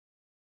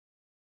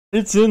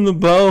It's in the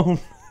bone.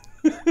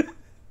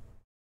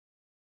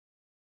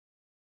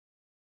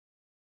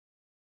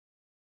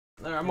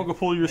 Alright, I'm gonna go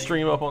pull your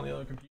stream up on the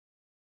other computer.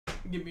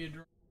 Give me a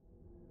drink.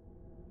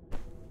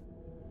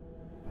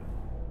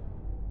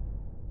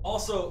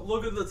 Also,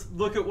 look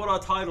at what I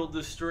titled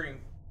this stream.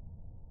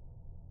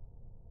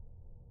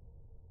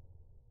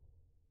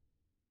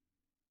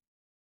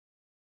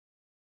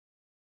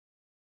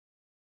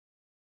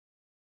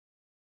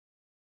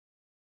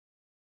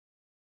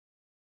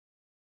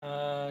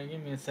 Give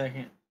me a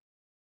second.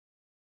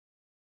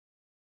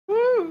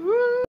 Woo,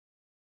 woo.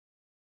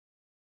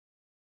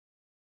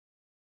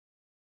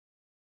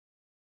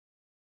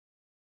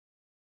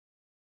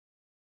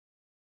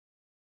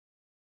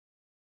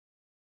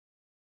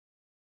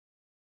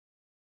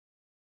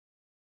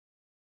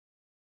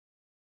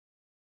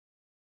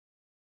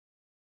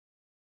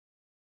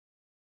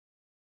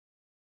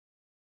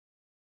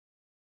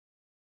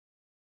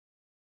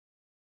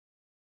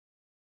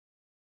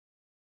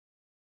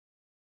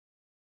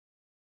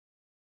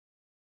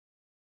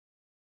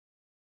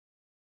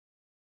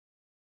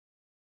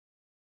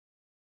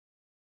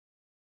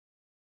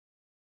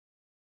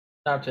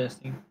 Stop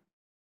testing.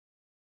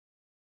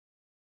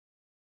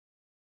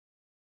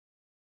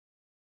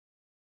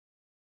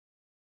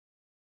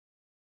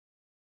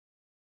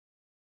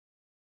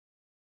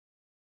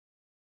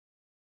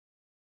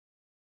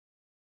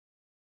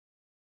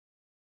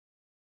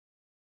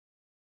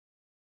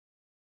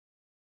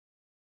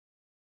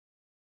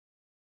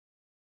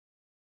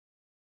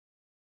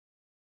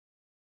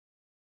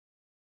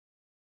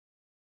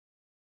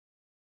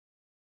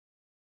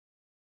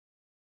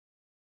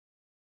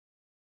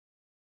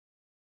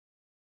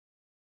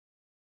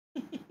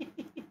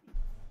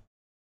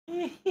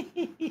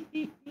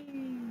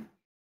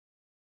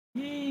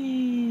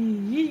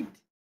 Yeet.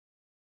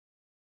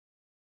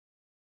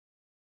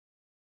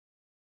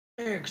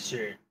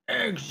 Exit,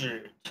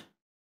 exit.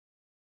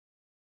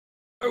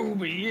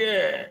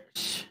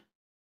 OBS.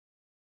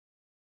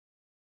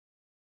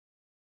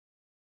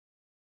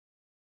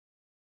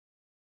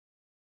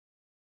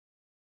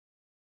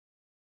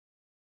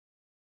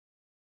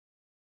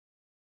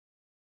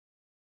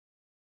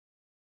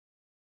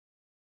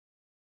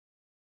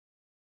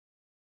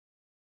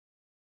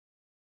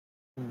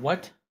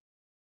 What?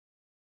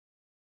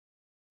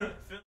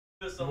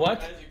 What?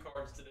 Magic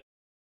cards today.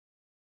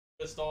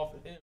 Pissed off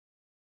at him.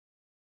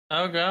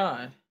 Oh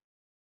God.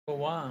 For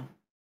why?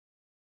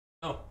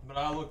 No, but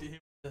I looked at him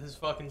with his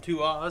fucking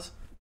 2 eyes,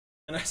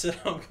 and I said,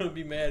 I'm gonna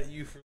be mad at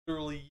you for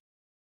literally.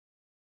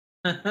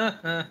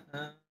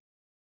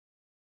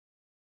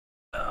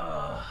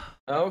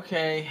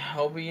 Okay,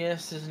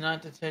 OBS is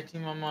not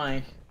detecting my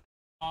mic.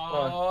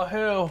 Oh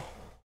hell.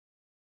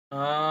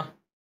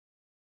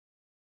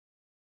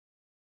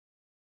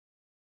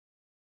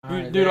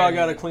 Dude, I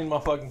gotta clean my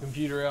fucking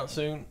computer out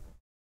soon.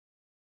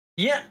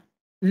 Yeah.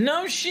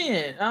 No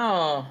shit.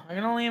 Oh, I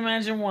can only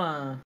imagine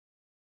why.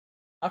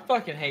 I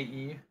fucking hate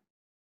you.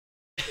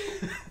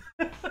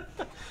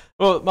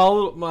 Well,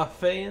 my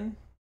fan,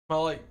 my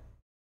like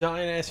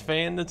giant ass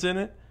fan that's in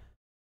it,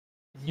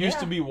 used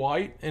to be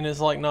white and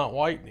it's like not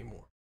white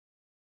anymore.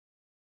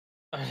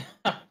 I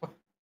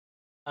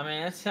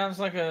mean, that sounds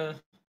like a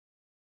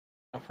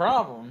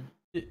problem.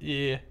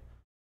 Yeah.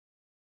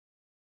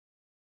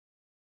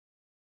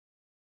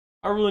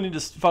 I really need to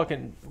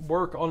fucking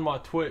work on my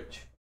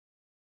Twitch.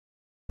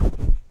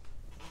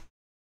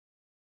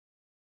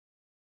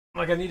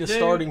 Like, I need a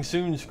starting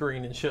soon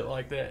screen and shit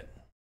like that.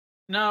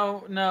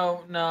 No.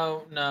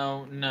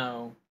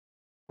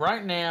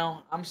 Right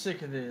now, I'm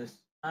sick of this.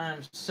 I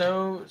am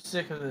so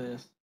sick of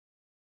this.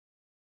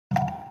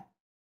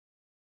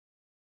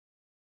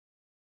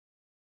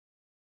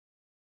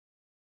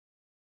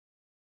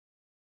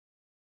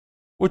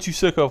 What you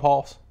sick of,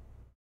 Hoss?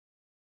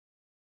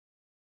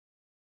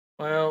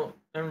 Well,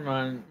 never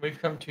mind.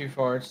 We've come too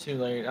far. It's too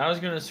late. I was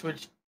gonna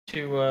switch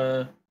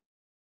to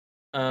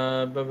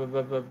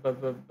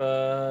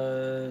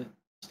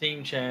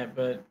Steam chat,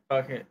 but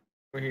fuck it.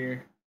 We're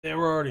here. Yeah,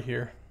 we're already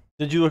here.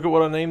 Did you look at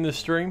what I named this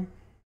stream?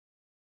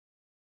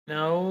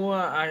 No,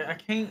 I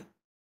can't,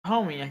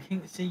 homie. I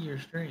can't see your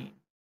stream.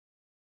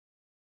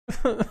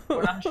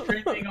 When I'm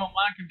streaming on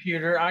my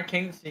computer, I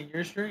can't see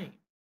your stream.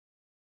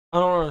 I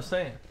don't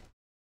understand.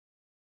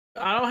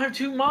 I don't have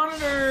 2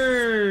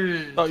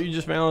 monitors. Thought you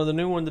just mounted the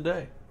new one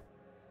today.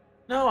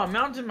 No, I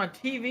mounted my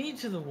TV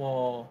to the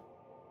wall.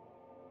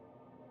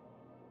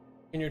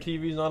 And your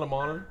TV's not a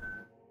monitor?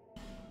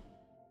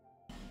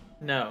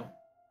 No,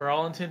 for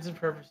all intents and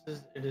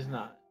purposes, it is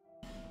not.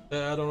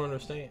 I don't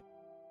understand.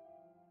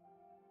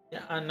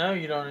 Yeah, I know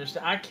you don't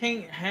understand. I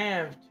can't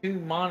have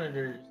 2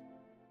 monitors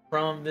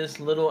from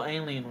this little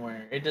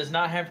Alienware. It does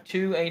not have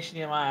 2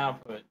 HDMI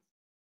outputs.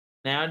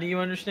 Now, do you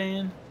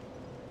understand?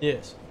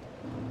 Yes.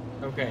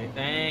 Okay,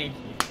 thank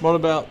you. What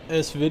about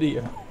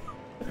S-Video?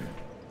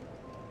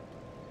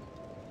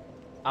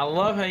 I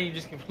love how you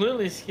just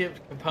completely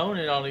skipped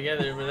component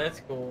altogether, but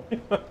that's cool.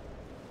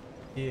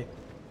 Yeah.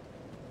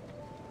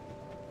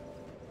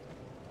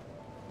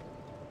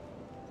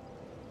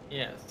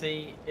 Yeah,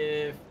 see,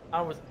 if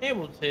I was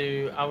able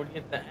to, I would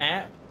get the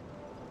app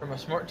for my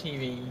smart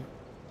TV,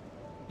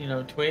 you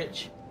know,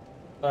 Twitch,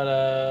 but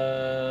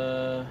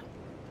I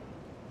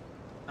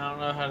don't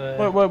know how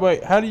to.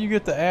 Wait. How do you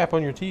get the app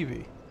on your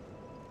TV?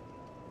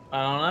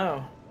 I don't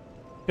know.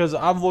 Because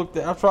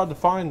I've tried to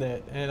find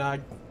that and I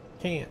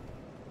can't.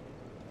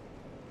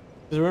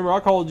 Because remember, I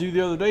called you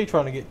the other day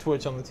trying to get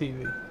Twitch on the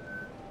TV.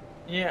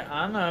 Yeah,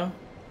 I know.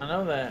 I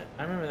know that.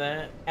 I remember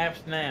that.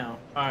 Apps now.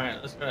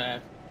 Alright, let's go to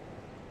apps.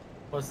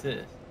 What's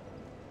this?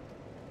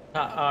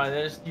 Alright,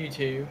 there's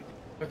YouTube.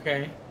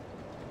 Okay.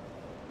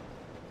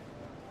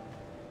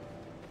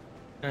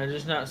 Can I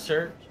just not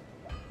search?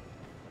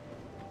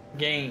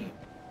 Game.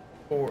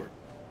 Sport.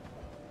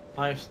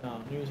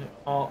 Lifestyle. Music.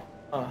 All.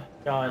 Oh,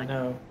 God,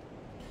 no.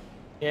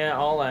 Yeah,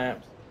 all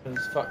apps.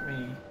 Because fuck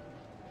me.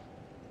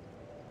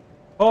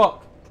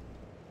 Fuck!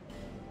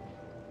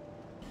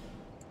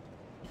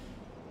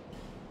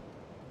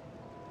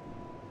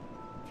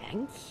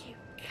 Thank you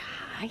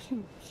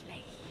kindly.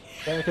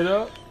 Back it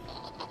up.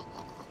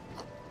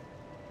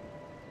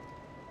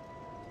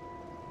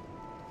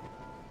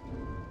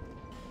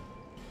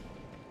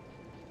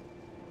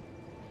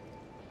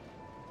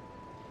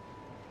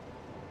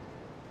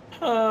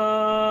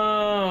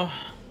 Oh.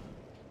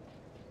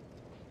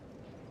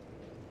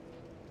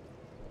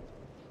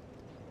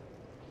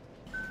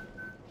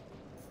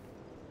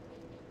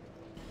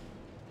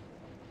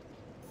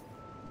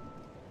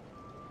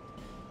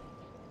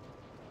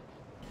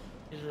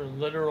 These are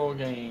literal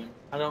games.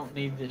 I don't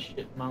need this shit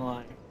in my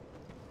life.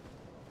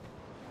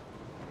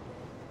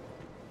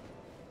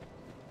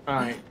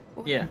 Alright.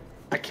 Yeah.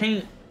 I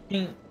can't.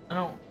 I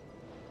don't.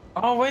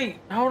 Oh, wait.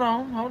 Hold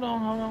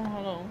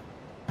on.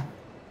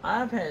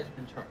 iPad's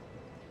been charged.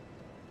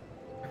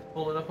 I can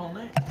pull it up on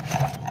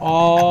that.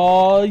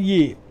 Oh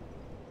yeah.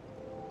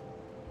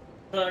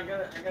 But I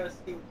gotta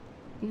see.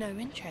 No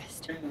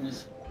interest.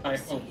 Things.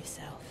 Suit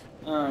yourself.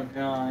 Oh,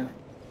 God.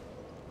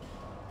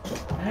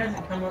 It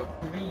hasn't come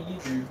up for me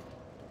either.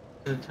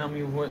 To tell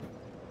me what.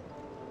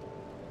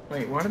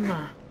 Wait, what am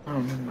I? Oh,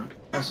 never mind.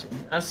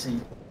 I see.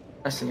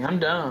 I'm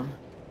dumb.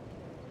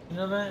 You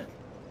know that?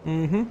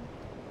 Mm-hmm.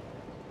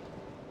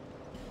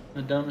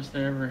 The dumbest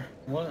there ever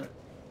was.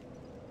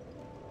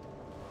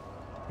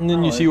 And then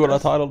Oh, you see it what I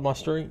does- titled my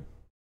stream.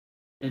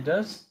 It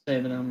does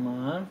say that I'm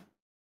live.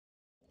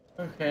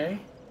 Okay.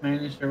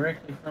 Managed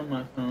directly from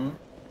my phone.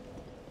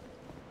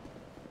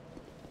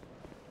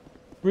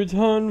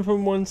 Return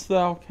from whence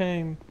thou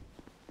came.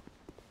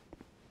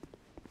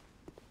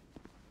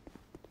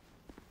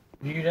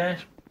 View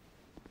dash.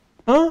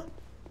 Huh?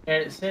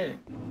 Edit setting.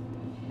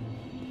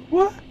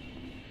 What?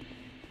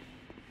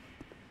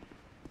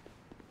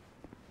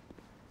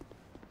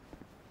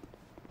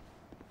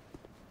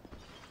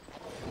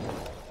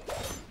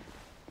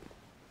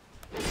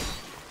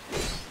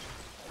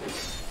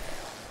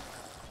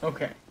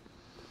 Okay.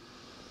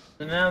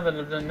 So now that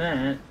I've done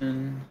that,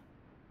 and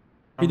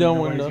You done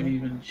nobody's one gonna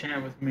even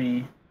chat with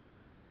me,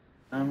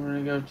 I'm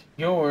gonna go to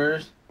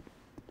yours.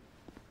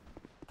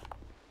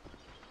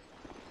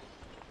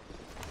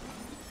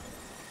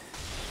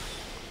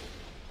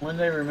 One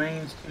day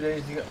remains, 2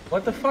 days to go.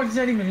 What the fuck does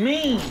that even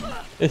mean?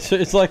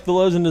 It's like the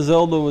Legend of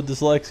Zelda with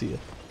dyslexia.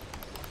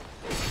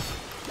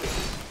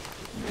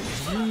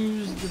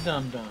 Use the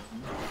dum dum.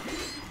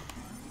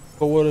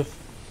 But what if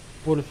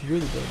you're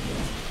the dumb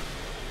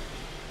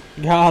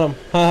guy? Got him.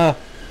 Haha.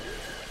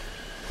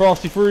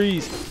 Frosty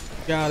Freeze.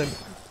 Got him.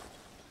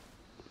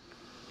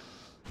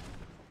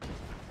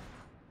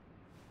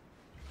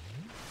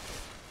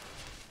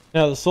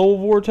 Now the Soul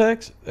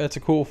Vortex, that's a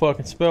cool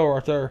fucking spell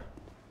right there.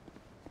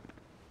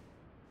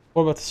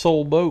 What about the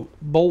Soul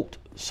Bolt?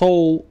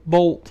 Soul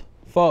Bolt.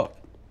 Fuck.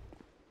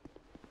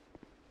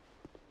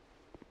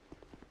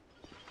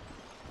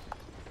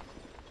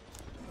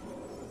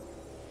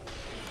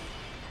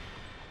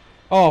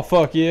 Oh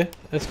fuck yeah.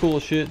 That's cool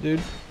as shit,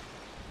 dude.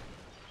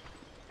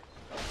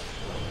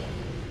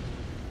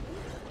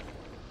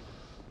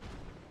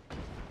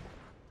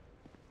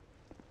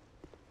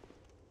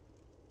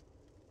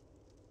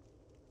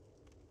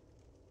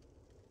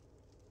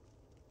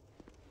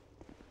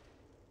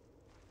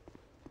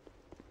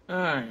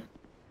 Alright.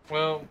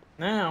 Well,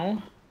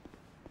 now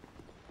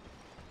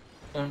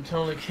I'm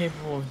totally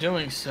capable of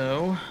doing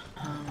so.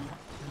 I'm gonna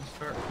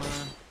start my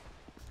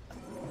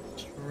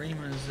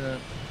streamers up.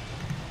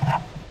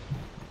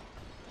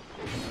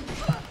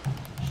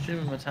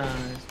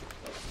 Streamatized.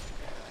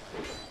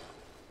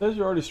 Says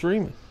you're already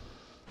streaming.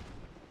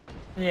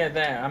 Yeah,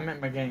 that. I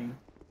meant my game.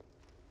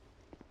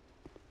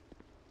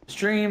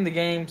 Stream, the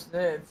games,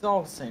 it's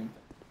all the same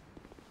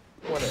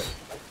thing. Whatever.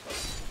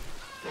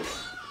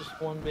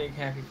 Just one big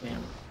happy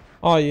family.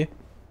 Oh yeah.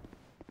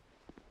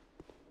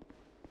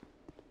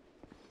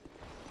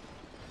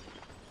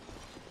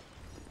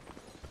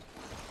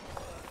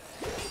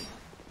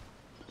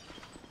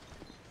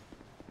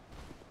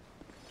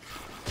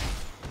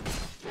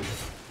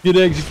 Get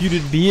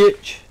executed,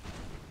 bitch.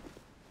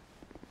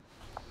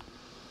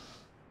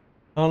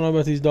 I don't know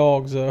about these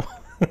dogs though.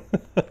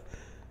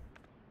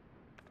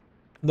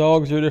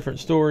 Dogs are a different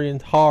story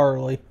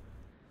entirely.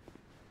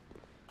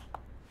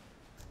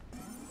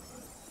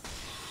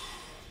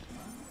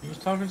 was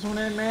talking some of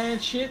that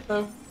mad shit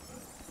though.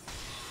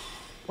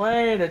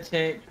 Wait a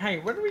tick. Hey,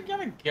 where do we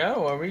gotta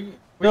go? Are we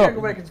gotta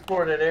go back and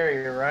explore that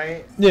area,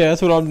 right? Yeah,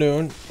 that's what I'm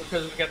doing.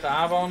 Because we got the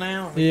eyeball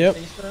now and we Yep.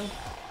 can see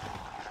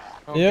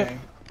stuff? Okay. Yep.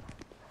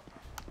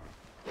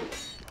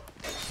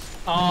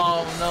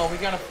 Oh no, we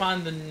gotta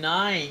find the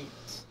knight.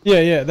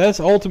 Yeah, that's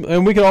ultimate.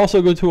 And we can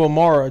also go to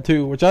Amara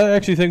too, which I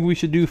actually think we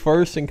should do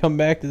first and come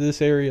back to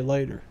this area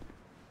later.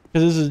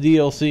 Because this is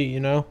DLC, you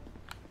know?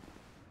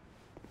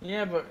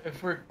 Yeah, but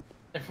if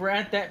we're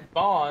at that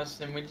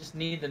boss and we just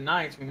need the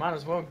knights, we might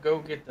as well go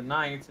get the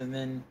knights and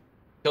then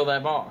kill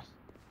that boss.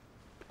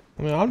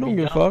 I mean, I don't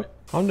give a fuck.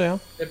 I'm down.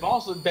 The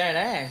boss looked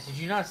badass. Did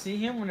you not see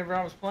him whenever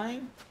I was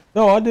playing?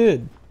 No, I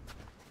did.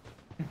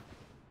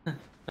 No,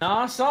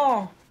 I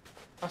saw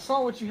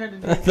what you had to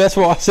do. That's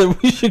why I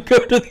said we should go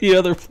to the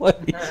other place.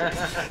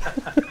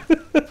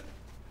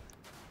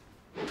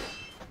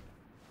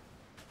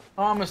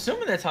 Oh, I'm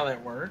assuming that's how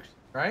that works,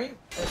 right?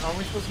 Are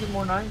we supposed to get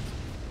more knights?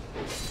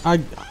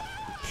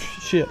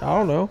 Shit, I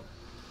don't know.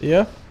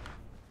 Yeah.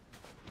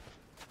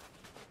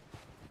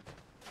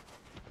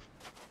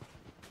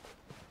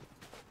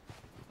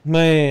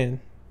 Man.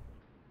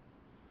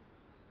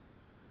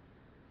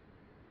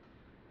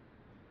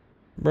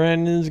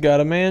 Brandon's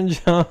got a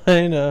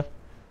mangina.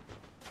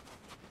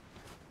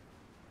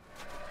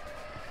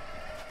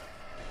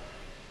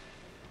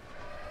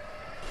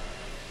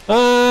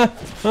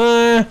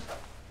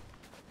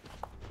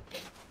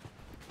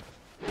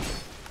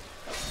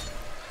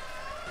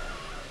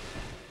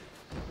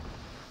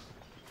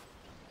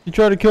 You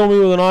tried to kill me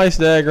with an ice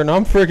dagger, and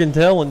I'm freaking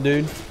telling,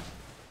 dude.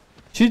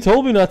 She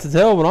told me not to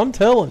tell, but I'm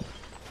telling.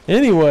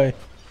 Anyway.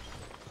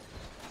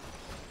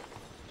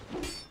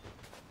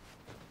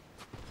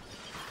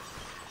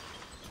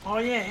 Oh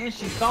yeah, and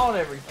she thought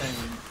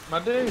everything. My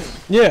dude.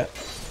 Yeah.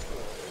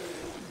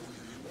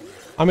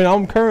 I mean,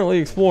 I'm currently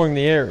exploring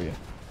the area.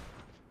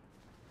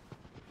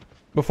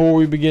 Before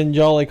we begin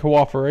jolly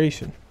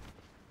cooperation.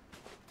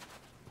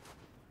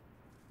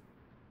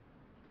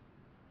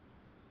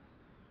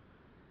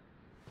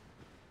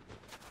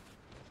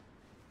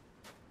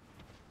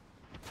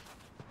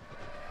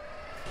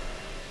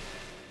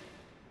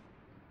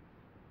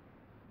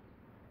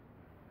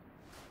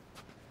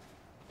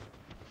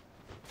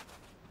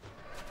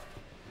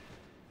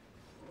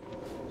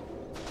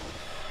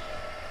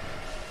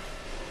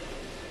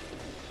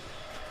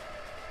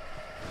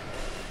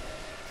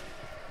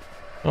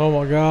 Oh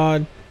my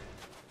god.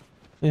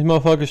 These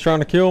motherfuckers trying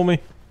to kill me.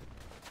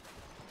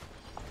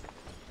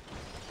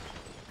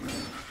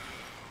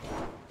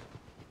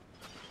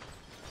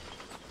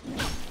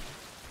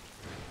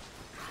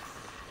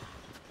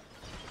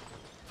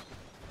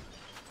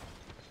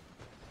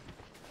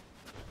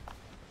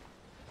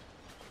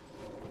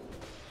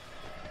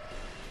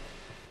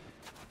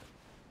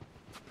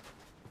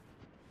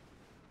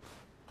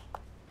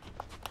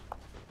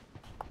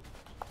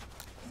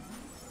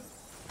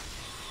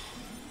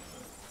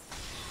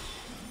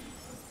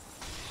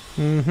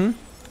 Mm-hmm.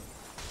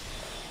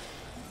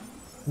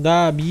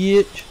 Die,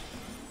 bitch.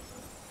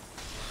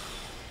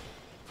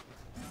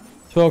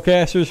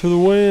 Spellcasters for the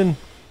win.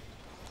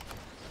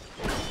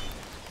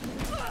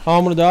 Oh,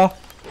 I'm gonna die.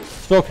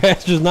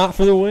 Spellcasters not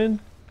for the win.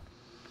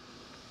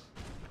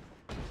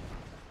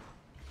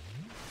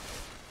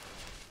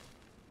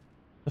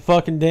 The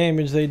fucking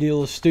damage they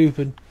deal is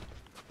stupid.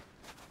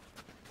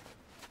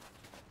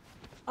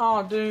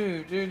 Oh,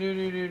 dude.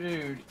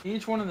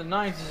 Each one of the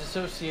knights is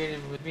associated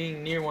with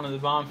being near one of the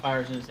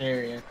bonfires in this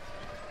area.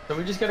 So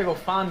we just gotta go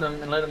find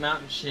them and let them out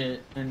and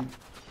shit. And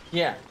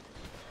yeah.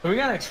 So we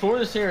gotta explore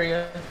this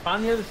area,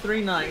 find the other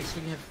 3 knights.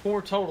 We can have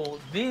 4 total.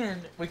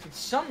 Then we can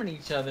summon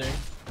each other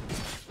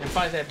and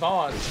fight that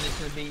boss. And it's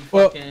gonna be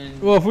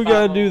fucking. Well, if we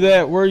gotta do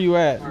that, where are you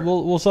at?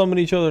 We'll summon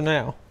each other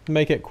now.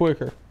 Make it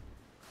quicker.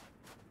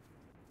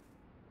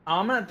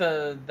 I'm at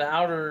the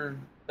outer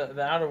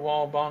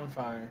wall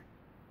bonfire.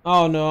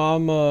 Oh no,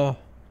 I'm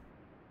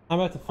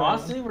at the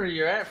front. I see where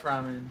you're at,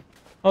 Fryman.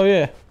 Oh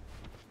yeah.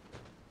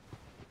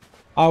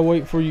 I'll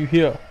wait for you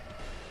here.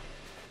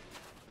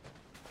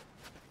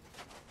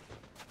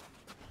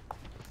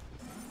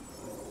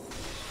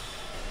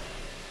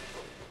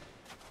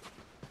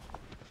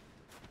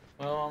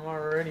 Well, I'm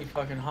already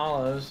fucking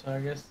hollow, so I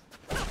guess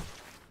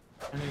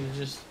I need to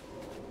just.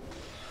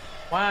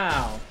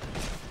 Wow.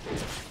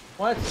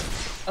 What?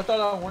 I thought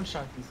I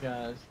one-shot these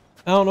guys.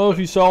 I don't know if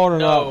you saw it or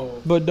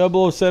No. not, but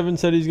 007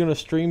 said he's gonna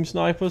stream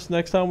snipe us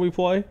next time we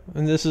play,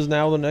 and this is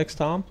now the next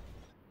time.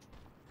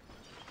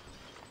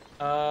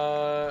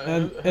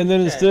 And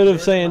then instead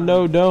of saying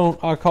no, don't,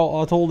 I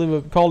called him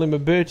a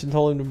bitch and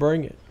told him to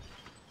bring it.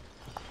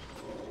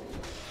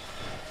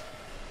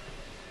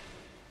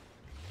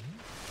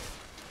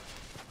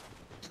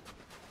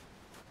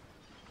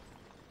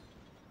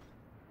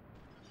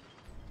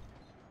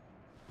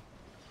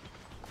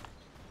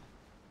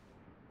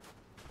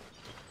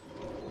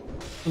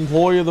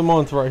 Employee of the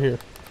month right here.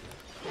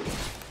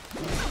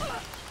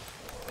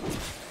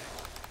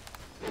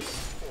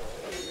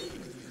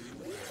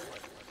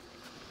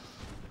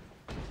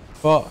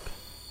 Fuck.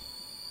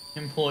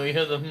 Employee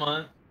of the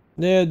month.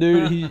 Yeah,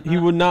 dude, he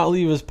would not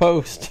leave his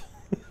post.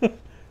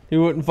 He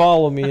wouldn't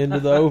follow me into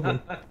the open.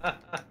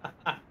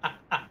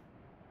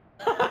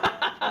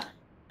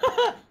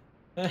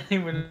 He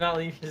would not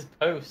leave his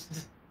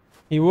post.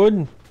 He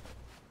wouldn't.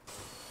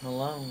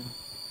 Alone.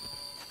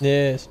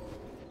 Yes.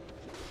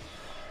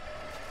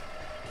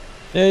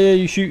 Yeah,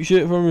 you shoot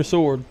shit from your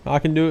sword. I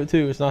can do it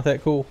too. It's not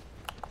that cool.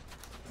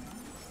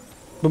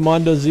 But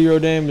mine does 0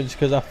 damage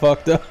because I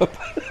fucked up.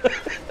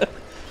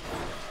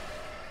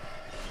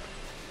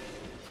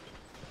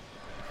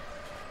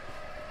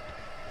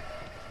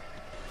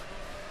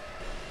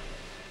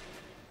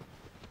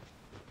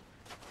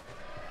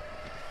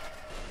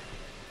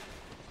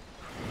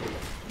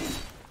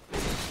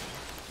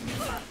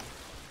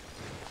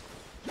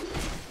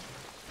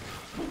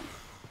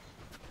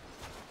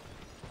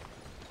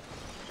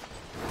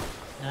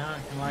 Now I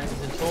can light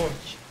the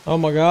torch. Oh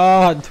my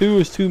god, 2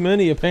 is too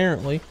many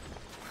apparently.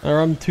 Or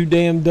I'm too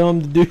damn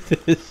dumb to do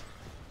this.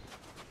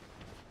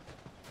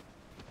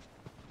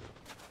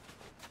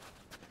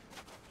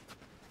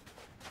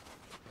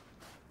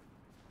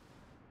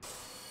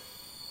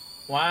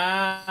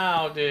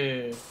 Wow,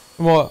 dude.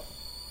 What?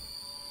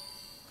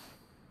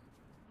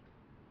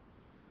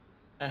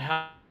 And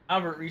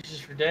Albert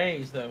reaches for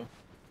days, though.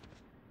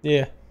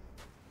 Yeah.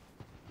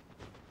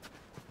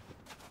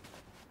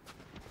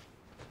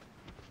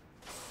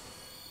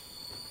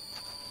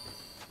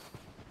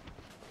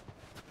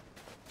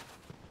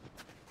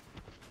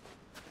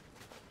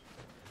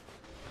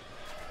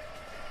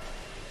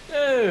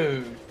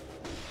 Dude.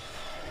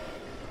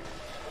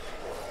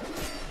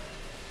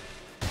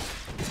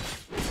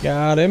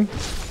 Got him.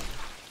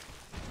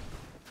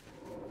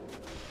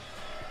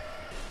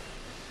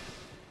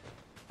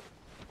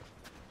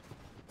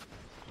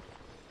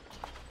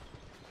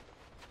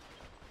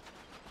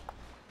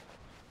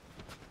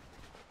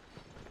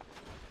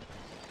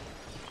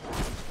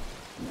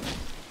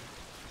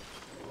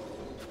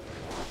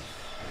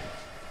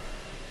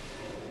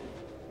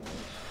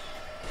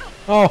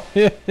 Oh,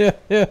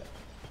 yeah.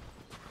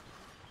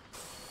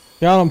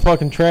 God, I'm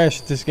fucking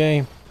trash at this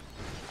game.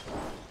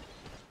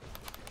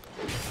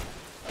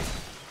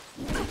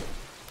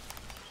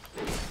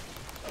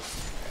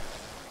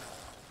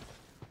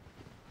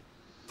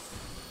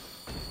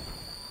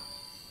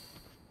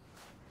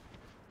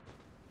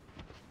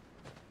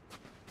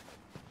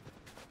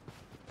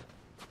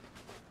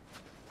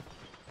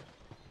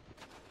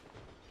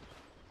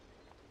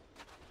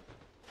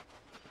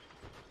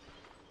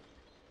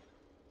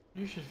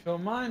 You should fill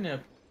my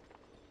nipple.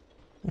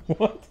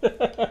 What?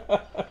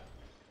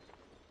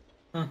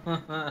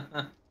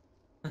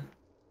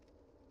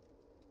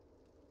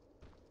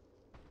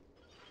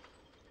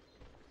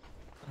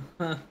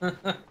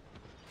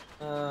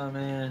 Oh,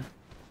 man.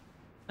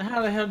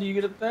 How the hell do you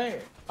get up there?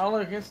 Oh,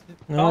 look, it's the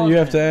No, you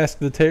have to ask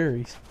the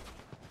Terrys.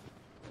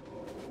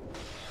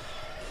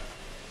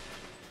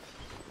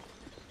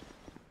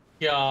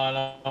 God,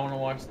 I want to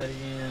watch that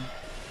again.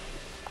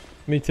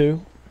 Me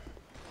too.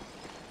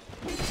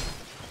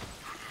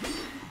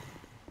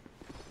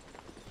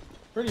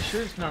 Pretty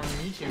sure it's not on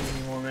YouTube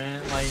anymore,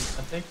 man. Like,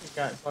 I think it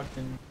got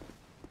fucking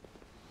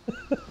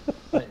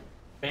like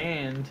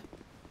banned.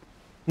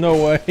 No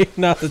way,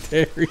 not the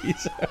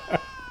Terrys.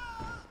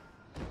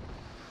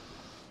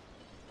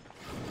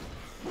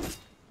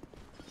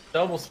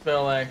 Double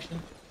spell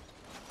action.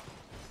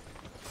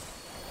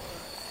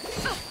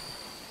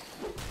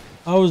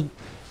 I was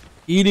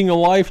eating a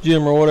life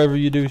gem or whatever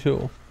you do to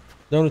them.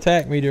 Don't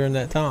attack me during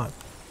that time.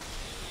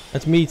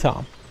 That's me,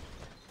 Tom.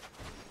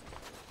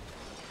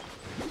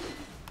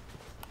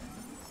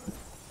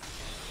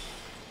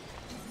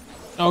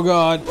 Oh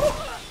god.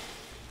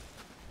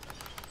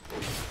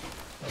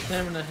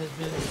 Stamina has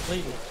been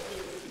depleted.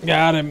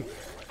 Got him.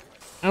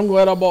 I'm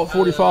glad I bought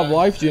 45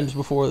 life gems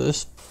before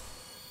this.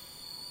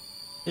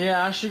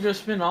 Yeah, I should go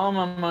spend all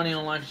my money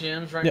on life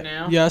gems right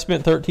now. Yeah, I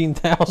spent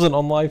 13,000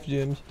 on life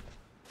gems.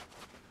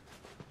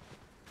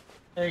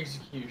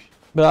 Execution.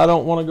 But I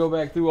don't want to go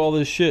back through all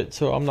this shit,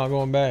 so I'm not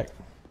going back.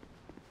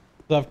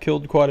 I've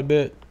killed quite a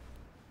bit.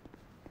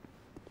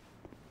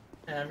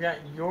 And I've got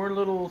your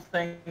little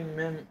thing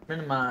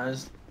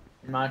minimized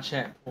in my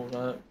chat pulled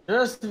up,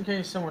 just in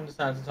case someone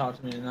decides to talk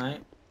to me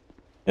tonight.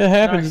 It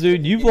happens,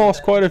 dude. You've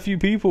lost quite a few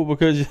people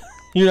because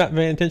you're not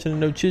paying attention to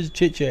no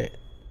chit chat.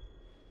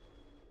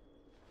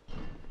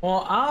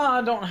 Well,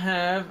 I don't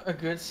have a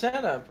good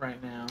setup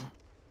right now.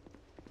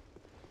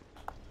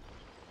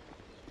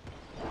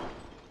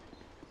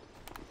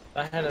 If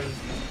I had a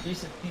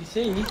decent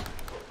PC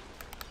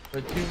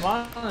with 2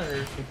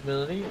 monitor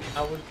capability,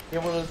 I would be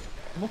able to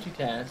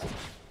multitask.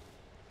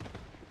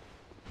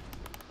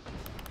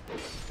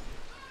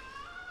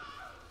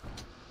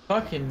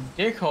 Fucking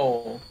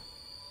dickhole.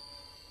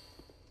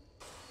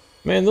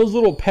 Man, those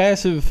little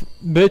passive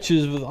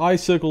bitches with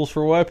icicles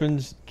for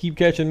weapons keep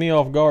catching me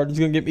off guard. It's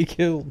gonna get me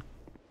killed.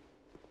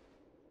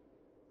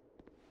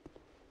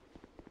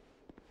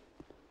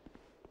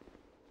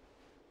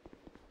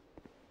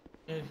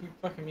 Yeah, he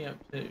fucking me up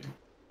too.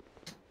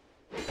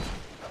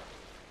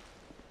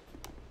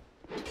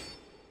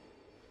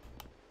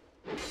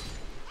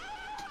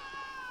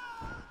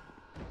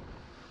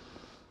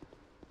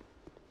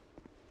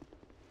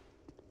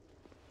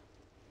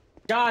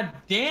 God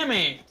damn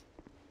it.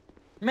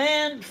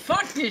 Man,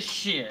 fuck this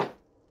shit.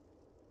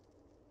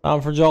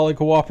 Time for jolly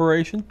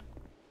cooperation.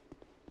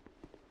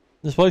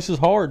 This place is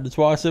hard. That's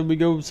why I said we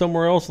go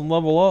somewhere else and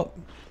level up.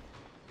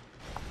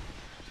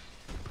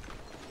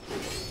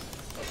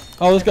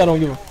 Oh, this guy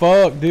don't give a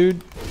fuck,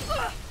 dude.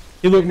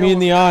 He looked me in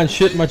the eye and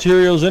shit my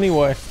Cheerios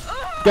anyway.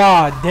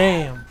 God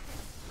damn.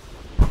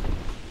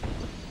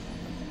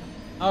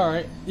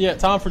 Alright. Yeah,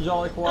 time for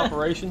jolly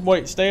cooperation.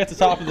 Wait, stay at the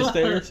top of the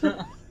stairs.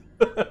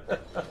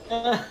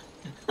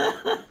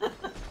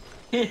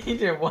 He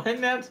did what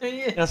now to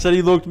you? I said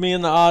he looked me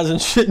in the eyes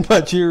and shit my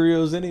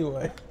Cheerios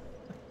anyway.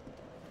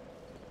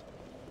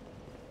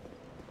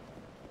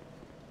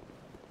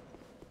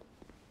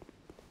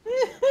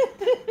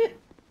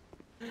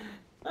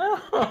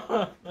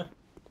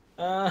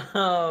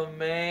 Oh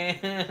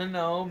man,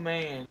 oh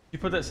man. You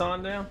put that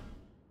sign down?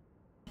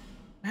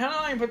 How do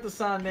I even put the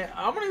sign down?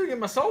 I'm gonna go get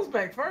my souls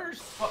back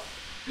first. Oh,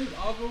 dude,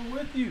 I'll go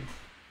with you.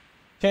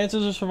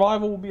 Chances of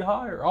survival will be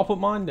higher. I'll put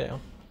mine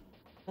down.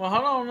 Well,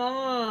 hold on,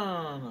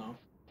 no.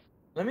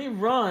 Let me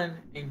run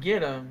and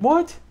get them.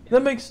 What?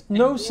 That makes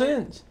no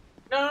sense.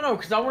 No,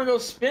 because I want to go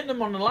spend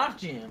them on the life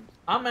gems.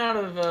 I'm out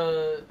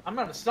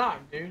of stock,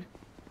 dude.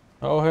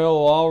 Oh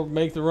hell, well, I'll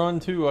make the run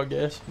too, I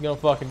guess. I'm gonna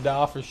fucking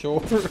die for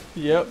sure.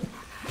 Yep.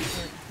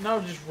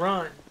 No, just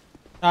run.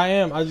 I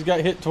am. I just got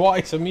hit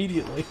twice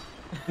immediately.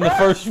 In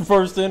the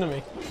first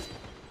enemy.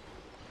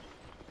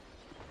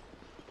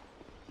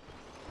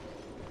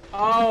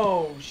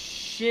 Oh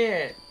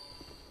shit.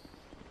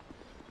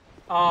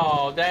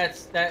 Oh,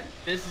 this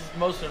is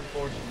most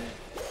unfortunate.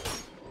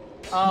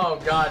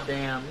 Oh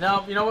goddamn.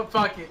 No, you know what?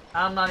 Fuck it.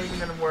 I'm not even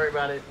gonna worry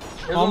about it.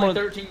 There's only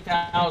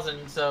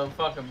 13,000, so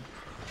fuck them.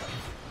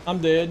 I'm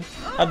dead.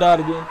 I died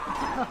again.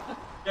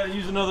 Gotta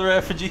use another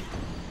effigy.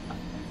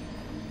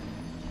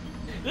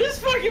 This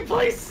fucking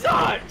place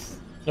sucks!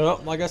 Well,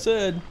 like I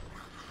said,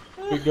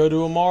 we go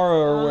to Amara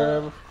or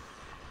wherever.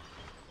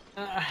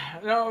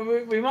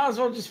 No, we might as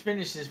well just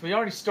finish this. We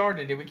already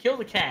started it. We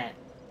killed the cat.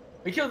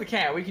 We killed the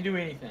cat. We can do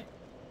anything.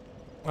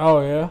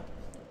 Oh, yeah?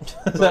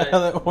 Is that how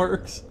that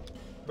works?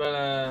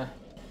 But,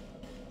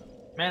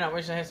 man, I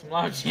wish I had some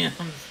life gems.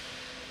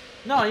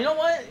 No, you know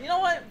what? You know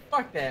what?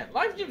 Fuck that.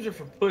 Life gems are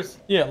for pussy.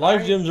 Yeah,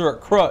 life gems are a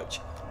crutch.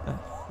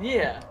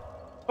 Yeah.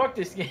 Fuck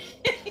this game.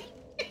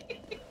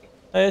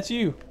 Hey, it's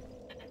you.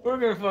 We're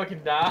gonna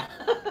fucking die.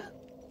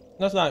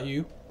 That's not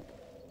you.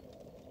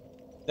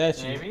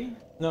 That's Maybe? you.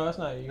 No, that's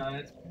not you.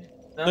 No,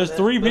 There's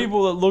three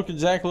people that look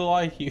exactly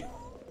like you.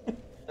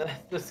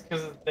 Just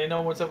because they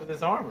know what's up with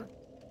this armor.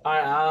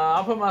 Alright,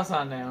 I'll put my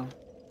sign down.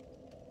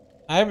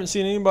 I haven't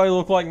seen anybody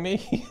look like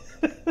me.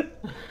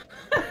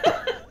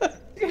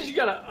 Because you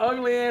got an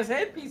ugly ass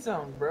headpiece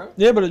on, bro.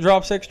 Yeah, but it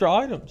drops extra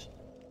items.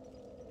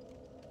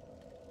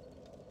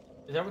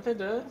 Is that what that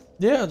does?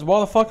 Yeah, it's why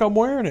the fuck I'm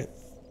wearing it.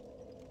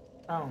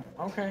 Oh,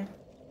 okay.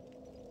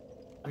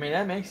 I mean,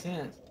 that makes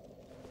sense.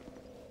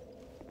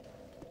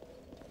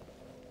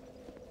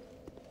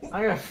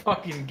 I got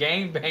fucking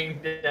gang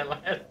banged that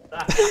last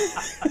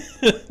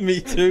time. Me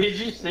too. Did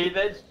you see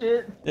that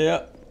shit?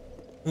 Yeah.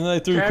 And they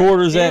threw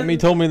quarters at me,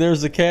 told me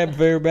there's the cab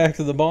fare back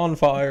to the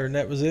bonfire, and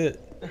that was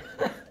it.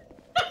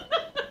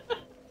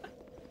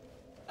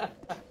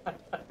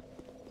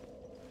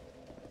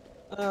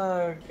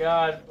 Oh,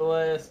 God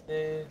bless,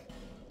 dude.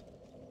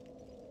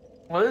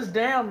 Well, it's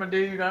down, my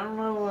dude. I don't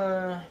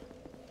know,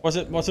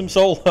 What's them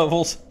soul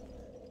levels?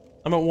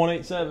 I'm at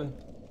 187.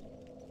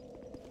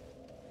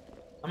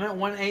 I'm at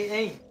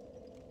 188.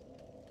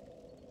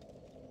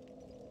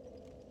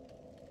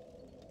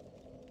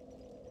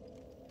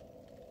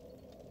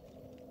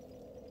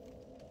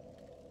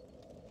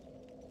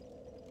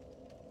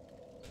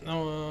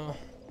 No,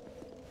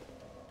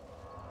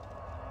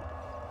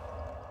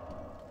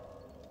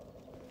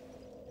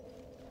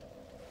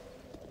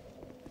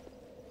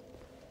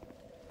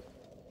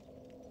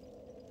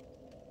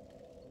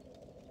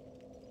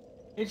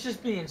 It's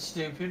just being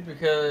stupid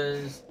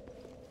because,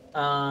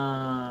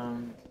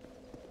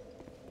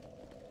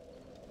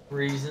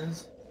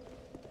 reasons.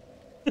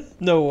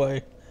 no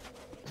way.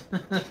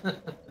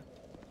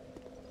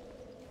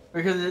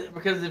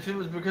 because if it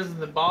was because of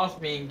the boss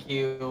being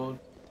killed,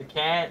 the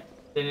cat,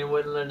 then it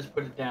wouldn't let us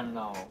put it down at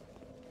all.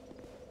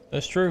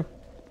 That's true.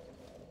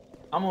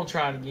 I'm gonna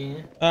try it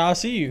again. I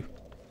see you.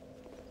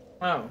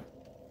 Oh.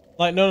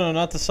 Like, no,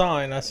 not the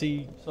sign. I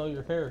saw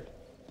your character.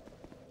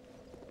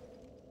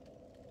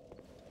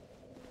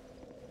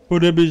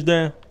 Put that bitch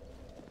down.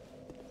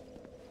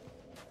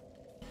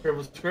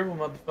 Scribble,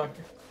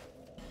 motherfucker.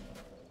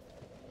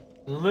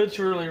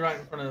 Literally right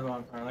in front of the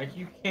bonfire. Like,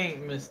 you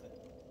can't miss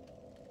it.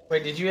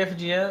 Wait, did you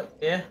effigy up?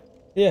 Yeah?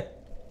 Yeah.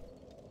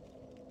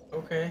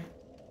 Okay.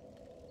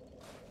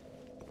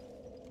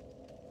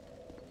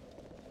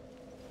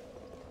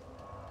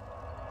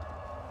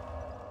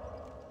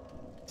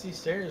 I see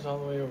stairs all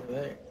the way over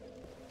there.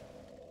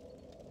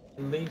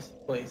 It leads to the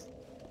place.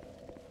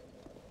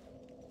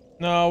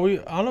 No,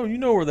 I know you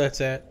know where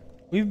that's at.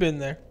 We've been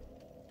there.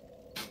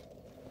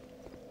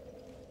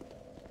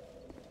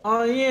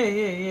 Oh,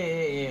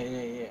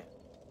 yeah.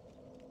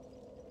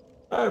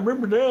 I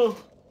remember now.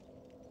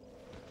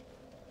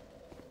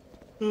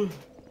 I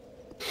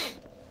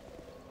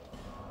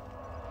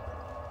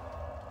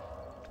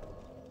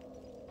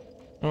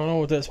don't know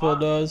what that spell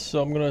does,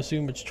 so I'm gonna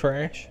assume it's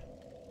trash.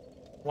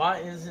 Why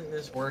isn't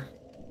this working?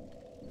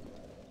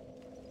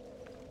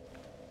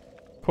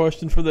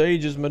 Question for the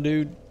ages, my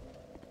dude.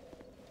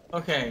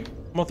 Okay.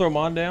 I'm gonna throw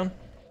mine down.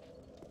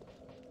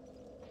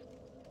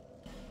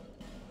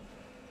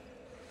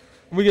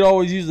 We could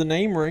always use the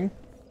name ring.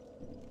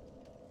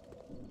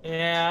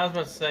 Yeah, I was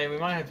about to say, we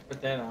might have to put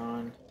that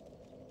on.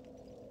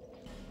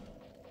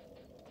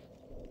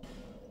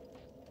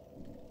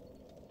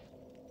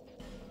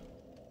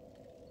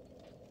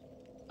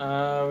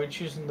 We're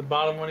choosing the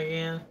bottom one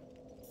again.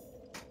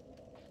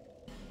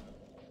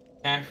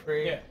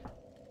 Caffrey. Yeah.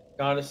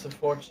 Goddess of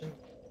Fortune.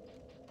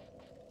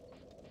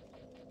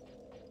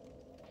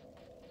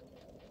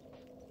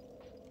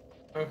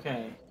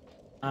 Okay.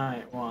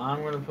 Alright, well,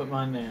 I'm gonna put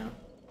mine down.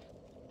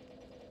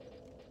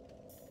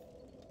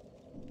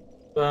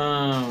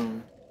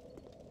 Boom.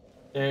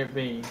 There it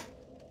be.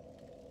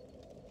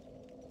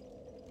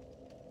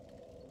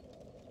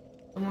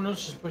 Someone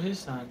else just put his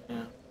sign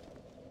down.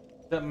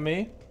 Is that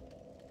me?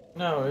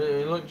 No,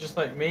 it looked just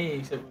like me,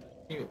 except with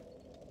a shield.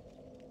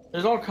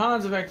 There's all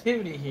kinds of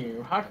activity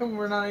here. How come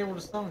we're not able to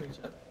summon each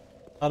other?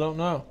 I don't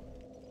know.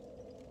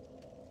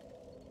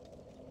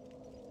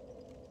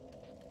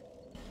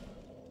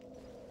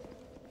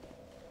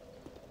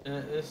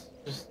 This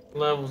just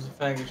levels of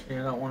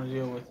faggotry I don't want to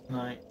deal with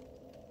tonight.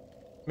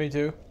 Me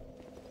too.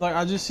 Like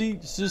I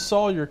just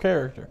saw your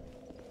character.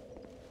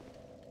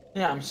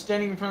 Yeah, I'm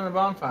standing in front of the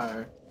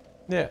bonfire.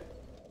 Yeah.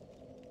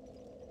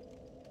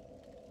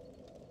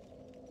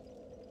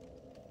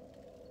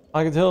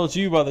 I can tell it's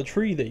you by the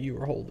tree that you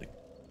were holding.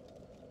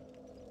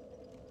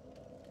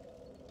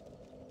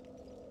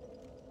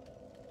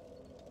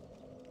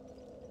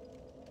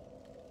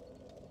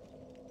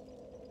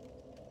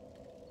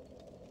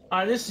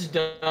 Alright, this is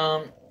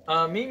dumb.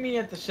 Meet me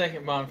at the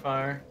second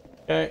bonfire.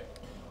 Okay.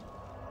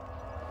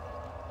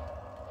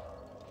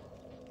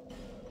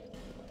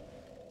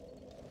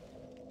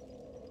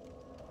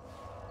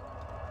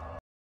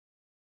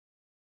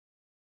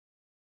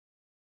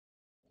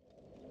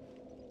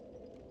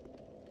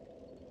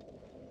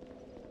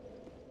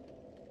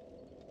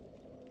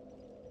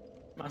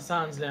 My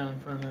sign's down in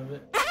front of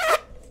it.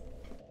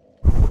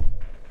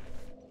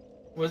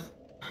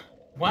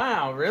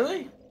 Wow,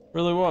 really?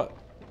 Really what?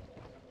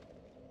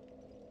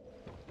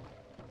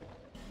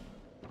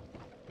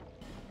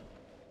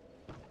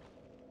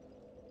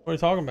 What are you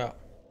talking about?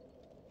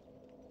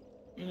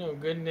 You know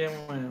good and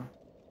damn well.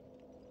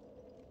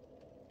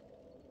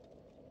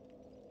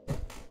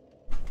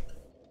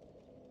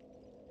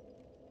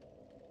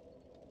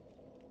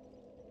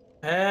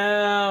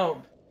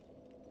 Help!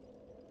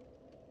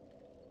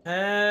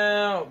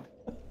 Help!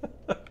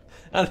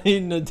 I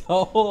need an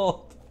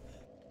adult.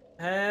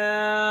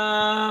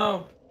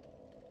 Help!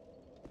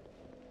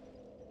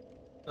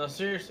 No,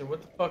 seriously,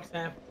 what the fuck's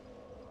happening?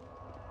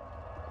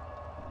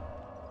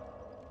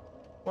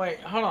 Wait,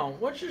 hold on.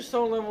 What's your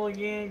soul level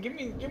again? Give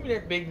me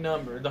that big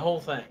number, the whole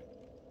thing.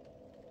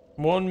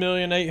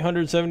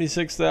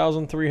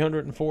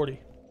 1,876,340.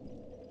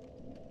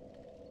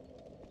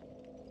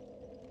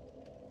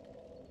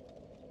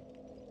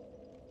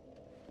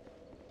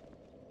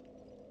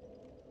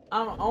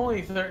 I'm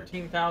only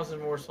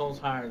 13,000 more souls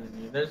higher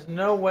than you. There's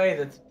no way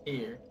that's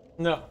here.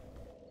 No.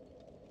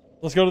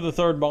 Let's go to the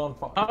third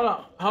bonfire.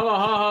 Hold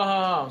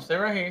on. Stay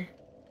right here.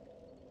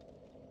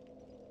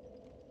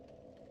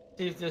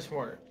 See if this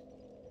works.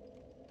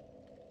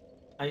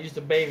 I used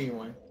a baby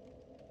one.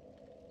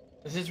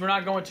 And since we're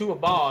not going to a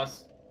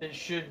boss, it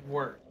should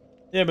work.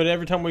 Yeah, but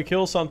every time we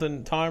kill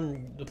something,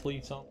 time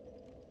depletes on.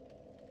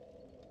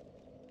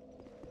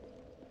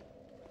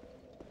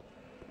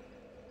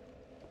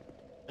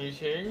 Are you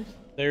serious?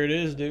 There it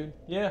is, dude.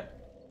 Yeah.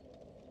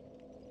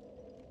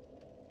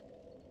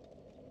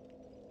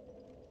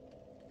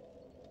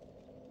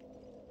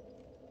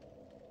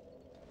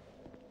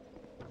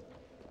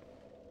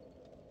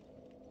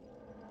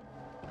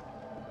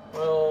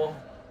 Well,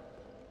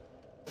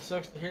 it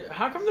sucks to hear.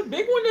 How come the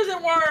big one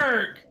doesn't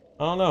work?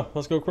 I don't know.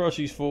 Let's go crush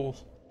these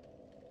fools.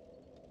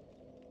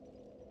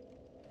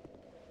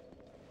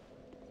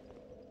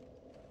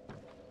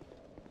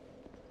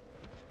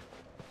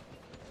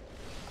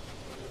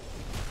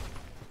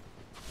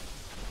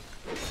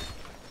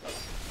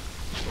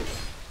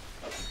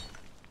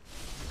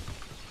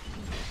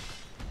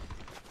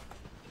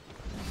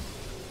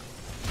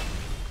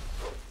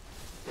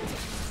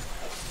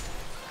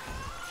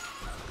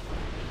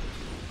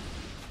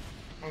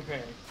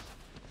 Okay.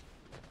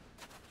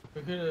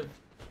 We could have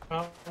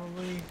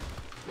probably.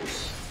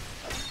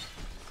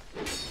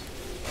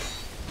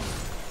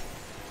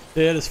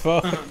 Dead as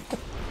fuck.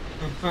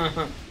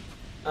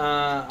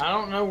 I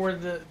don't know where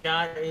the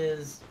guy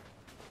is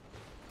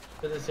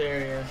for this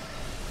area.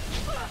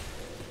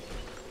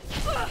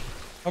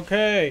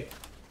 Okay.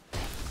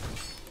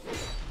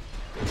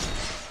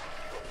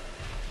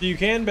 You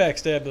can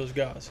backstab those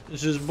guys.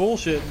 It's just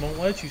bullshit and won't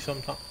let you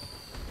sometimes.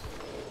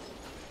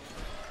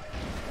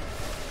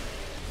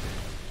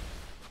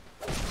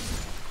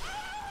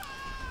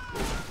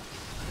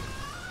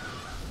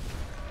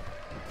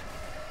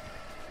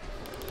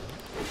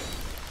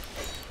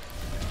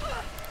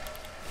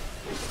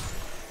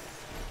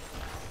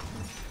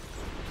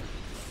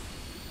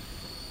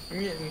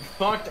 getting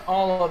fucked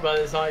all up by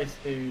this ice,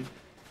 dude.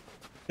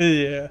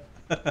 Yeah.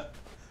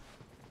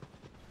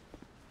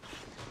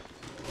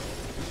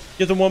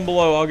 Get the one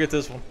below, I'll get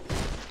this one.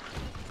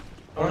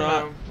 Or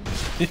not. No.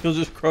 He'll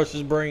just crush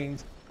his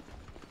brains.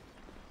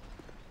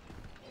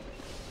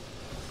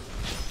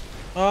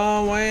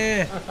 Oh,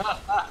 man.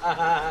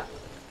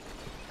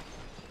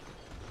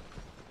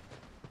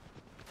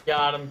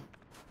 Got him.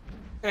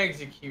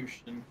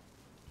 Execution.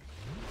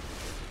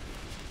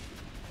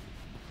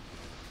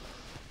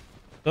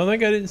 Don't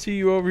think I didn't see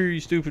you over here, you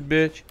stupid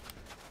bitch.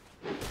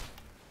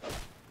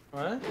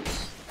 What?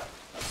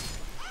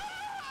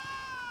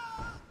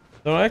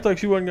 Don't act like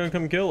she wasn't gonna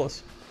come kill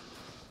us.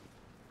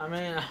 I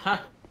mean,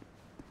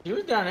 she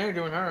was down there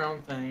doing her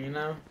own thing, you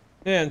know?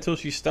 Yeah, until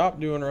she stopped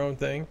doing her own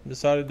thing,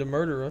 decided to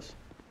murder us.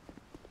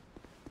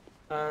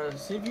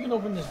 See if you can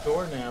open this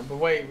door now. But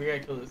wait, we gotta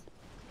kill this.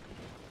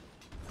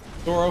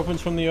 Door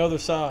opens from the other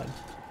side.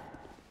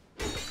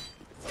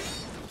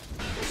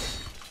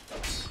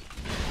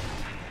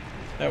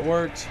 That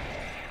works.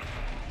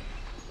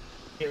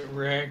 Get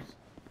wrecked.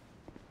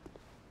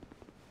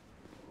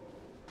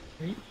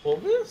 Can you pull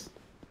this?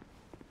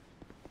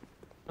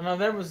 Oh, no,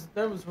 that was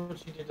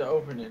what you did to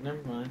open it.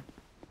 Never mind.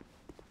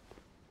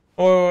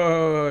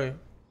 Oh, wait.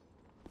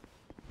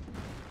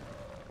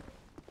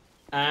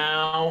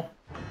 Ow.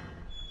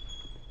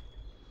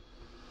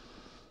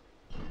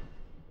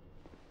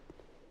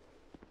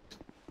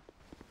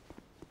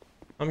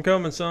 I'm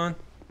coming, son.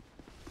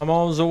 I'm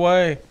on the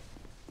way.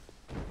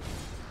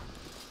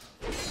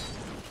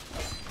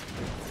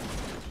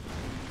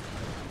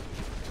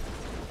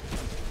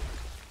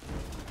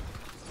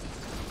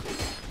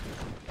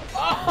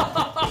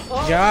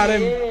 Got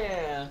him.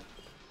 Yeah.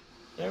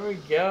 There we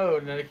go.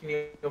 Now can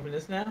you open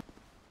this now?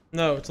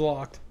 No, it's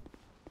locked.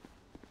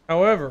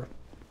 However,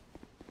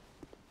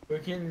 We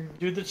can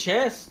do the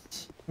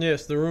chests.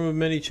 yes, the room of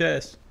many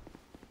chests.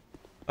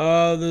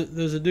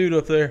 There's a dude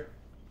up there.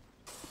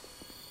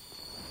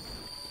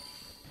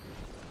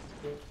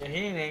 Yeah, he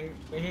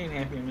ain't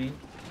happy with me.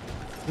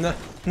 No,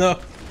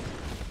 no.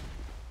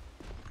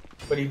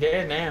 But he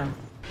dead now.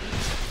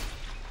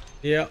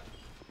 Yep.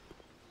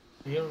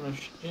 You don't know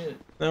shit.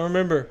 Now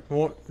remember,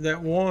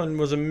 that one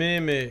was a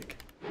mimic.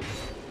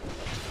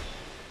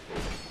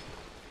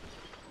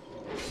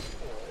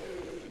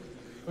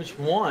 Which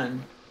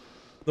one?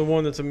 The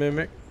one that's a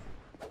mimic.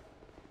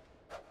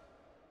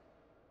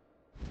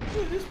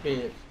 Look at this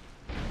bitch.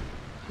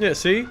 Yeah,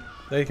 see?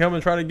 They come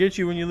and try to get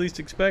you when you least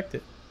expect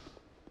it.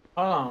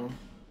 Hold on.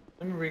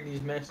 Let me read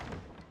these messages.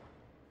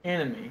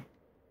 Enemy.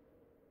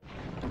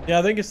 Yeah,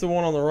 I think it's the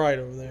one on the right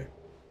over there.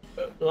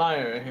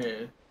 Liar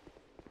ahead.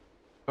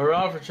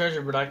 Hurrah for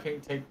treasure, but I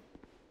can't take.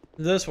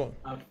 This one.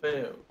 I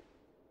failed.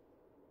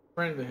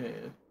 Friend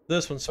ahead.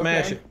 This one.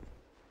 Smash Okay. it.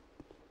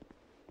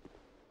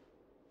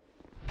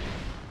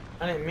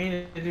 I didn't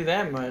mean to do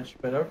that much,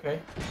 but okay.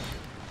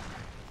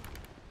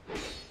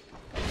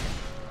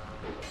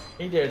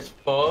 He did as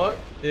fuck.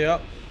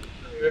 Yep.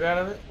 Get out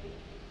of it.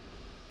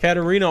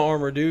 Katarina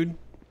armor, dude.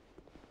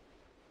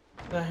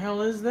 The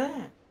hell is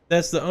that?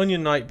 That's the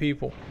Onion Knight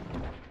people.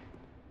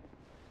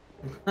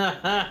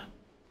 Know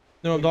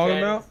what I'm talking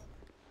about?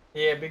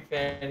 Yeah, big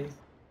fatties.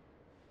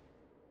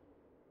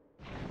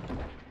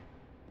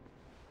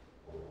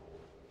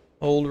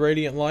 Old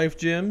Radiant Life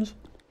gems.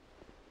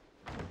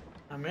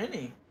 How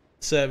many?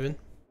 7.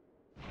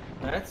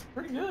 That's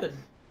pretty good.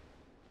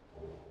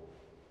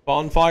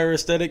 Bonfire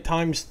aesthetic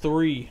times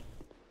 3.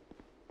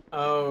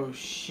 Oh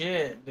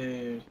shit,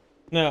 dude.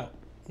 Now,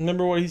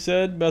 remember what he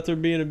said about there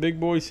being a big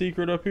boy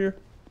secret up here?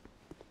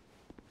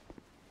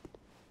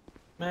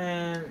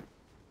 Man.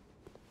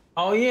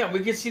 Oh yeah, we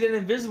can see that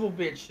invisible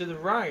bitch to the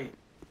right.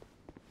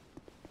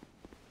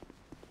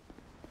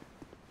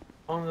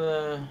 On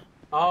the...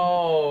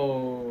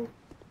 Oh.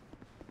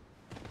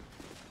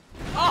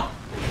 Oh!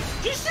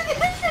 Did you see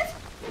that?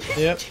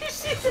 Yep. Did you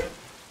see that?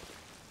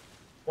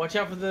 Watch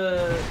out for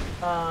the,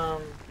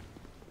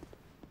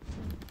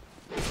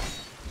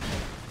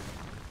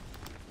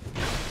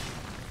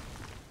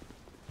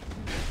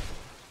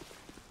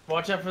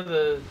 Watch out for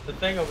the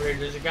thing over here.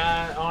 There's a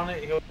guy on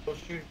it. He'll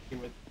shoot you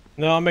with.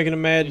 No, I'm making a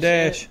mad You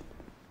dash.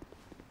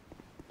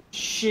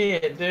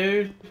 Shit,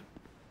 dude.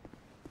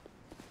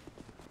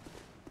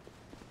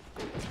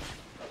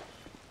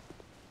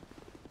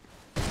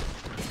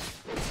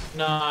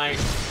 Nice.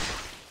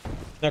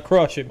 Now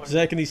crush him.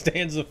 Second he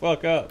stands the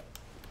fuck up.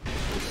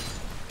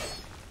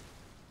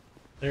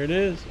 There it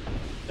is.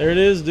 There it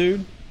is,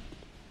 dude.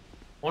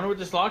 Wonder what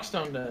this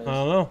lockstone does. I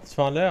don't know. Let's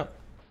find out.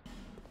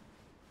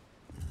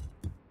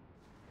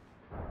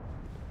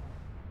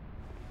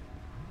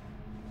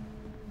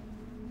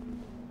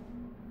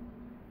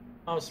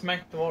 Oh,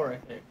 smack the wall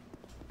right there.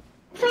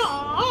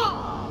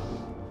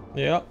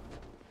 Yep.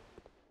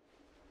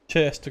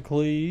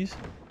 Chesticles.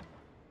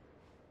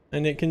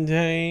 And it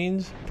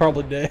contains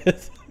probably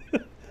death.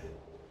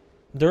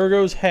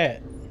 Durgo's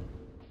hat.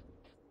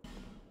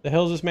 The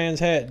hell's this man's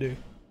hat do?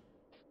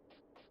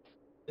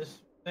 This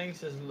thing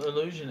says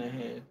illusion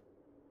ahead.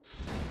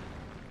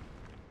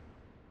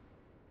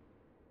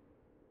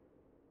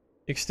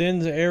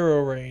 Extends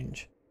arrow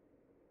range.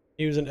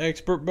 He was an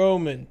expert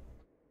bowman.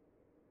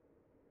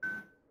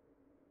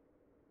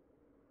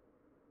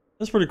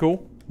 That's pretty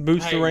cool.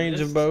 Boosts the range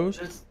of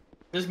bows.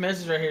 This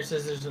message right here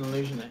says there's an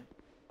illusion there.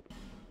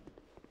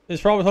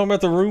 It's probably talking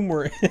about the room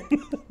we're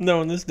in.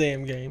 No, in this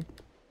damn game.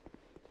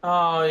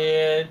 Oh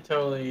yeah, it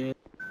totally is.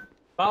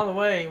 By the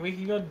way, we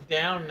can go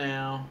down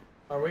now,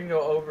 or we can go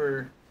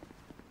over.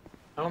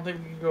 I don't think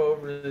we can go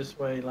over this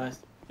way.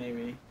 Last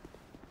maybe.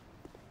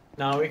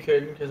 No, we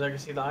couldn't because I can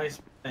see the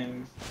ice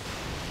things.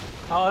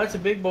 Oh, that's a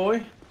big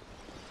boy.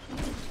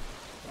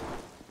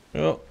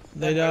 Well,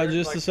 they died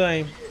just the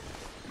same.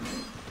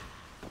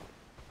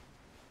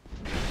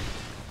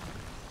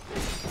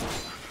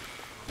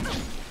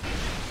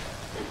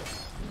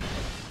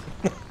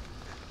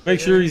 Make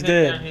sure he's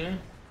dead. Down here?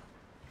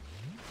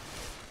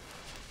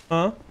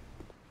 Huh?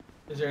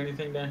 Is there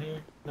anything down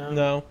here? No.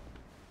 No.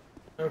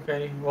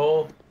 Okay.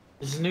 Well,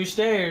 this is new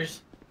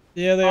stairs.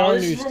 Yeah, they are new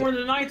This is stairs. where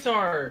the knights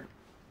are,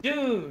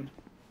 dude.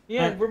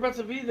 Yeah, we're about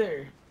to be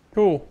there.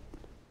 Cool.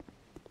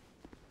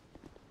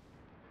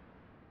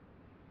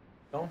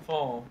 Don't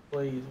fall,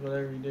 please.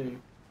 Whatever you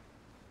do.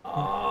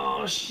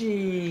 Oh,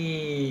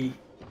 she.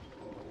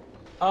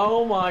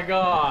 Oh my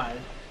God.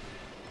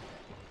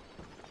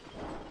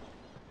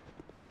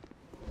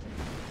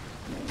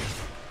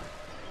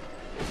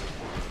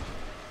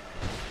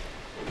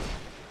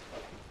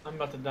 I'm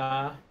about to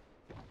die.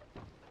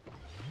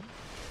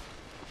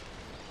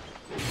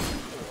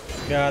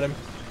 Got him.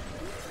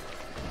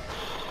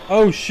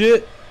 Oh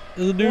shit!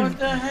 There's a dude. What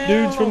the hell?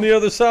 Dudes from the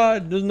other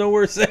side. There's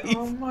nowhere safe.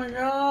 Oh my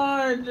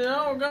God.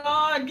 Oh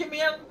God. Get me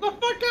out the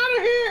fuck out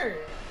of here.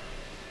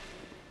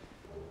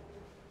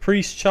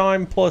 Priest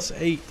chime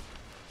 +8.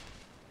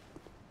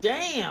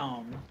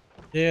 Damn.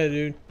 Yeah,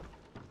 dude.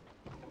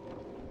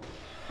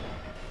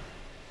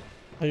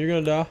 Oh, you're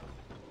gonna die.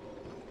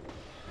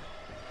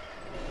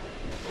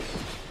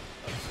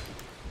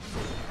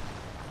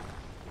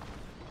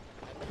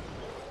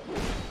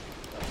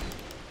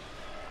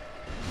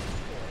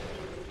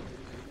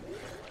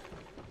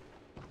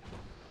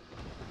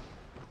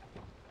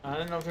 I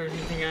don't know if there's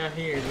anything out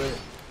here, but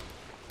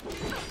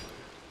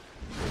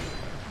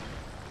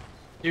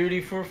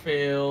duty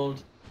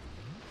fulfilled.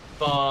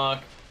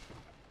 Fuck.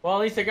 Well,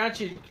 at least I got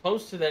you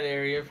close to that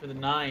area for the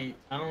night.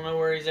 I don't know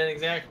where he's at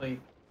exactly.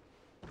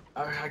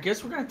 I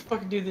guess we're gonna have to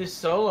fucking do this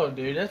solo,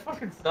 dude. That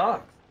fucking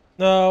sucks.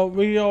 No,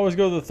 we can always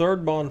go to the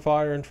third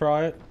bonfire and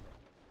try it.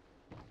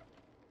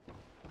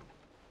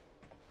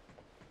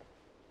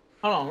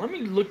 Hold on, let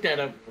me look that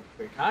up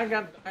real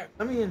quick.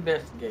 Let me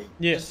investigate.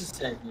 Yeah. Just a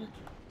second.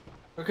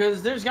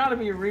 Because there's got to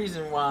be a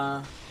reason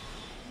why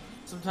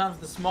sometimes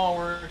the small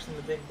works and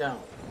the big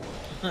don't.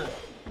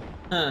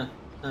 Huh.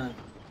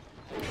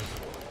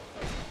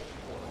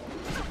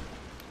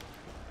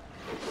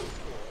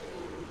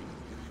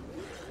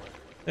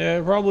 Yeah,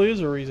 it probably is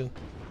a reason.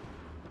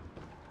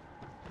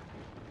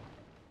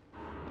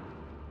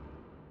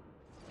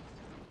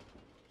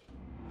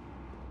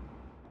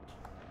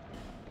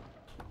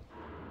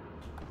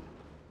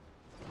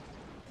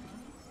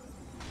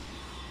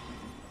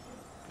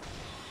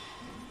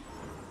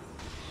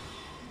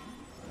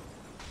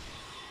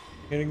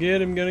 Gonna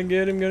get him, gonna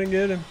get him, gonna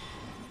get him.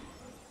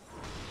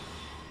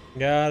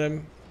 Got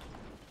him.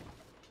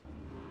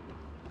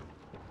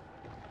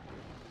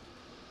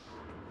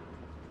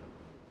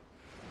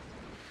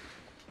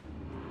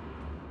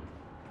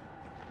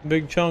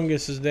 Big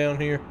Chungus is down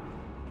here.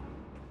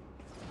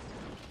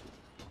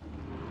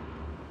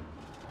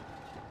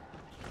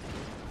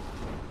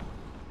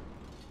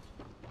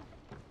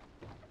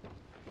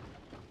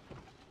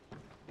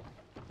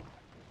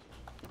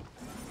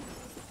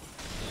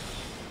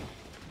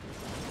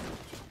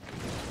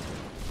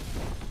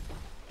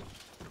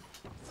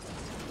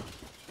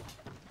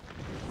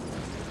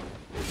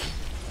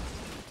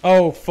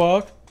 Oh,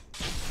 fuck.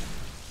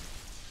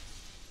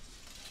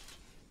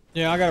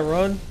 Yeah, I gotta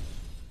run.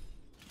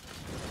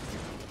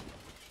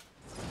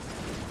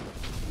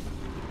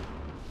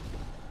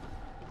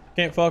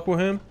 Can't fuck with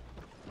him.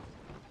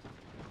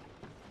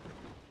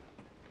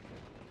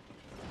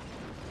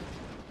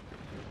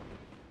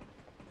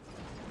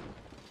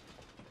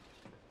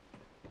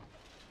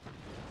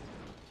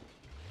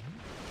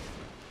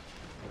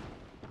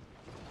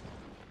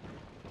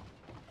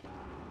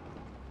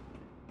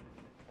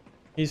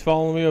 He's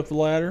following me up the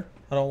ladder.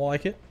 I don't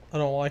like it. I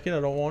don't like it. I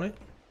don't want it.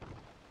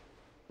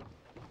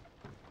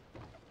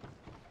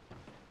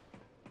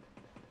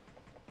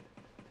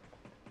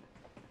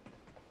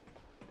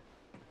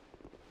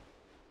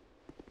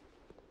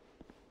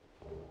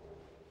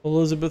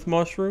 Elizabeth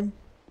Mushroom.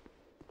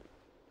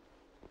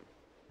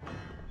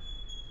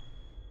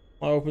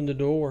 I opened the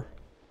door.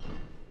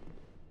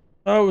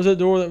 Oh, it was a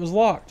door that was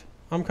locked.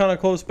 I'm kind of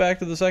close back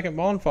to the second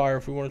bonfire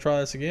if we want to try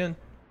this again.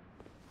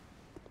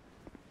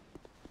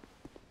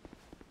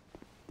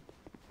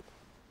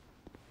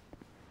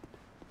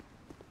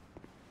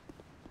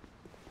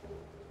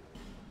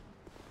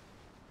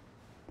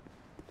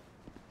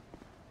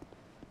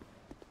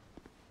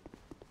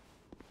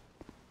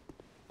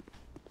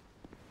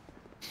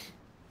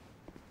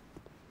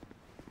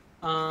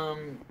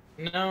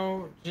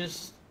 No,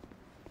 just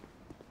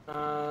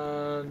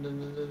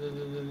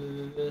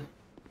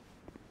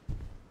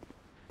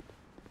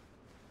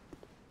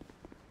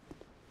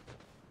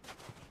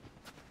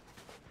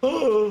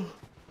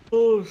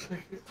oh,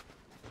 second.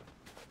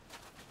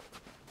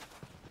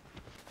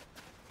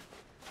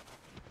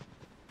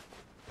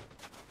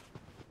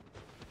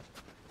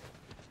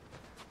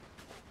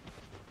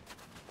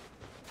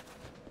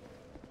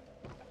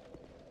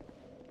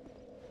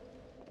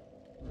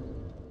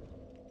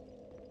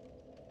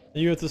 Are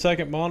you at the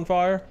second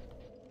bonfire?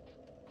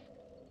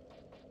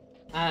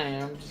 I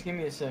am. Just give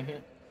me a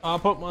second. I'll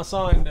put my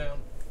sign down.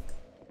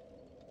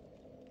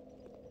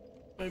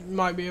 You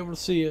might be able to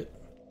see it.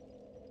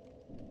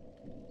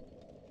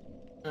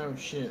 Oh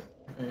shit.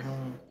 Okay, hold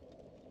on.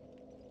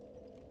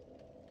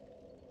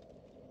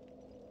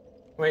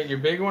 Wait, your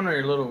big one or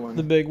your little one?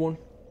 The big one.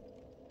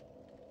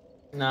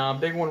 Nah,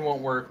 big one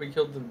won't work. We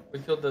killed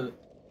the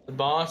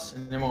boss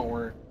and it won't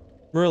work.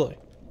 Really?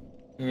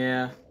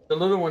 Yeah. The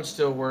little one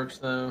still works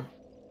though.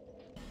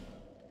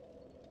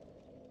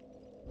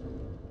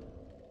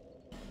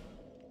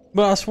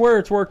 But I swear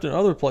it's worked in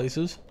other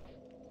places.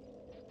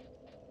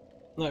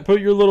 Like, put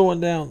your little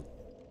one down.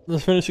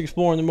 Let's finish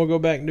exploring, then we'll go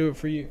back and do it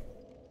for you.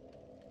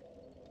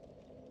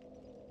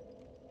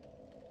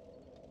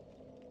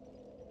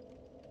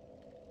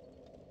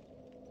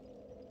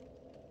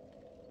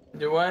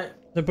 Do what?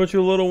 Then put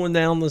your little one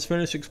down, let's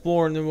finish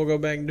exploring, then we'll go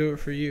back and do it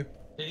for you.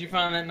 Did you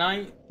find that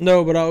night?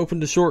 No, but I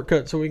opened a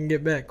shortcut so we can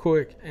get back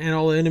quick. And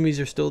all the enemies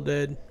are still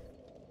dead.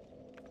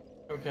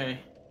 Okay.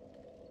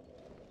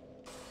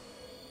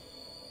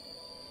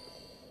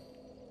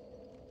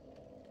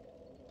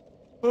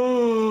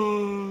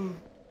 Oh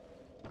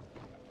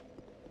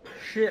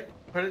shit!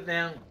 Put it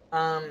down.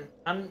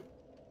 I'm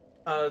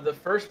the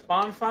first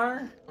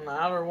bonfire on the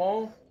outer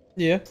wall.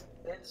 Yeah.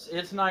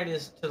 Its night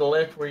is to the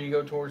left where you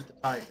go towards the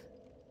tiger.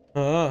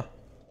 Ah.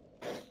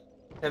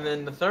 And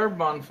then the third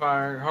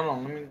bonfire. Hold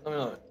on. Let me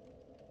look.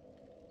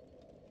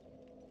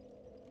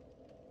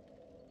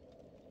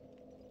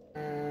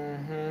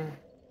 Mm-hmm.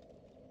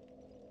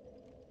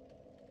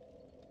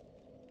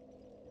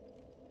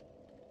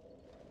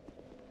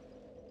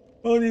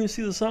 I don't even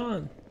see the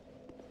sign.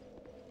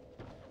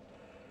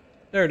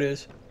 There it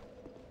is.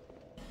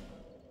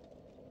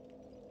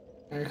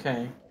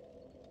 Okay.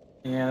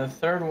 Yeah,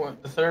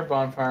 the third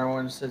bonfire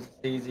one says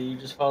it's easy. You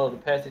just follow the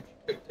path that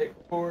you took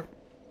before.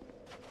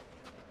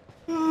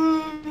 I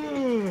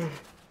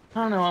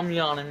don't know, I'm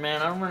yawning,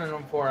 man. I'm running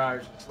on 4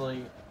 hours of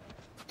sleep.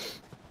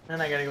 Then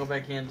I gotta go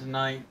back in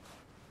tonight,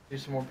 do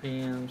some more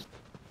PMs.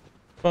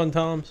 Fun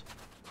times.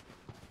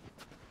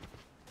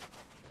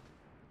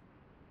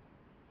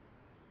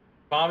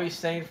 Bobby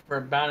stayed for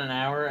about an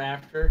hour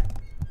after,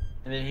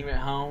 and then he went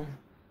home.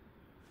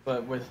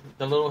 But with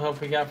the little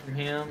help we got from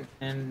him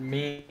and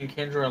me and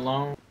Kendra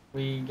alone,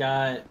 we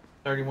got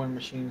 31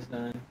 machines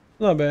done.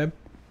 Not bad.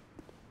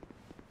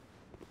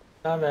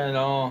 Not bad at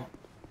all.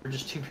 We're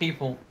just 2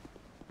 people.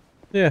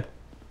 Yeah.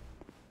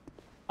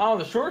 Oh,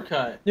 the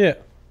shortcut. Yeah.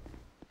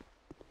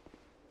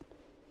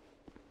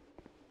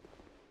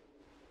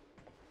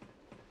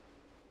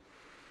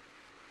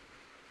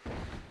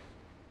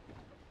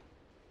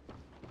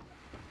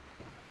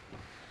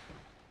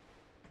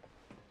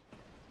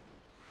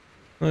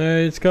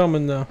 Hey, it's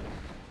coming though.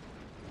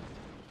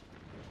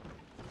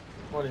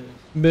 What is?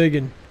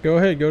 Biggin. Go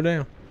ahead, go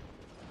down.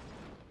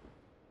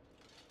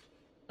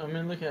 I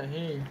mean, look at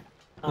here.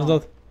 There's Oh,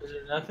 nothing. is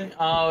there nothing?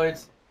 Oh,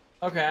 it's...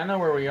 Okay, I know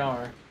where we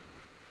are.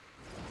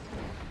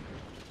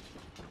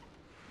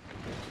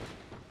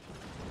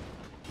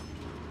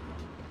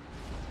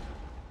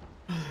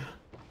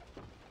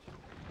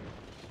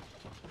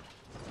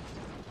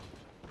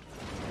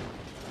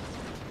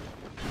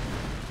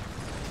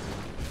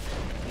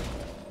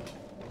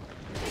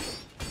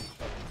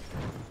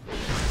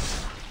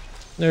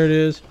 There it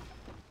is.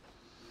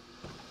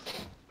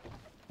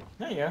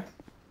 There you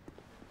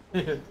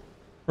go.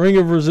 Ring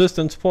of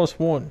Resistance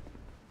 +1.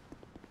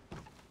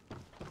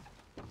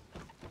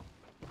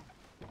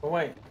 Oh,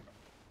 wait.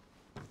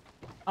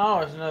 Oh,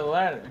 there's another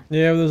ladder.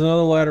 Yeah, but there's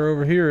another ladder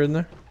over here, isn't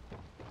there?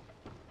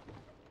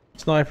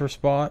 Sniper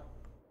spot.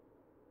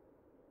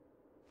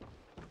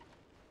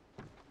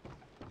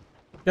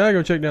 Gotta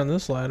go check down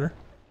this ladder.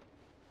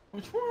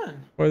 Which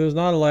one? Wait, there's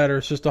not a ladder,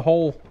 it's just a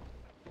hole.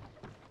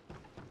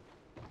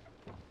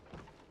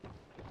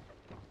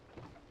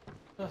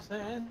 I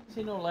didn't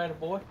see no ladder,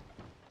 boy.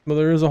 But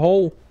there is a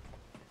hole.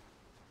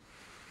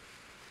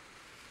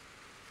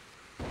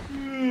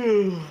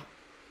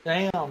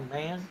 Damn,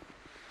 man.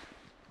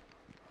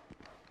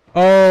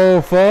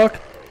 Oh, fuck.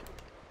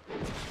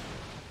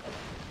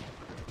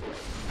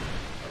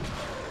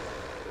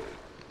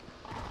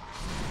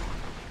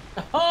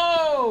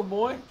 Oh,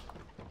 boy.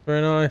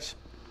 Very nice.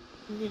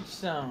 Get you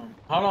some.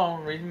 Hold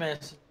on, read the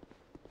message.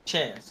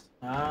 Chest.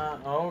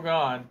 Oh,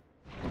 God.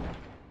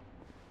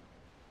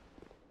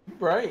 You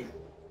brave.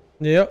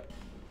 Yep.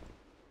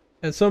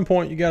 At some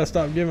point, you gotta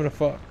stop giving a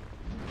fuck.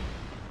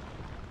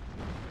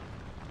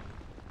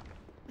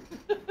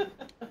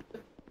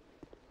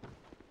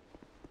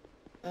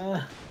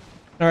 Alright,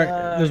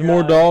 there's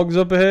more dogs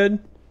up ahead.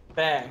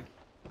 Back.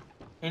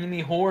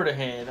 Enemy horde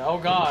ahead. Oh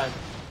god.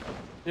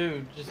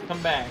 Dude, just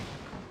come back.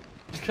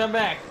 Just come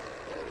back.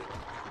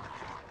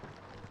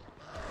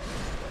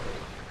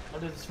 I'll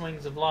do the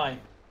swings of light.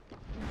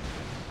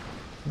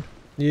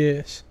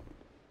 Yes.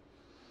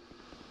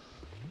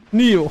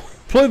 Neil,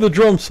 play the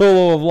drum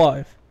solo of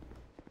life.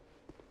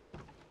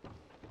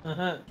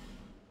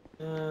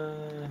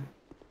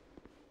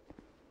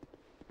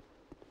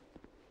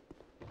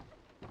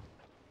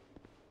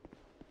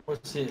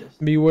 What's this?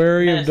 Be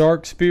wary of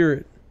dark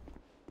spirit.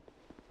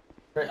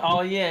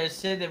 Oh yeah, it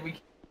said that we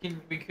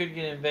could get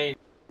invaded.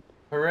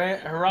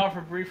 Hurrah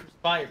for brief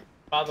respite.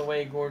 By the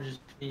way, gorgeous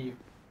view.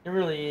 It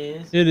really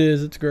is. It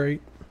is. It's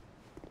great.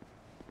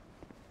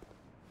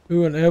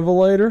 Ooh, an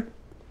evelator.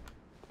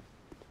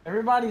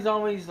 Everybody's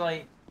always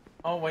like,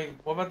 oh wait,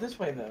 what about this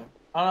way though?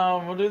 Oh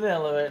no, we'll do the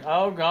elevator.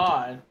 Oh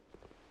god.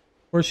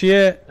 Where's she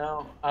at?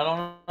 No, I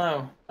don't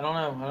know. I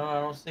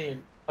don't see it.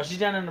 Oh, she's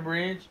down on the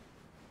bridge.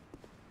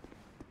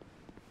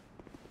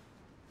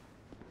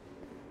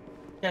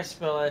 Can't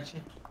spell at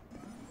you.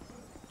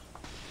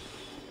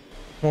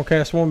 Won't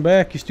cast one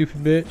back, you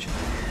stupid bitch.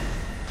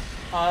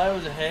 Oh, that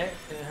was a hex.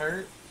 It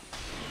hurt.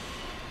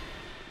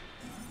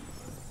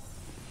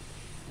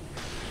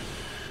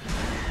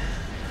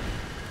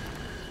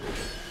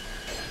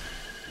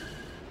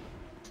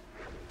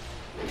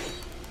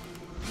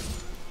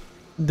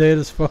 Dead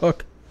as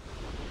fuck.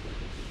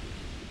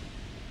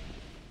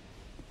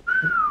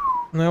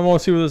 Now I want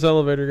to see where this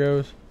elevator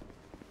goes.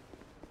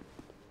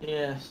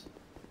 Yes.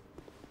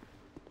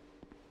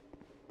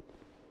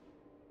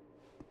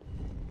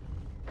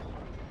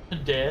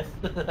 Death.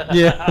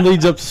 Yeah,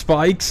 leads up to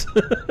spikes.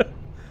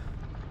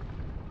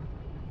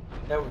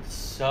 That would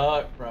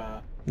suck, bro.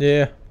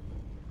 Yeah.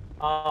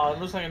 It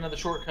looks like another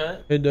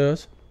shortcut. It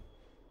does.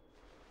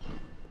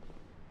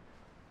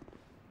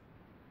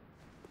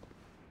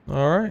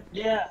 Alright.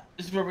 Yeah,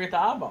 this is where we get the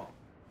eyeball.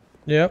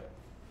 Yep.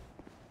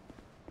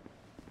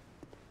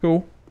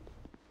 Cool.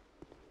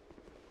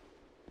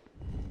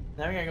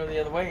 Now we gotta go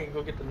the other way and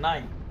go get the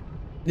knight.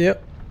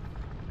 Yep.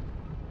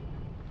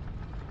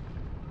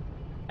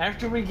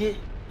 After we get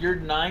your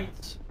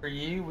knights for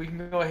you, we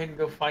can go ahead and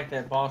go fight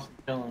that boss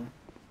and kill him.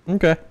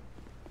 Okay.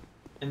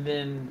 And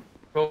then,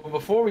 but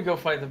before we go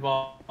fight the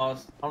boss,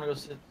 I want to go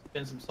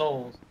spend some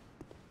souls.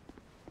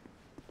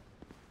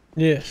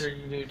 Yes. I'm sure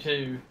you do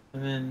too.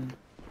 And then,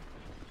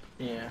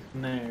 yeah,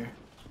 from there.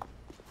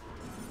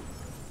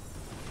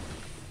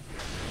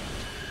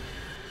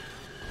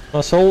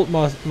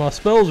 My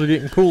spells are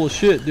getting cool as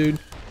shit, dude.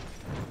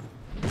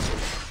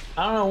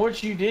 I don't know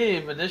what you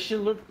did, but this shit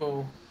looked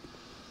cool.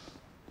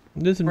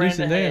 Did some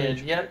decent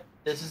damage. Yep,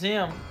 this is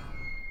him.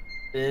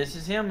 This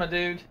is him, my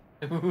dude.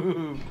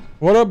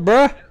 What up,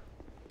 bruh?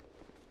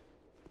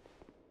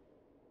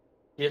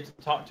 You have to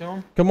talk to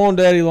him? Come on,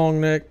 Daddy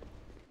Longneck.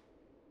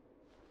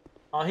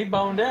 Oh, he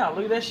boned out.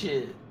 Look at that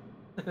shit.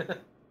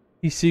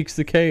 He seeks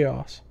the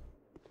chaos.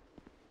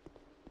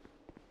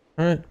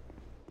 Alright.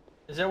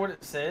 Is that what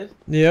it said?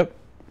 Yep. I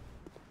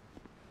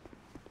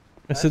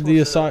That's said the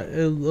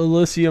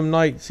Elysium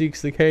Knight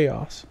seeks the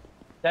chaos.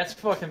 That's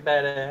fucking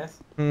badass.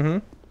 Mm-hmm.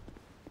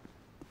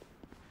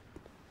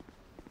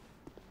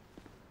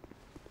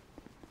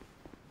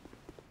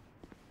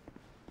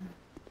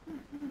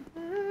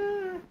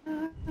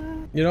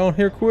 Get on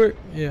here quick?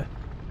 Yeah.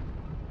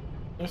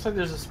 Looks like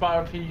there's a spot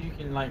up here you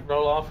can like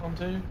roll off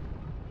onto.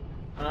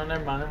 Oh no,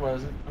 never mind, it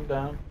wasn't. I'm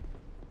done.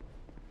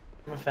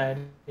 I'm a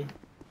fatty.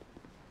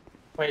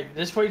 Wait,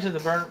 this way to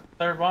the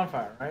third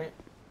bonfire, right?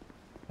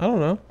 I don't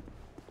know.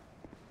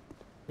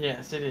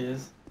 Yes, it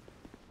is.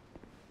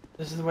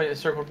 This is the way to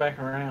circle back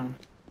around.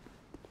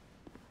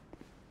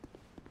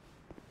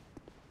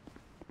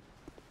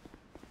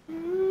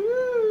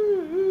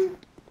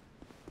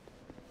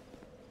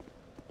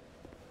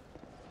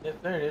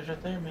 Yep, there it is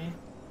right there, man.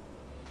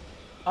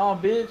 Oh,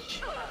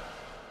 bitch.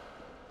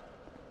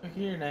 Look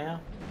here now.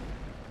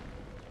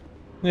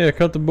 Yeah,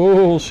 cut the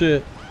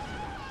bullshit.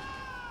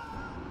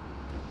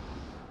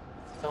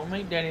 Don't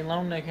make Daddy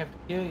Lone Neck have to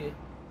kill you.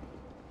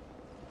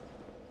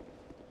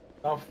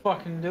 I'll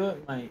fucking do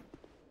it, mate.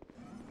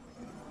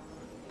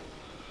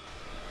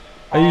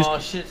 Oh,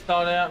 shit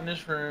stalled out in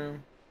this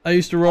room. I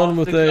used to run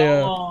with the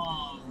a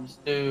golems,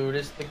 dude.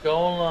 It's the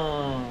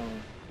golem.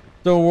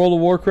 So in World of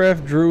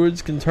Warcraft,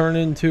 druids can turn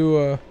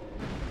into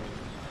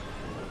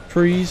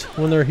trees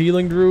when they're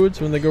healing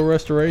druids, when they go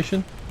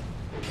restoration.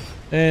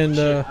 And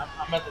shit,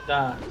 I'm about to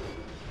die.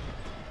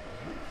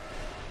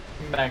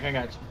 Come back, I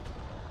got you.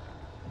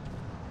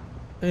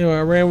 Anyway,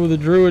 I ran with a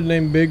druid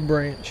named Big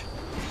Branch.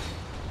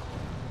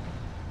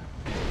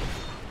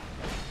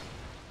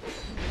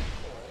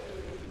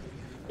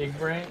 Big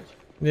Branch?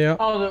 Yeah.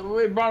 Oh,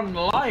 we brought him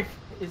to life.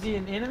 Is he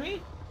an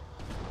enemy?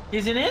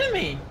 He's an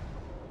enemy!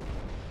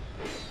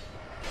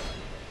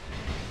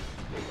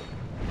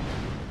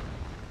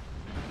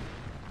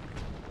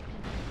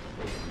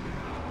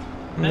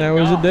 Now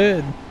he's a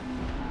dead.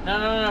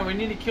 No. We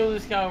need to kill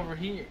this guy over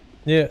here.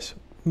 Yes.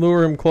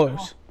 Lure him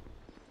close.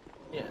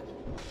 Yeah.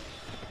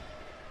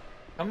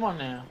 Come on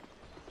now.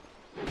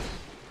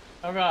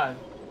 Oh god.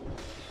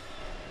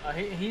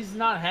 He's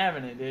not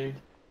having it, dude.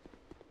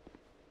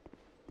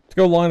 Let's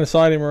go line of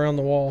sight him around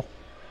the wall.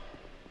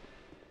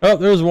 Oh,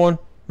 there's one.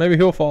 Maybe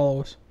he'll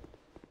follow us.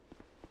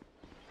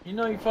 You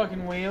know you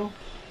fucking will.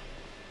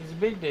 He's a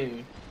big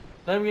dude.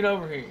 Let him get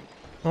over here.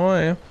 Oh,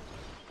 I am.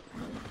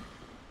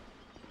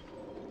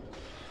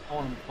 I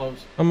want him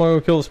close. I'm gonna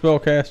go kill the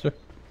spellcaster.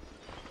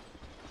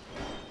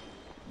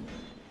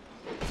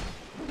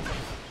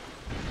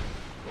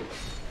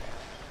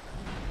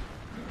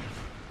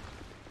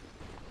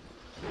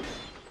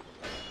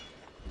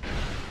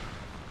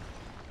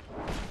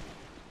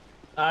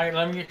 Alright,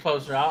 let me get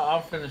closer. I'll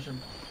finish him.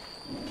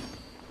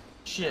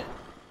 Shit.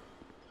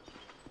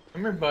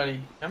 Come here, buddy.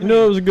 Come You here.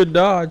 know it was a good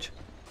dodge.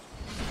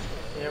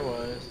 Yeah, it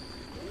was.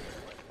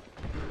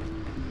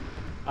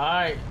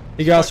 Alright.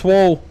 He got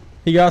swole.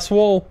 He got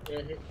swole.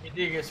 Yeah, he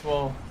did get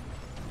swole.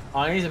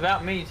 Oh, he's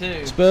about me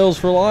too. Spells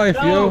for life,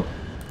 No! yo.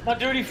 My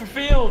duty for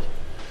field.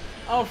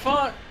 Oh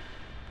fuck.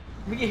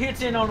 Let me get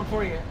hits in on him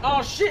for you.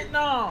 Oh shit,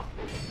 no.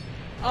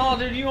 Oh,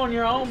 dude, you on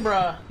your own,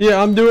 bruh.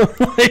 Yeah, I'm doing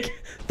like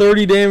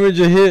 30 damage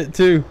a hit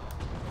too.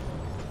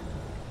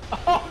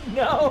 Oh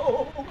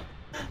no.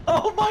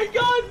 Oh my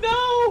god,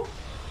 no.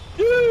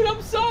 Dude,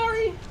 I'm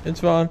sorry.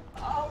 It's fine.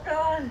 Oh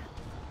god.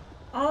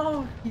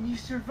 Oh, can you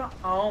survive?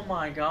 Oh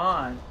my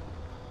god.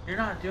 You're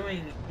not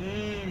doing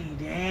any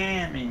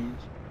damage.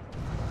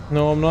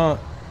 No, I'm not.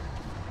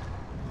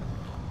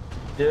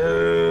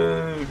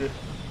 Dude.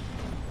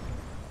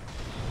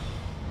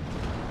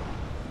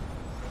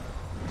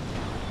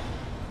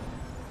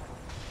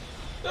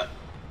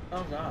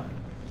 Oh god.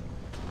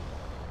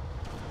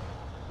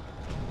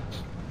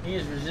 He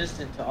is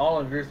resistant to all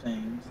of your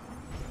things.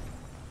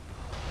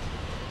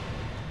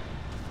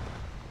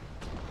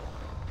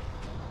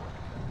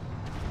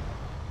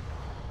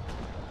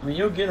 I mean,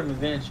 you'll get him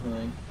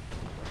eventually.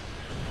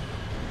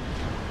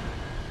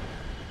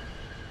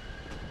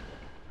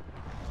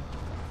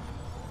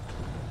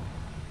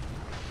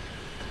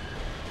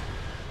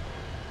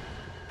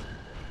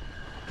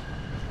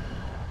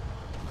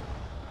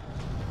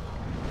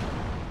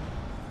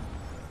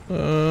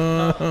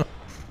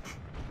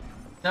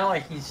 Not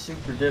like he's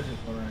super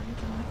difficult or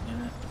anything like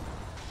that.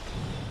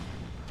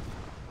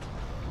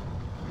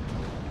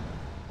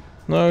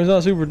 No, he's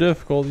not super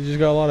difficult. He's just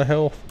got a lot of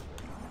health.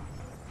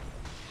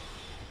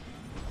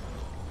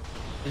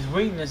 His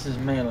weakness is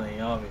melee,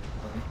 obviously.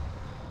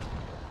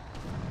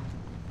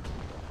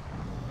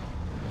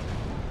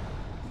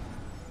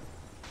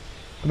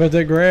 I bet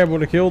that grab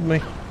would have killed me.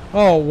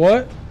 Oh,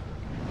 what?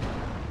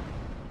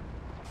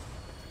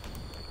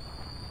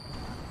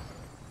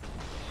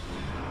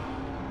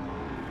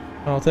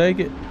 I'll take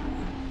it.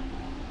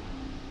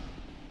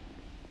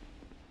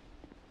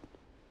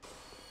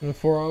 And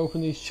before I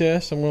open these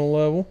chests, I'm gonna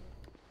level.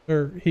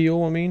 Or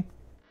heal, I mean.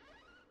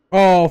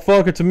 Oh,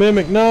 fuck, it's a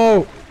mimic.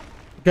 No!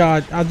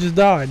 God, I just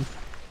died.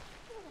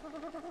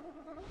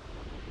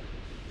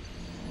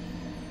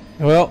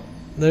 Well,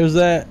 there's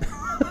that.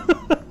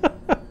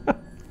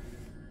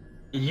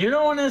 You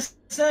don't want to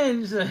say,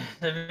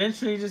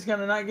 eventually you're just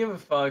gonna not give a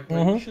fuck,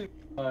 but you should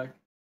give a fuck.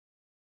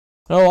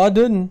 Oh, I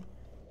didn't.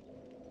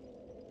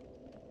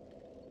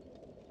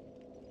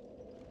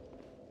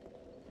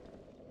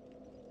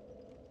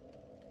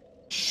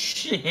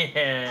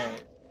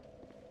 Shit.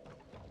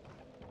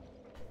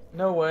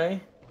 No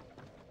way.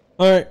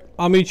 Alright,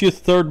 I'll meet you at the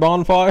third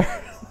bonfire.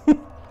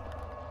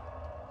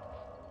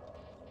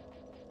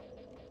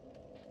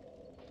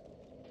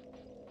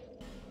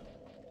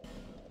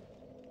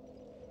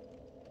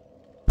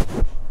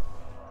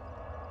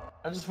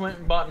 I just went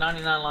and bought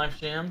 99 life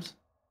gems.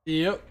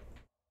 Yep.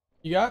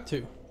 You got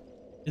to.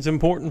 It's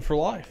important for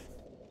life.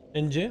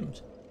 And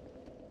gems.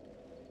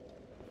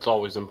 It's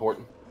always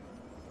important.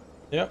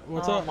 Yep,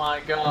 what's oh up? My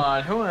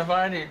god, who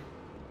invited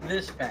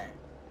this pack?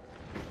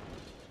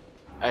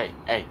 Hey.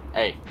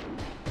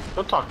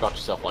 Don't talk about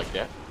yourself like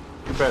that.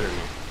 You're better than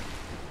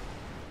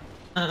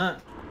me.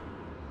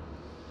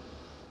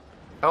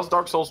 How's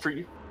Dark Souls treat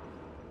you?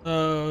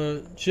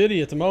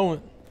 Shitty at the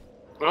moment.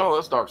 Oh,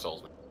 that's Dark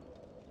Souls.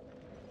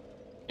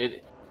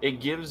 It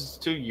gives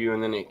to you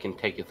and then it can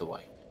taketh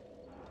away.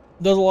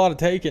 Does a lot of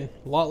taking,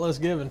 a lot less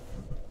giving.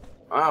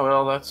 Ah,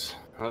 well, that's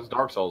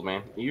Dark Souls,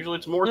 man. Usually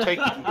it's more take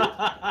than give.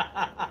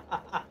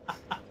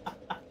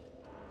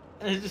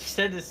 I just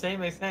said the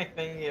same exact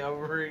thing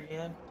over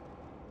again.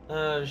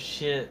 Oh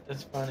shit,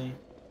 that's funny.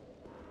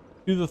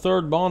 Do the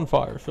third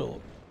bonfire,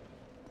 Philip.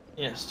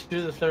 Yes,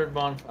 to the third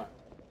bonfire.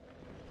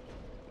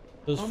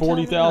 There's Don't tell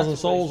me not 40,000 to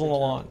souls waste on the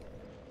your line. time.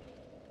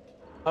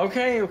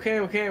 Okay.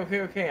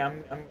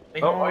 I'm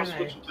making Oh, my way I'm there.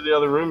 switching to the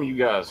other room, you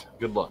guys.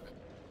 Good luck.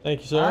 Thank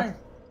you, sir.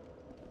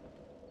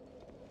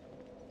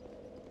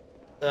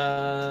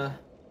 Alright.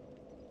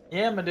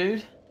 Yeah, my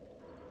dude.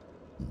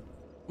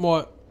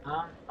 What?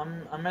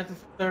 I'm at the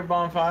third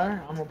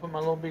bonfire. I'm gonna put my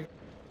little big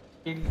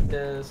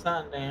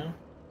sign down,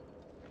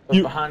 but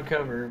You- behind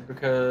cover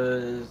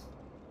because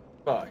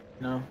fuck,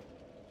 you know.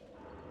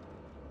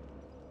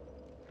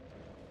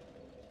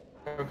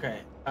 Okay,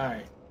 all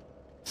right.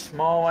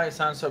 Small white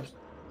sign substance.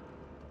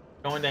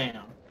 Going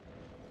down.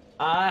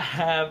 I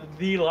have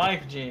the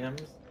life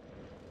gems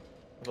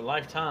of a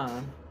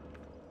lifetime.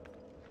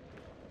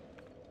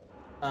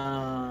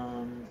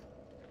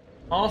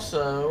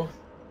 Also,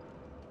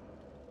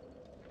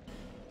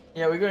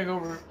 yeah, we're gonna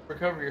go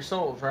recover your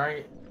souls,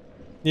 right?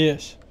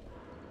 Yes.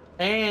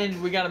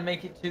 And we gotta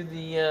make it to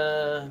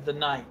the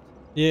night.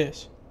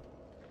 Yes.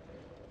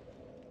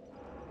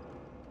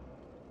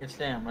 It's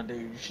down, my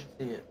dude. You should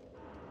see it.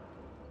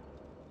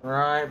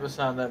 Right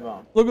beside that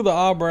bomb. Look at the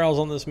eyebrows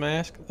on this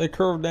mask. They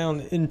curve down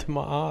into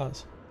my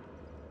eyes.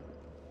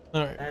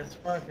 Alright. That's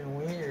fucking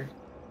weird.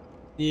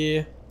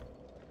 Yeah.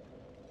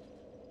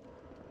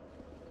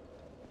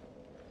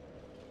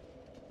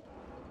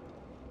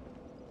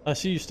 I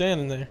see you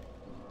standing there.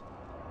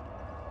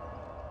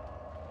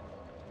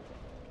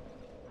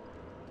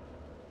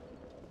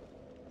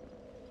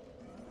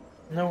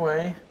 No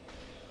way.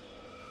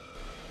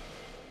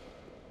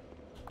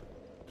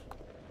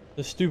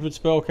 The stupid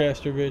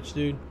spellcaster bitch,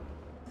 dude.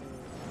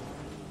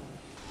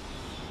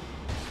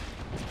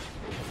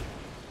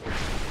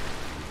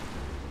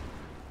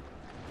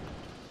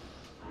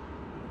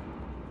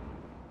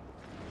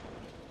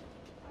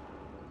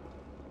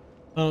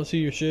 I don't see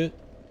your shit.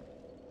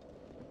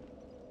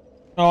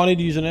 Oh, I need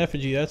to use an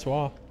effigy, that's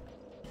why.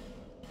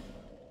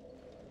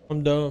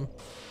 I'm dumb.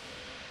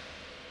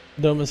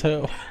 Dumb as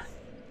hell.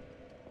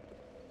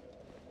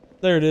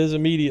 There it is,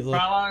 immediately.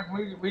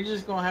 We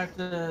just gonna have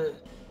to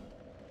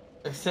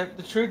accept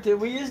the truth that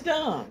we is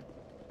dumb.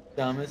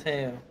 Dumb as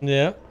hell.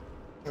 Yeah.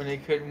 When they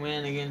couldn't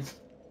win against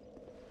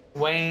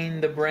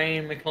Wayne the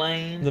Brain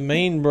McLean. The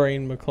main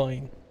brain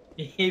McLean.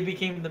 He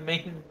became the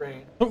main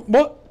brain.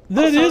 What?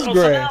 That is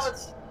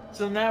grass.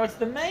 So now it's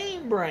the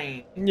main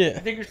brain. Yeah. You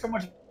think you're so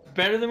much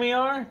better than we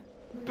are?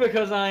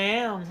 Because I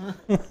am.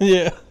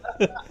 Yeah.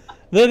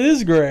 That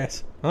is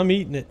grass. I'm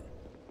eating it.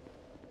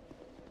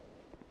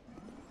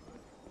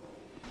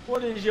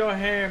 What is your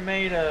hair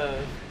made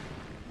of?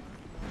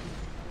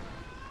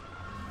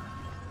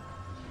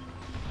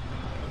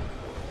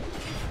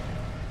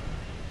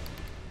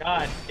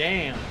 God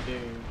damn, dude.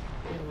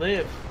 He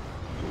lives.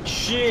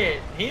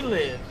 Shit, he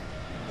lives.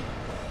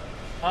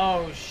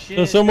 Oh shit.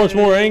 They're so much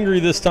more angry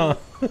this time.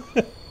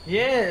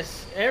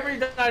 Yes,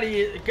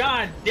 everybody is.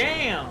 God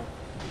damn.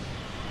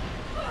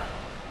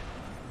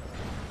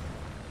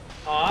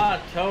 Oh, I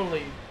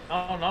totally.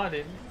 Oh no, I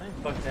didn't.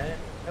 Fuck that.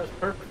 That was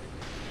perfect.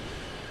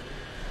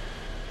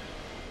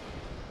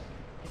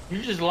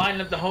 You just lighting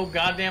up the whole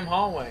goddamn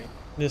hallway.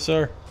 Yes,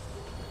 sir.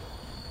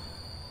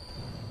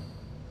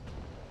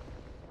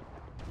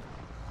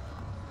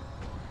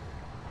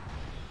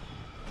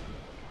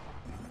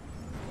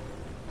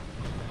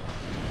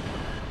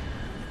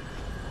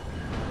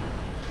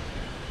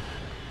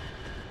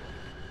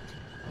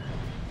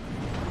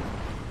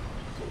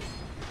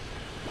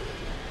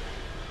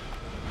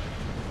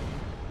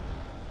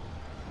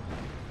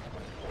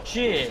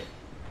 Shit.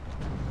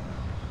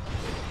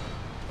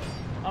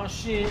 Oh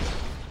shit.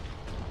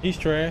 He's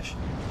trash.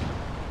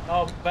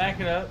 Oh, back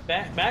it up.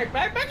 Back it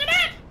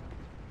up!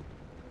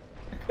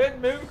 I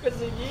couldn't move because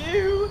of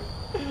you.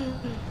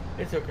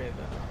 It's okay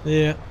though.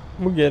 Yeah,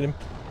 we'll get him.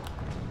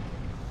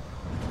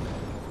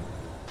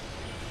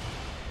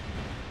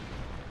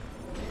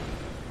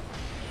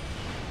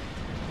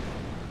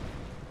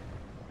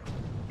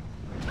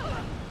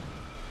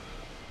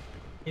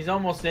 He's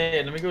almost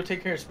dead. Let me go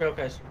take care of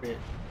Spellcaster bitch.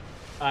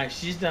 Alright,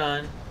 she's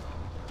done.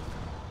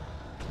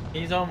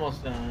 He's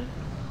almost done.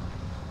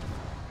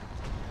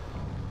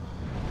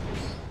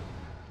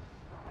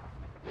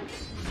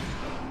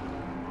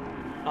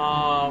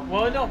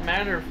 Well, it don't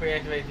matter if we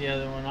activate the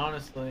other one,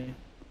 honestly.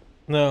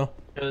 No.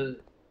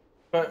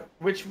 But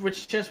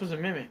which chest was a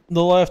mimic?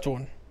 The left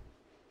one.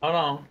 Hold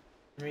on.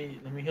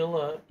 Let me heal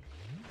up.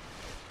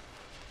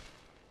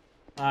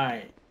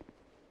 Alright.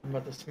 I'm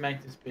about to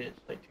smack this bitch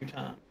like 2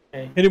 times.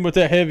 Okay. Hit him with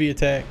that heavy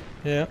attack.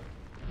 Yeah.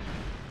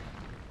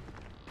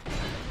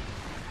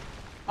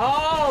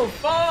 Oh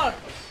fuck!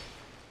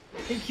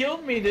 He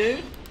killed me,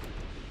 dude.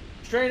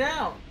 Straight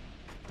out.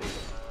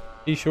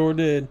 He sure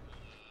did.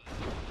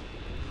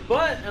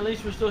 But at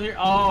least we're still here.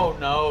 Oh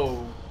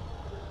no.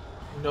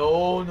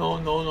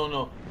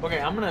 No. Okay,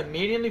 I'm gonna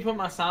immediately put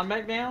my sound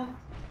back down.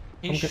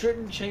 He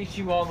shouldn't chase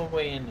you all the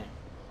way in there.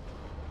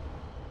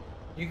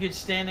 You could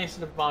stand next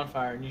to the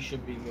bonfire and you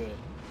should be good.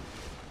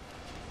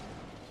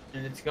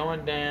 And it's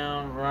going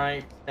down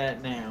right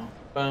at now.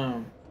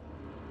 Boom.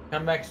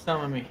 Come back,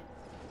 summon me.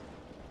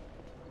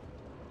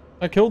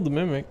 I killed the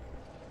mimic.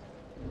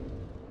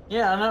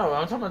 Yeah, I know.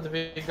 I'm talking about the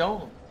big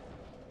golem.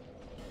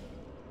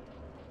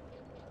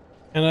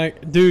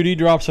 And dude, he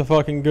drops a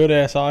fucking good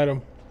ass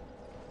item.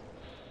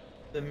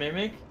 The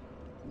mimic?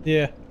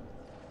 Yeah.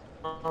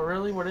 Oh,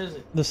 really? What is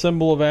it? The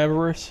symbol of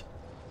avarice.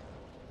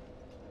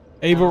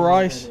 Ava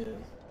Rice.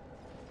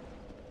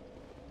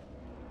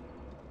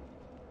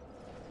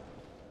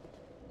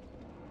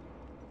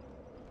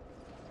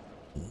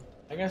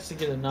 I guess to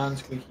get a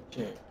non-squeaky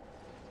chair.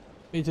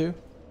 Me too.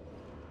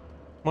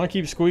 Mine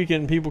keeps squeaking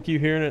and people keep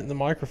hearing it in the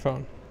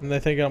microphone. And they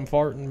think I'm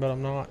farting, but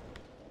I'm not.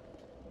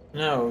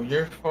 No,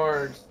 your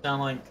farts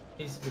sound like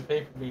pieces of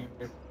paper being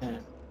ripped.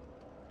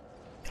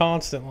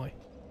 Constantly.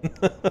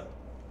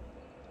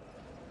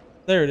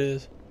 There it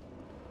is.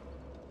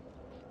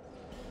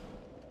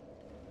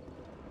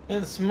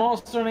 And the small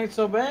stone ain't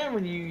so bad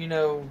when you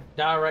know,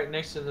 die right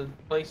next to the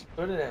place you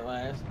put it at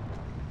last.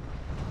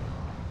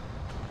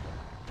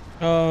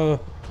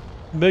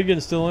 Big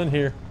one's still in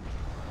here.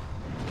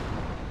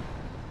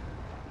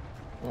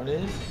 What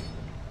is?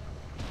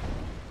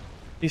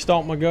 He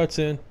stomped my guts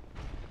in.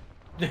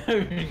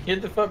 Dude,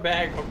 get the fuck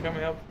back. I'll come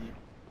help you.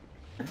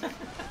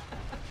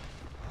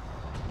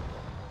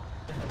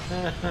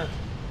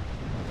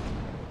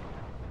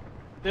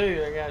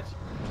 Dude, I got you.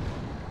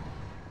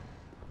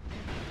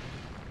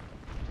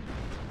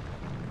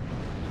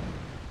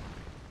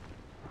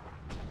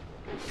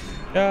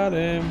 Got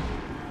him.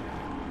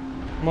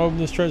 I'm opening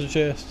this treasure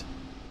chest.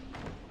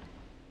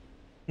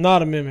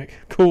 Not a mimic.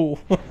 Cool.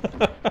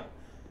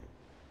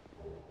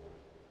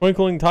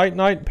 Twinkling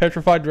Titanite,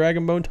 Petrified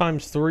Dragon Bone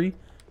times 3.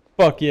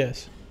 Fuck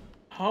yes.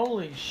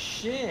 Holy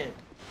shit.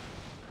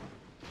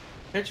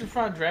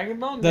 Petrified Dragon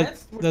Bone?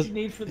 That's what you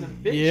need for the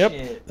big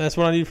shit. That's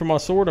what I need for my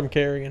sword I'm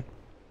carrying.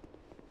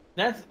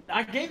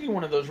 I gave you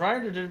one of those,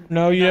 right? Or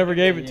no, you never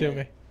gave it to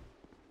me.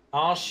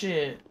 Oh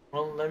shit.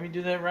 Well, let me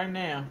do that right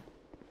now.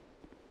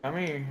 Come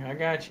here, I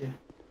got you.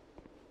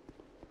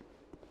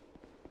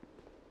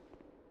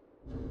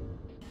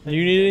 Do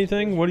you need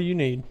anything? What do you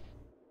need?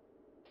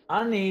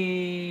 I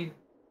need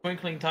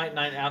Twinkling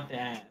Titanite out the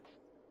ass.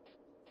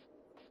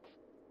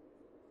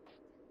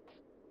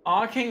 Oh,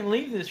 I can't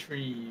leave this for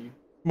you.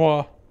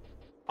 Why?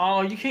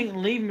 Oh, you can't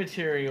leave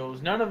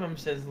materials. None of them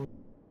says leave.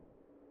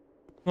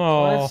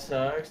 Oh, Well, that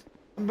sucks.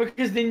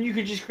 Because then you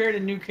could just create a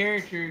new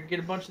character, get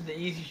a bunch of the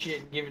easy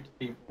shit, and give it to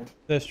people.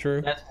 that's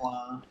true. That's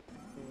why.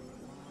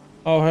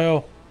 Oh,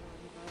 hell.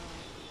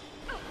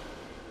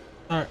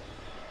 Alright.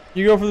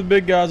 You go for the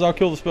big guys, I'll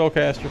kill the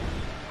spellcaster.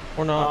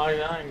 Or Oh, not.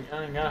 I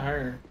ain't got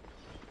her.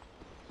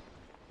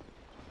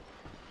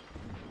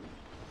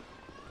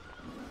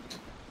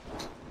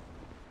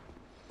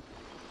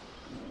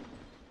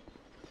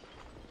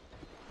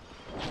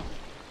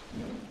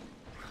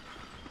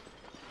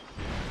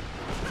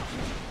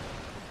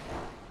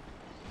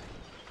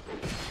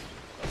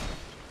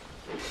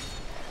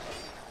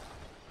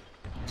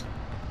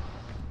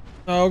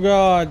 Oh,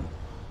 God.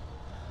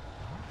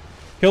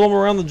 Kill him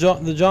around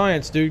the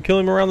giants, dude. Kill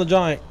him around the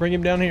giant. Bring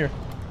him down here.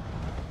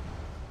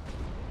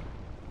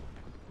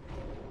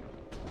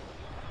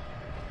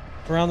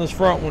 Around this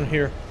front one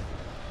here.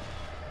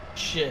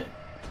 Shit.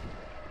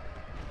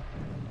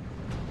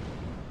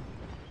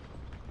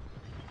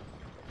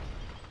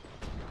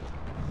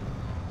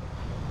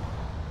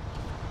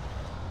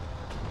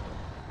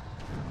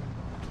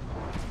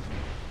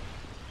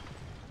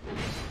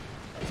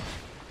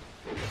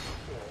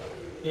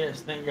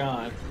 Yes, thank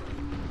God.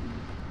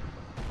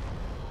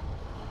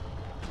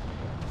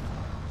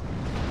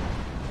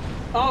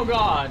 Oh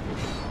God,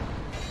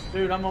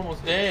 dude, I'm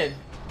almost dead.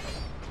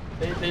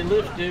 They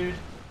lift, dude.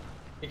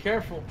 Be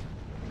careful.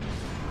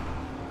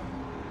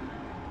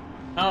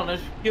 Oh,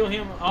 let's kill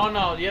him. Oh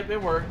no, yep,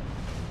 it worked.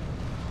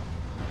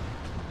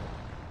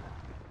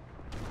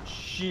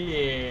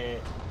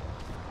 Shit.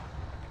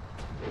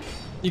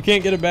 You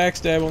can't get a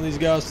backstab on these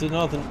guys to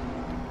nothing.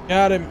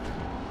 Got him.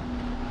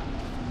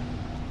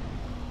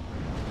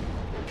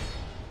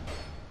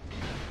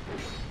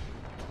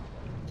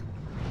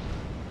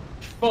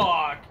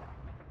 Fuck.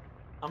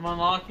 I'm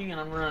unlocking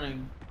and I'm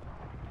running.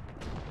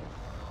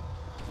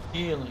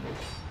 Healing.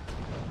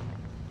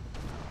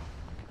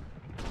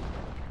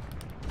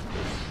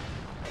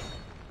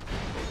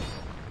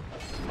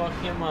 Fuck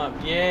him up.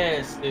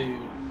 Yes,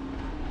 dude.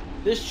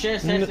 This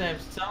chest has to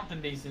have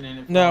something decent in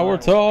it. Now we're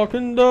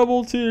talking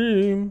double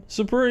team.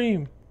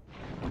 Supreme.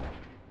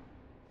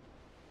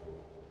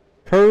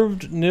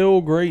 Curved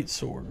Nil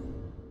Greatsword.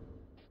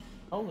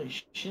 Holy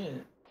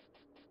shit.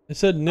 It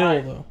said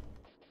nil though.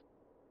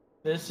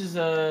 This is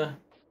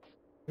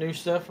new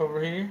stuff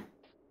over here.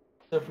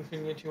 Stuff we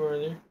couldn't get to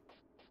earlier.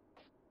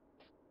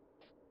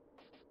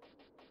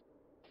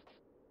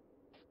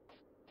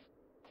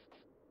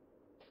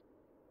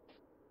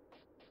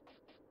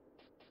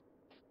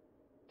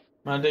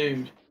 My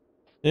dude.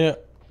 Yeah,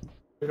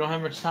 We don't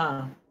have much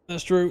time.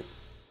 that's true.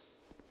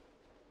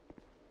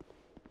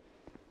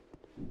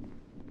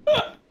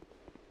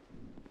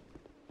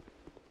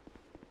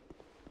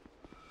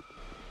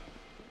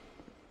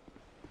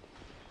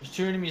 There's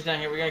 2 enemies down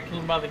here. We gotta kill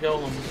them by the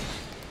golems.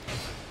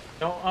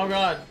 Don't. Oh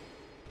God.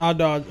 I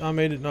dodged. I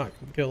made it not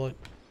kill it.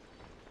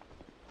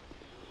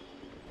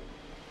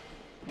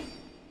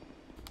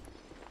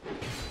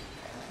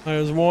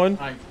 There's one.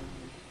 Right.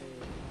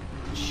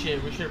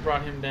 Shit, we should have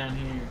brought him down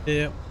here.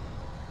 Yep.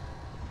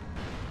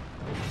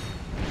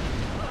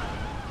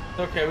 It's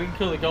okay, we can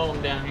kill the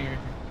golem down here.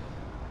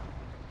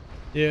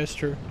 Yeah, it's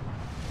true.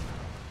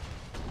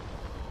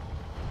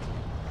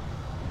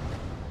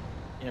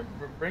 Yeah,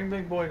 bring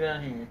big boy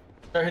down here.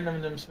 Start hitting him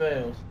with them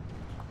spells.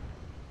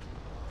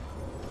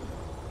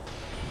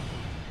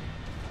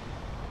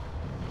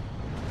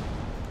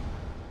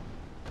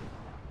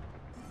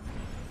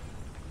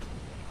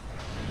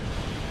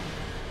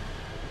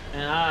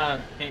 And I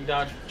can't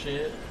dodge for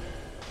shit.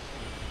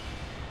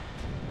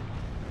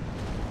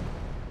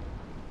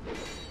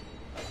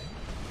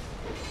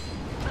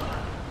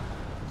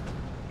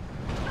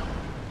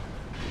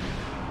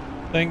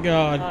 Thank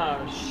God.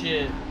 Oh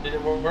shit. Did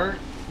it work?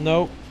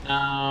 Nope.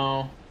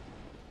 No.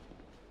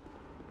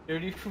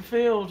 Duty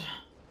fulfilled.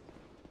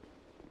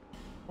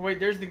 Oh, wait,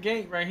 there's the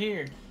gate right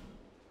here.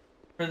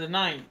 For the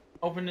knight.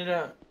 Open it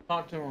up.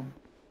 Talk to him.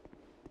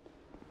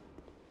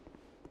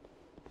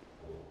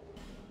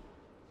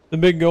 The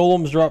big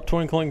golems dropped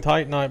Twinkling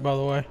Titanite, by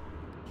the way.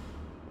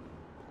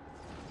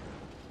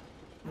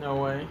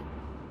 No way.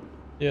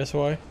 Yes,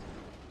 way.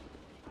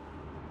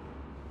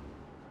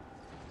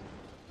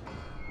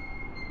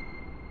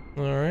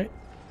 Alright.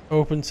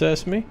 Open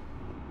sesame.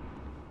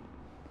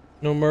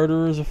 No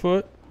murderers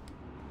afoot.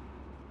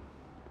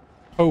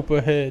 Hope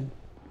ahead.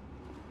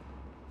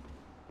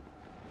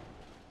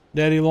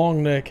 Daddy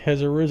Longneck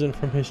has arisen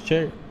from his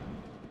chair.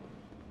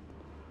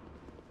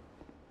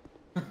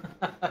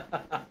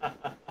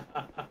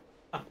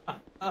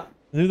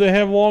 Do they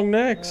have long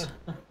necks?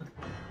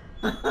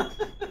 I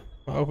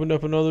opened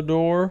up another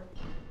door.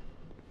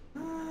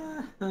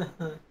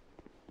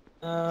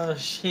 Oh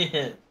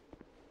shit.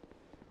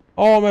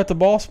 Oh, I'm at the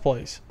boss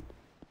place.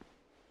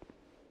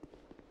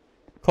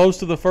 Close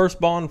to the first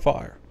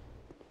bonfire.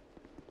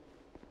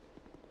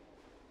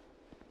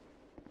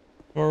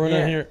 I'm gonna run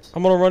down here.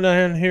 I'm gonna run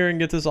down here and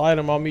get this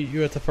item. I'll meet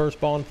you at the first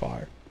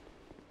bonfire.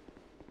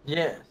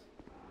 Yes.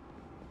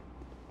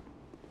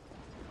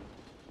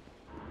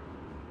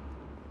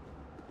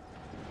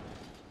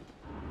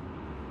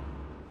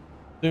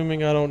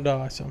 Assuming I don't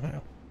die somehow.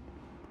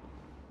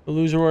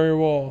 Illusory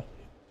wall.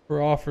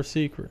 For offer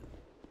secret.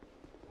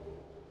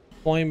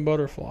 Flame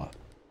butterfly.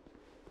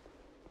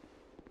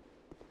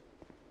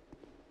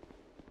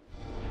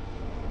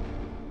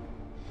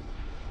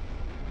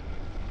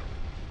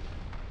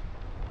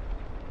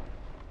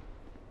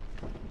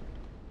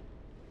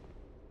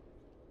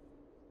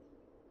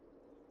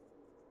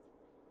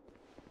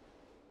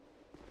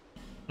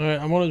 Alright,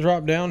 I'm gonna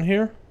drop down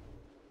here.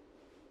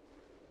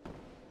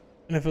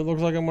 And if it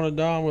looks like I'm gonna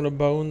die, I'm gonna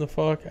bone the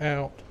fuck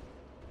out.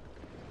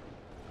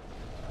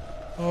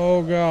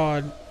 Oh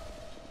God.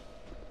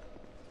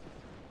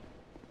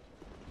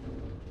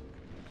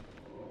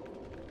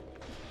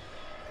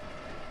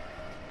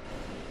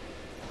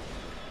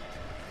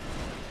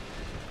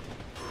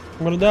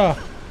 I'm gonna die.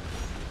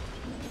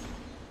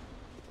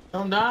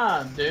 Don't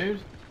die, dude.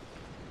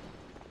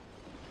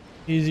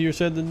 Easier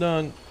said than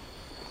done.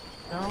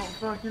 Don't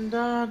fucking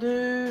die,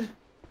 dude.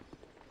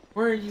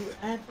 Where are you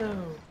at,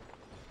 though?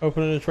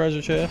 Opening a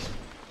treasure chest.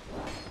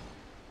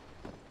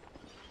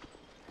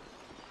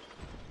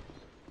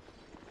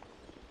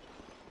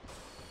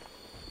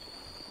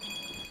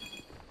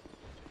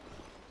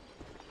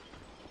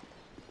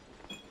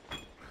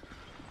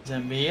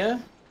 Zambia?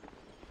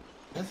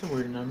 That's a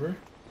weird number.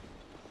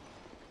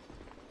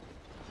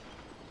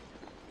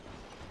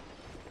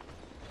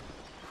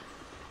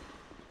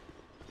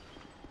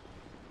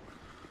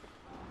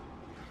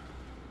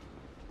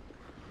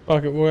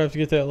 Fuck it, we'll have to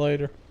get that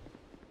later.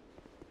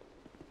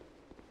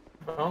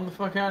 Phone the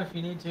fuck out if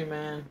you need to,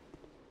 man.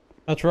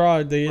 I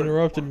tried, they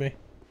interrupted me.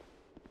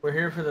 We're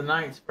here for the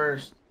knights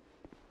first.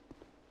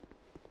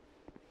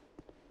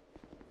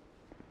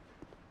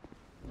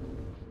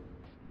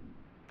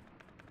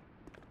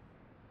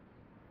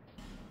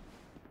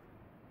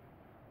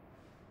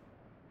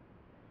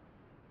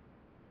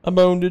 I'm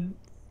boned.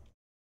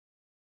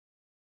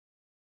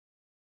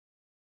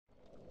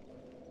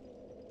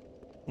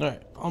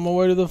 Alright, on my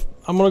way to the...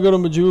 I'm gonna go to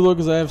Majula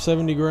because I have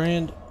 70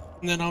 grand.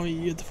 And then I'll meet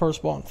you at the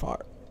first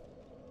bonfire.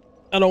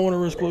 I don't want to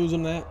risk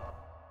losing that.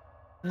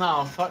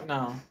 No, fuck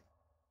no.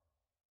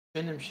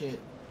 Spend them shit.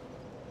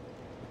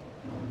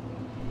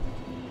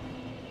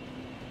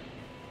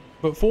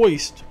 But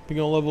Foist, we're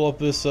gonna level up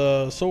this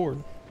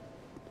sword.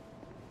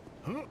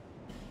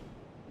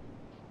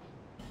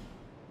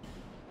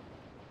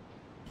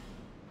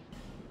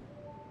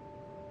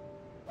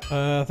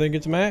 I think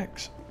it's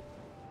max.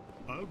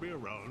 I'll be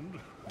around.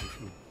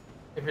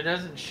 If it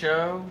doesn't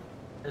show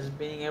as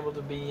being able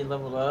to be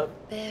leveled up,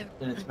 There.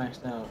 then it's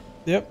maxed out.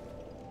 Yep.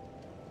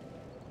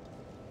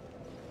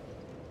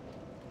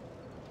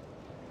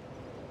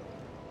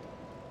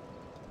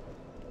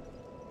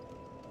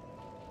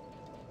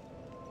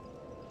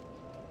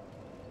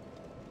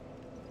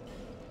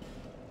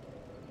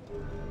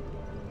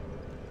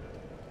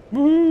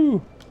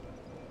 Woohoo!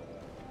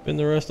 Spend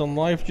the rest on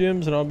life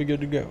gems and I'll be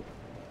good to go.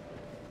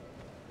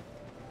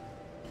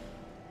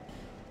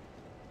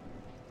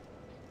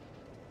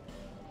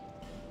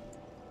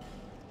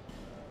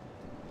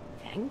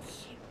 Thank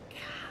you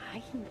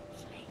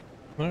kindly.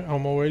 Alright,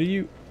 on my way to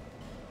you.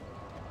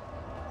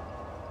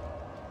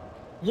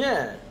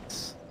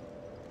 Yes.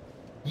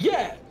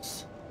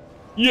 Yes.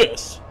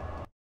 Yes!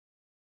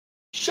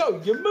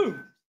 Show your moves.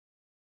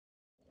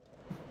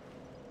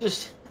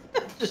 Just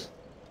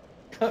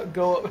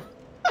go up.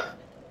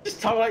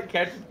 Just talk like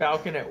Captain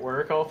Falcon at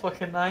work all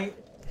fucking night.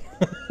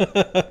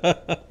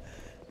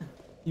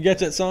 You got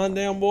that sign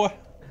down, boy?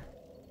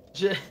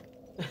 Should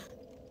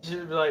be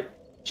like,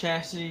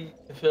 Chastity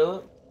to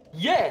Philip?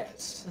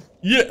 Yes!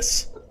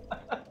 Yes.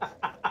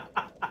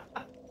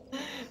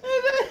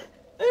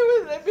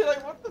 They'd be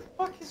like, what the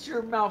fuck is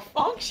your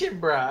malfunction,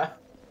 bruh?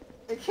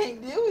 They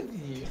can't deal with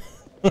you.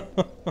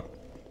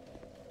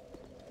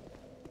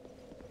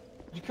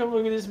 You come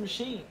look at this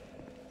machine.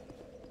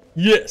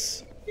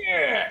 Yes.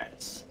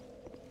 Yes!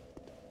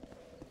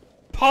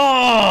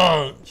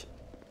 Punch.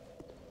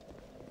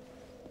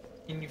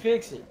 Can you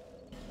fix it?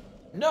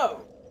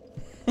 No!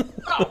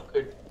 Oh,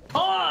 good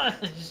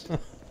punch!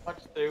 Punch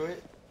through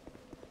it.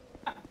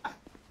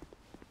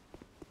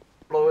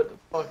 Blow it the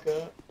fuck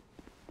up.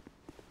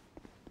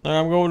 All right,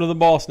 I'm going to the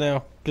boss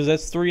now, because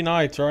that's 3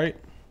 nights, right?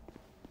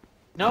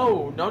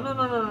 No.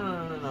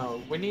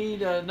 We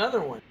need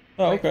another one.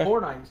 Oh, Like okay.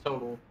 4 nights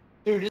total.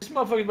 Dude, this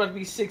motherfucker's about to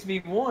be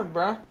 6v1,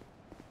 bruh.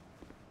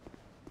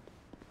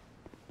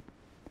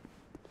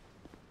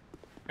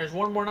 There's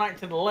one more night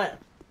to the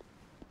left,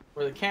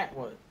 where the cat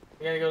was.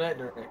 We gotta go that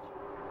direction.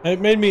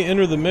 It made me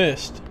enter the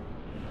mist.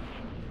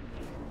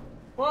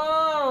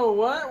 Whoa,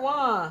 what?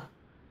 Why?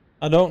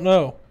 I don't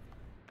know.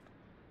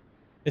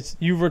 It's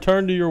you've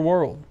returned to your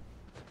world.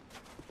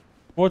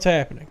 What's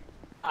happening?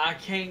 I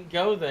can't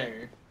go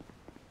there.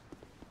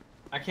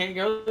 I can't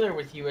go there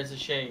with you as a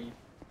shade.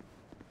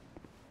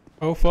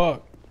 Oh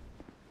fuck.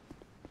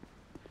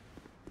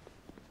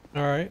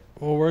 Alright,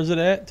 well where's it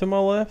at to my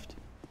left?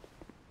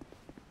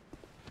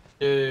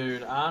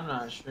 Dude, I'm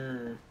not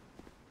sure.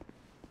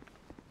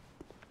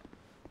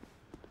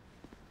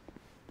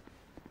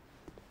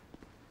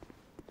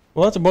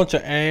 Well, that's a bunch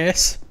of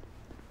ass.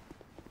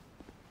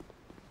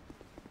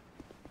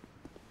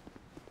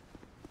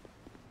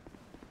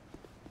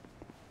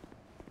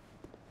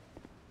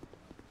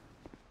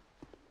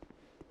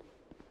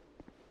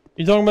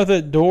 You talking about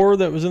that door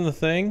that was in the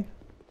thing?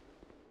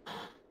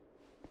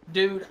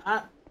 Dude,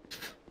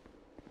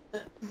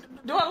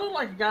 do I look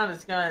like a guy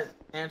that's got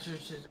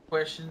answers to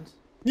questions?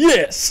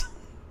 Yes!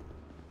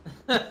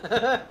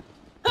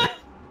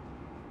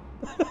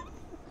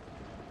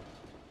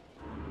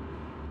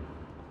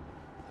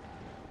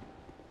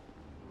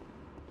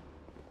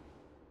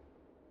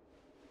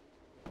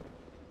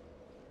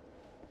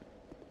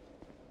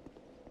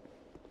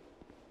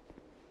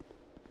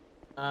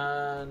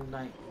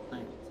 Night.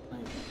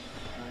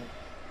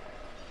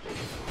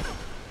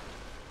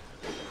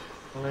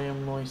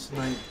 Lamb moist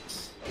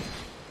nights.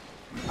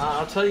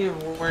 I'll tell you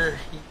where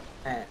he's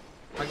at.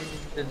 I'll give you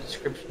the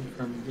description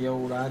from the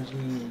old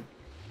IGN.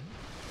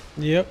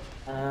 Yep.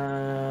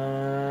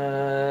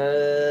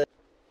 I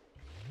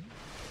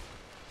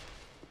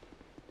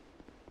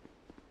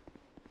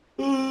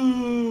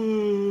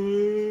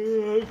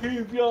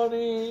keep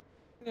yawning.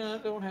 I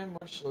don't have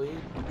much sleep.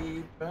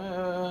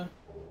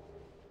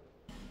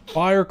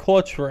 Fire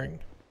clutch ring.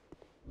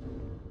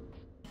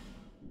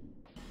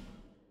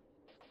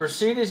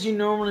 Proceed as you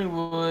normally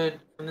would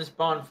from this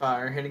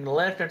bonfire, heading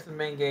left after the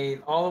main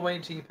gate, all the way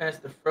until you pass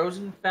the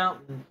frozen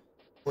fountain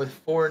with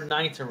 4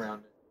 knights around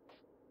it.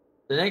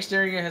 The next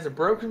area has a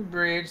broken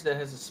bridge that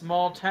has a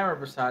small tower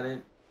beside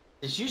it.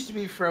 This used to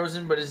be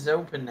frozen, but is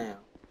open now.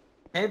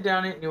 Head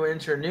down it and you'll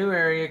enter a new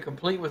area,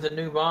 complete with a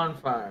new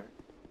bonfire.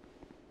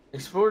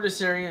 Explore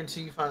this area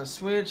until you find a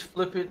switch,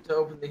 flip it to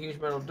open the huge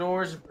metal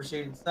doors, and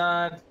proceed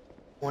inside.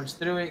 Once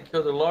through it,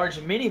 kill the large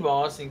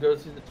mini-boss and go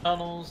through the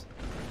tunnels.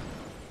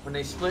 When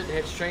they split,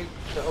 head straight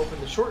to open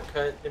the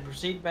shortcut, then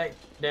proceed back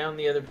down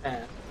the other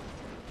path.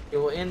 You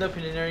will end up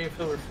in an area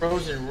filled with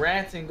frozen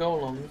rats and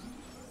golems.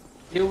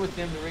 Deal with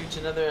them to reach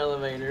another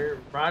elevator.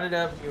 Ride it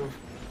up, you'll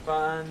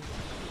find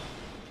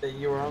that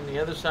you are on the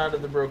other side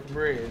of the broken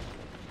bridge.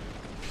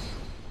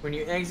 When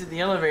you exit the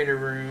elevator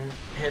room,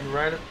 head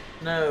right up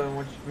the snow, and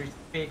once you reach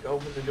the peak,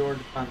 open the door to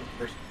find the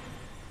person.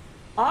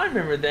 I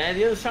remember that,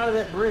 the other side of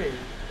that bridge.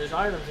 There's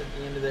items at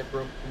the end of that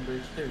broken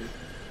bridge too.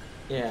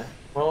 Yeah.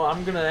 Well,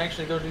 I'm gonna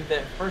actually go do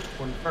that first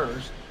one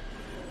first.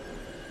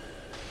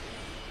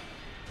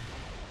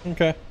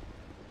 Okay.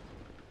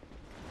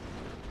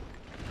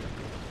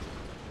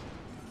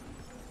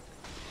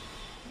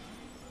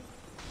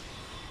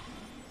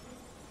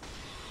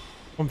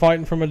 I'm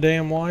fighting for my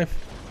damn life.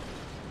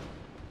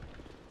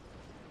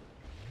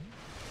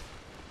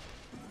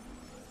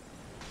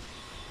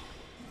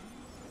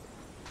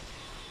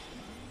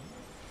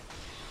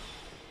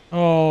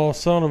 Oh,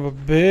 son of a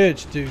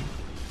bitch, dude.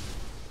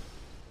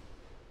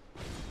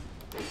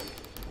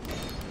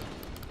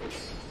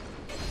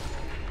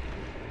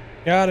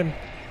 Got him.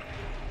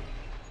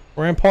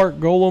 Rampart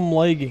Golem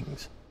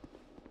leggings.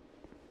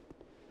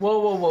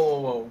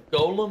 Whoa.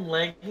 Golem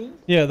leggings?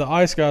 Yeah, the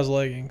ice guy's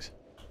leggings.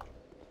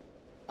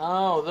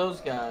 Oh,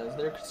 those guys.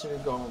 They're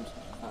considered golems.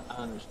 I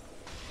understand.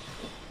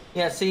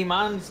 Yeah, see,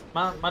 my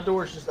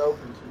door's just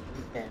open so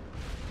you can.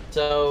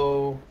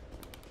 So,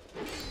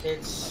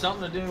 it's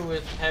something to do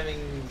with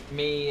having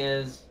me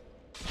as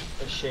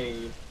a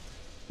shade.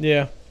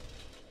 Yeah.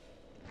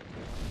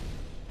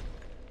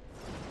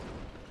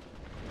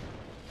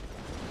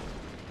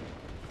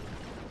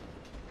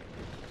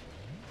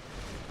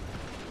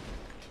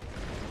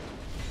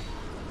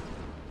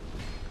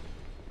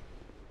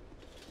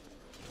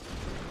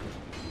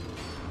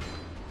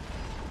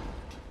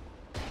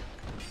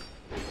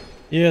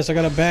 Yes, I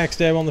got a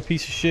backstab on the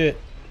piece of shit.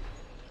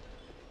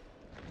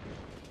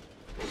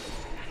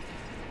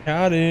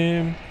 Got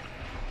him.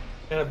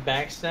 Got a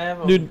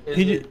backstab? Dude,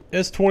 Is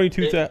that's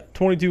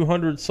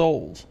 2,200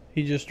 souls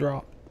he just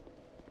dropped.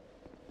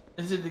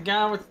 it the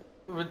guy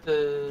with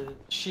the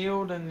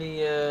shield and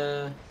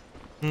the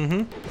the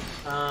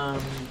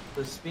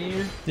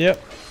spear?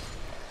 Yep.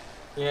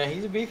 Yeah,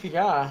 he's a beefy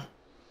guy.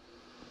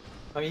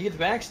 I mean, you get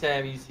the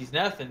backstab, he's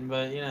nothing,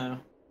 but you know.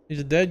 He's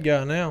a dead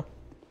guy now.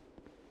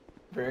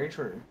 Very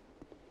true.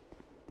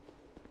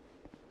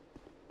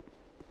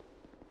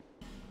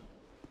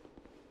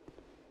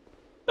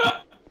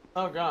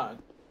 Oh God.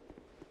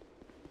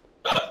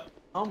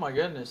 Oh my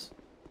goodness.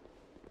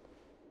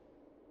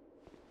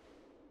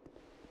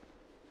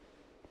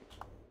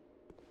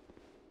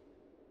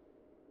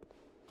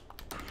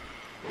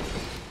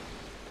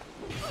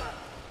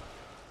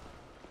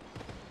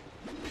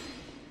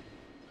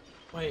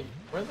 Wait,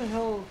 where the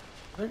hell?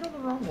 Did I go the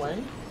wrong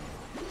way?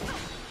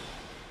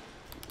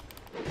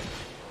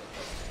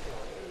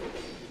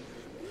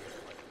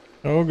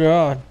 Oh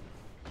God.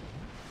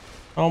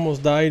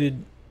 Almost died.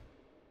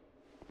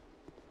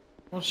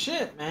 Well,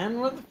 shit, man.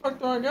 Where the fuck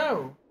do I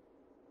go?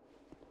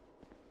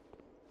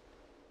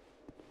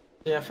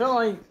 Yeah, I feel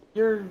like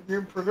you're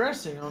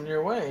progressing on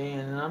your way,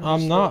 and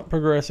I'm not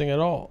progressing at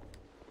all.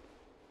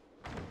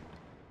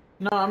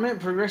 No, I meant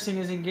progressing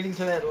as in getting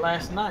to that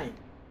last night.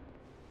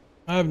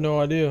 I have no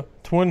idea.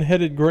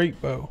 Twin-headed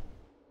great bow.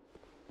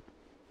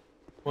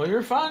 Well,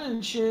 you're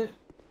finding shit.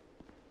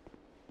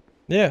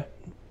 Yeah.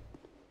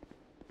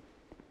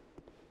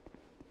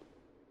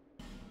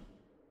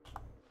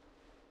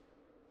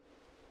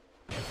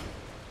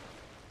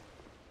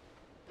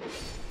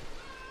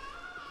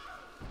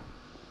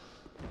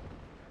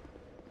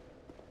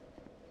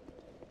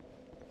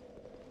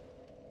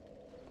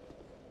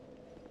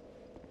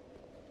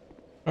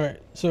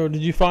 Alright, so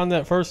did you find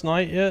that first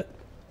night yet?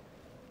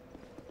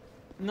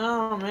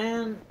 No,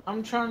 man.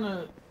 I'm trying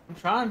to.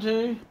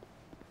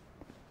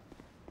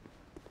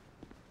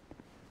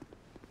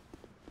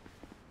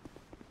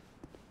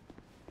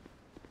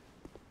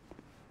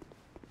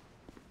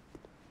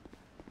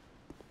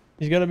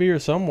 He's got to be here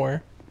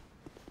somewhere.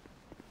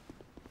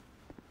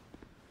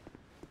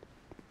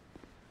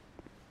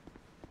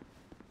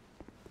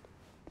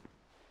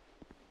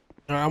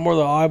 I'm where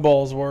the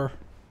eyeballs were.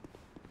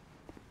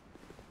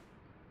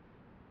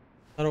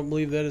 I don't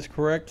believe that is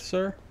correct,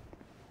 sir.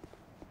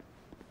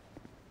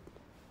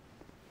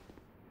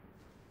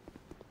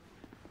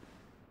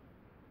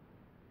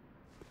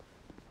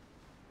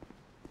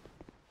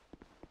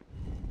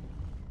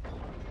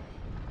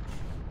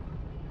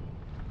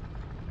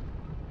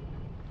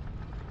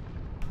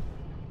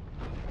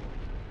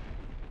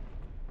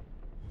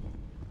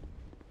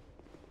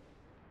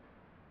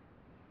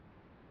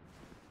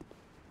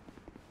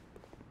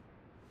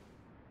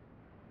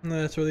 And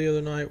that's where the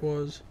other night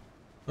was.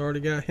 I already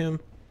got him.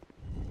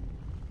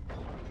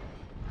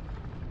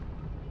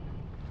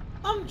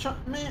 I'm trying,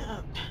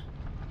 man.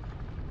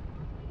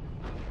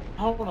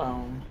 Hold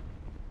on.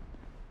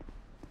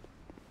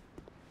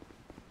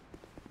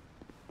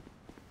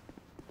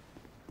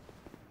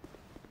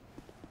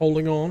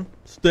 Holding on.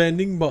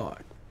 Standing by.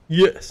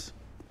 Yes.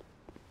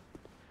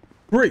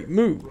 Great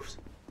moves.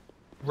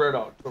 Red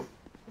October.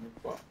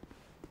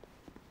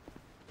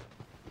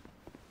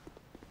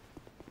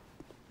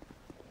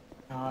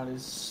 God,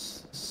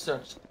 it's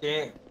such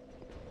dick.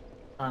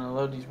 Trying to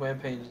load these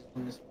web pages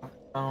on this fucking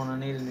phone. I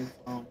need a new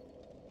phone.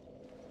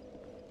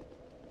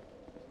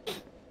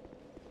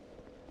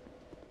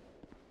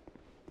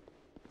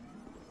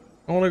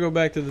 I want to go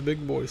back to the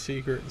big boy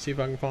secret and see if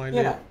I can find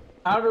it.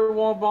 Outer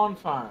wall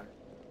bonfire.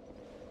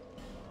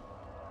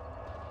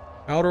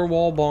 Outer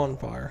wall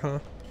bonfire, huh?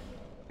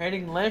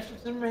 Heading left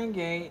to the main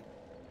gate.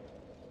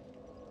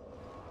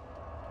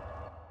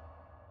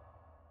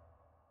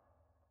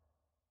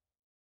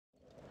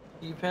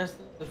 You pass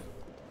the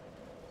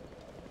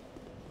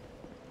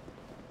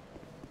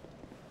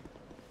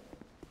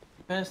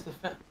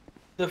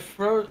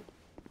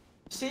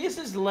See, it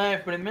says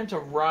left, but it meant to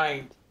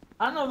right.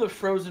 I know the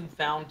frozen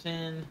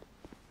fountain.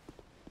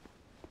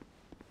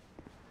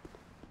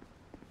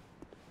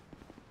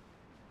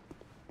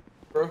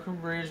 Broken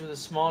bridge with a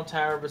small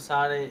tower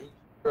beside it.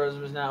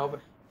 Frozen was now open.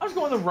 I was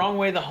going the wrong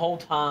way the whole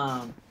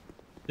time.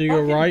 Do you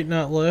go right,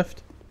 not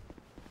left?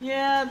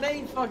 Yeah,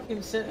 they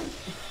fucking said.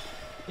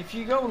 If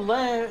you go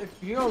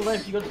left, you go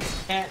to the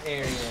cat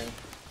area.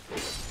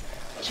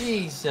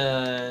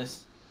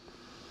 Jesus.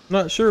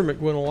 Not sure,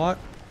 McWinalot.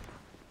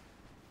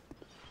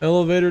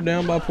 Elevator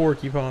down by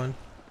Porcupine.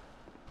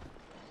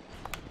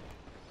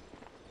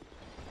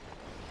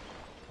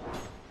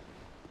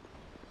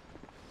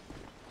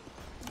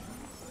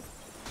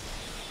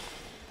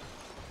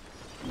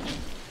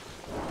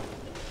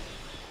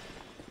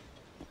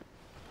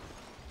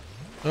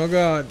 Oh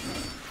God.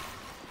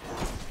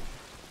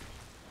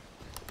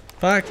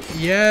 Fuck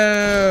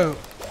you.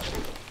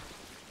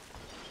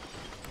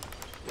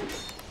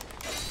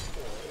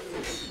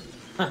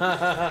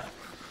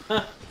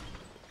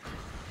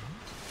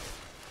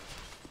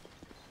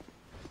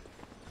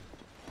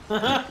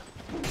 I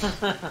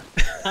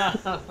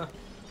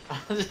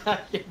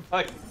can't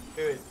fucking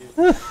do it,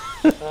 dude.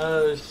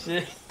 Oh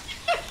shit.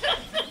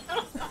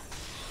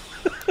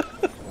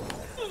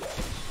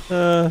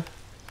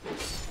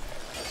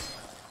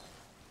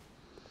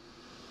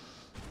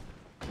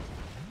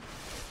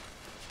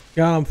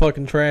 God, I'm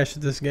fucking trash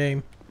at this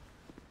game.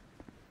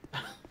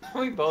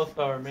 We both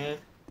are, man.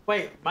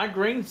 Wait, my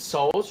green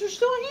souls are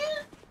still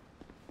here?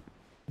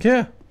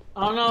 Yeah.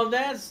 Oh no,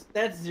 that's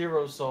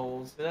 0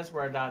 souls. That's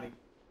where I died again.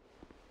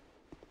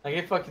 Like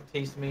it fucking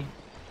teased me.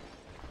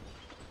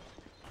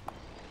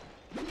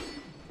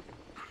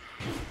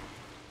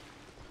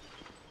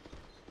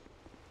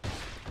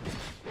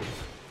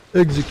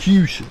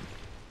 Execution.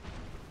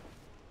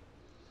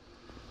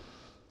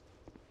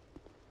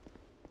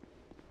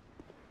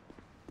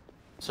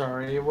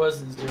 Sorry, it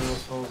wasn't 0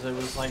 souls. It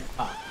was like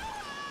 5.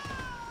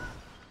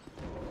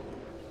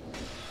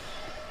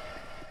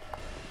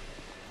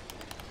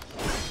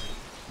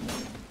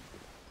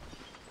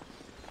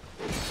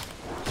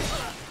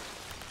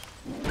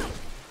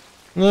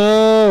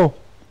 No.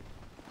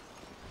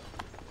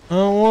 I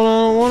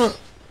don't wanna.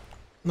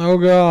 Oh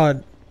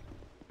God.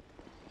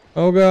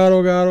 Oh God,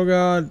 oh God, oh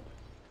God.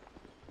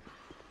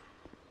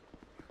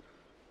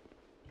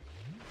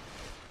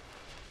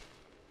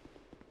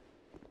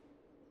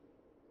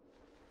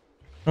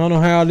 I don't know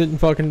how I didn't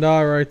fucking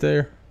die right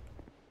there.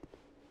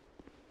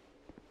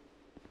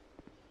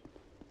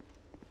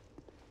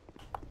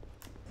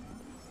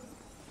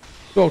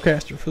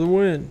 Spellcaster for the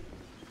win.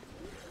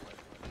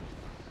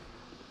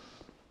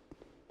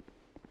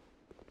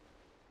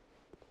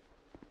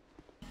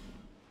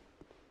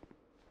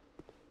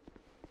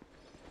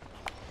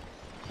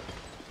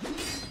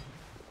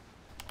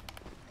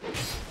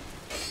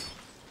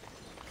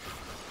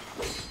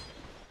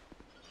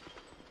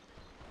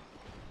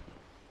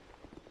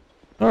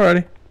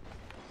 Alrighty.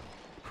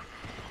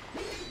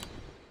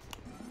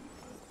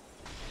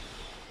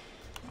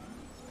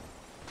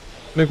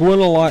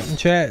 McWillalot in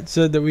chat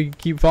said that we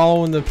keep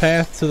following the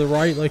path to the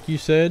right like you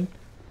said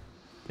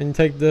and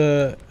take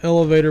the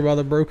elevator by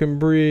the broken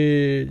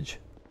bridge.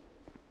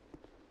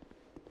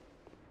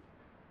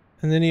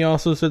 And then he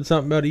also said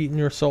something about eating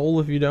your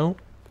soul if you don't.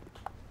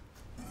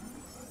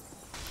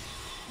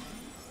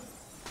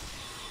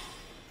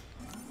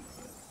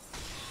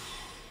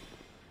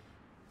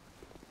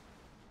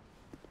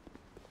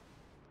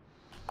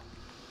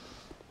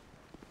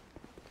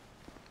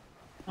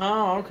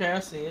 Oh, okay, I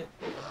see it.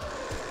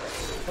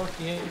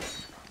 Fuck you.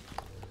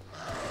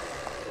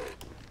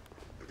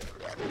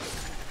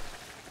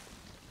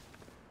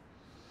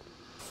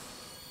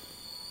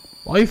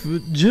 Life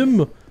with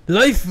Jim.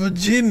 Life with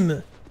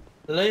Jim.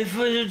 Life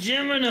for the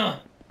Gemini.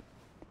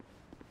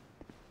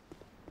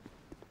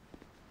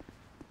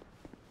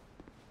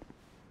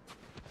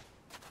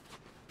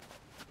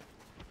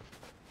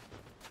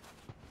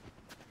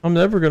 I'm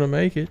never gonna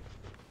make it.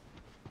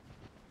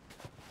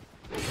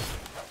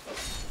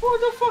 What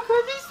the fuck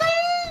are these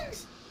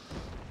things?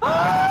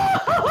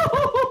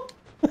 Oh!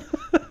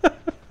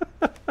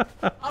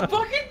 I'm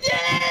fucking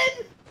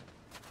dead!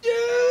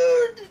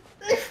 Dude!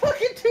 They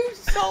fucking do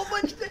so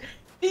much.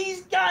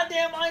 These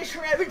goddamn ice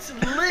rabbits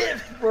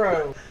lift,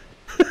 bro.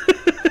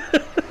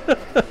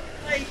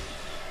 Like,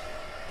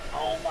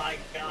 oh my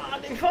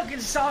god, they fucking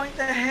Sonic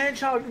the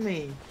Hedgehog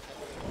me.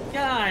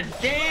 God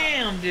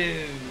damn,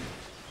 dude.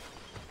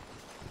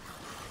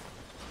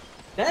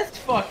 That's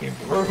fucking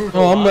brutal.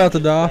 Oh, I'm about to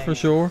die for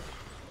sure.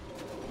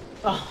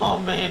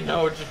 Oh man,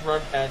 no, just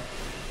run past.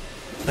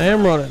 I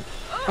am running.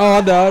 Oh,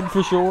 I died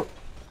for sure.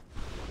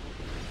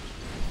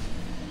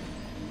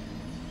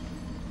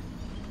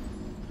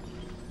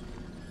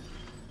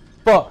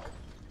 Fuck.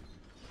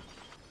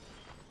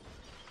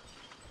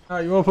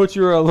 Alright, you wanna put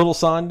your little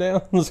sign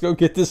down? Let's go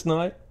get this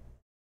knight.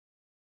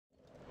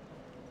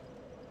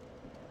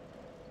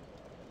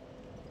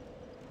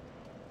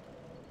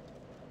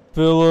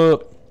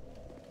 Philip.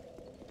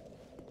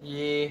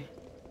 Yeah.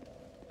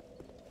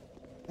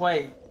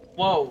 Wait.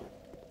 Whoa.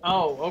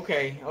 Oh,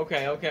 okay.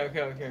 Okay.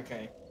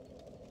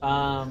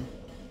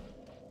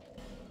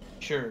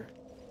 Sure.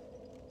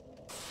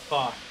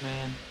 Fuck,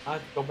 man. I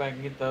have to go back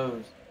and get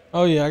those.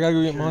 Oh yeah, I gotta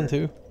go get Sure. mine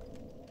too.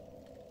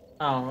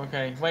 Oh,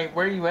 okay. Wait,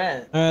 where are you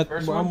at?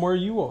 First I'm one? where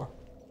you are.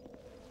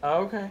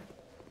 Oh, okay.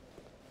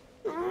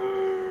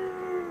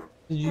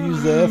 Did you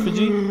use the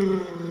effigy?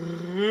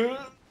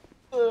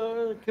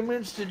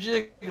 Commence to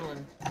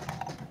jiggling.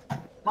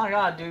 My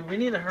god, dude, we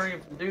need to hurry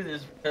up and do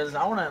this because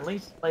I want to at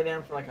least lay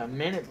down for like a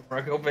minute before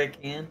I go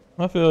back in.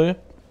 I feel you.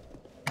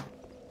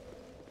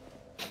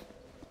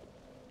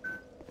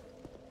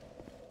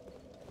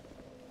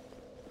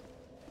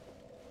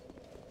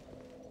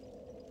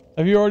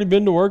 Have you already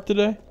been to work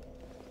today?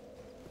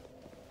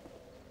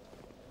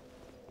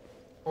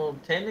 Well,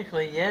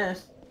 technically,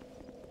 yes.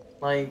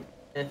 Like,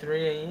 at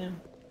 3 a.m.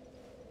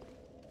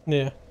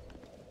 Yeah.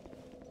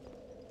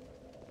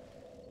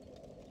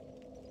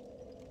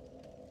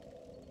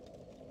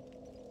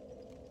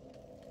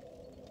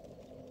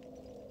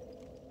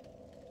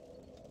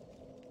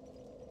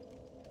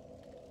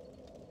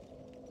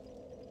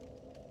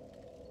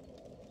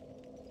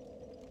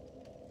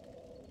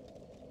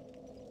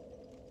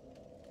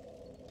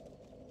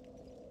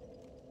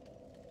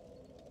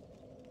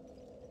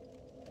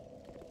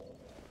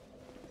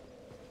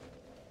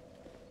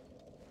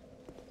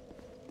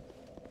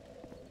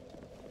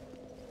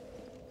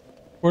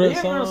 Where Are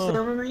that you ever gonna sign?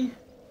 summon me?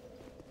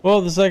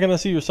 Well, the second I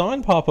see your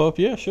sign pop up,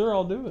 yeah, sure,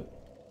 I'll do it.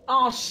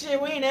 Oh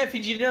shit, we ain't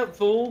FPG'd up,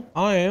 fool.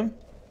 I am.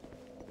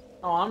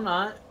 Oh, I'm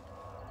not.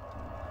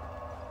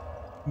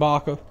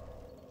 Baka.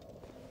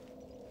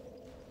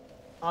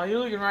 Oh, you're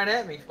looking right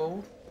at me,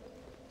 fool.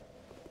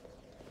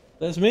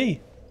 That's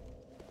me.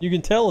 You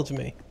can tell it's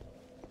me.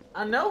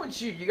 I know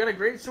it's you. You got a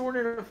great sword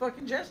and a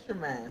fucking jester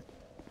mask.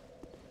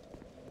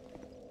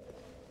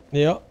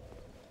 Yep.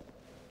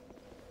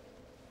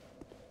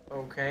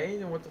 Okay,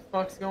 then what the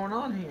fuck's going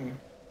on here?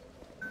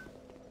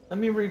 Let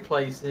me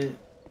replace it.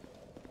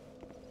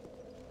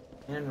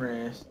 And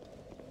rest.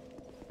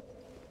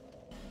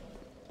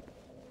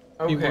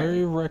 Okay. Be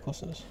wary of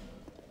recklessness.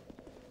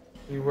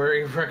 Be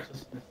wary of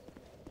recklessness.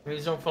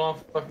 Please don't fall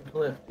off the fucking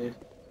cliff, dude.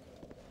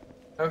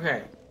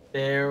 Okay,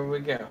 there we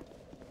go.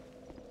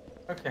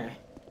 Okay.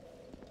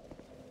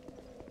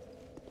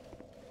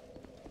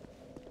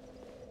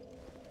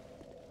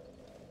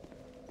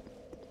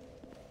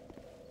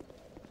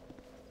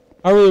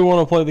 I really want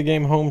to play the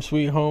game Home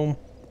Sweet Home.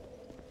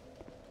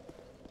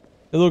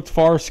 It looked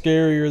far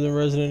scarier than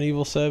Resident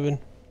Evil 7.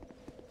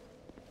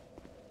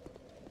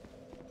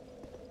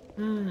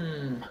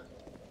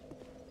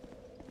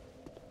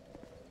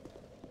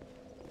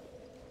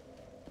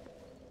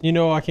 You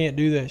know I can't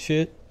do that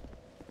shit.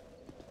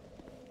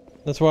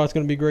 That's why it's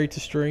going to be great to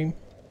stream.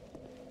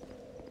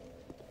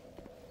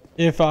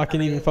 If I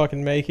can even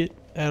fucking make it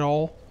at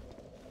all.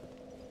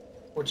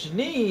 What you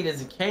need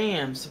is a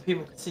cam so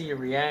people can see your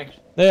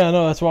reaction. Yeah, I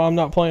know. That's why I'm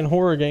not playing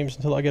horror games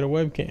until I get a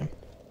webcam.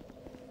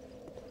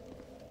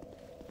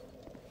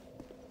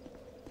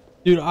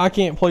 Dude, I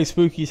can't play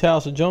Spooky's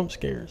House of Jump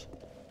Scares.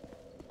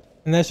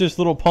 And that's just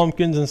little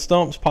pumpkins and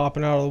stumps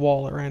popping out of the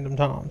wall at random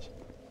times.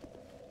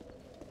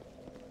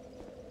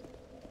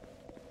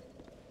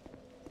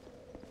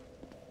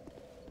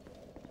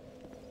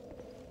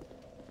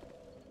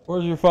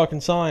 Where's your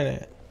fucking sign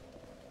at?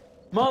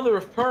 Mother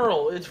of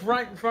Pearl, it's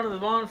right in front of the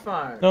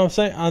bonfire. No, I'm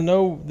saying, I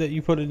know that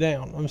you put it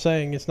down. I'm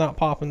saying it's not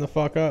popping the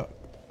fuck up.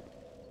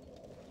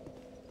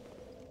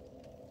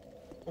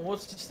 Well,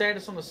 what's the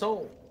status on the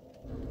soul?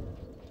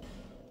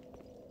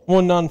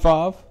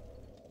 195.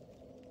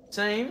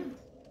 Same.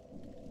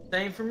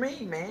 Same for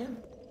me, man.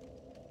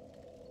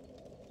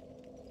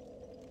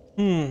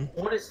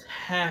 What is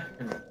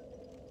happening?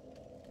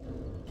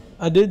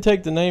 I did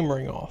take the name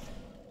ring off.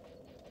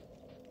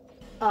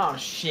 Oh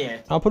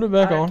shit. I'll put it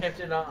back I on. kept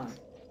it on.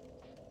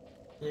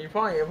 Yeah, it'll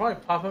probably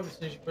pop up as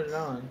soon as you put it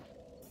on.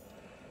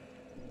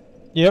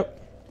 Yep.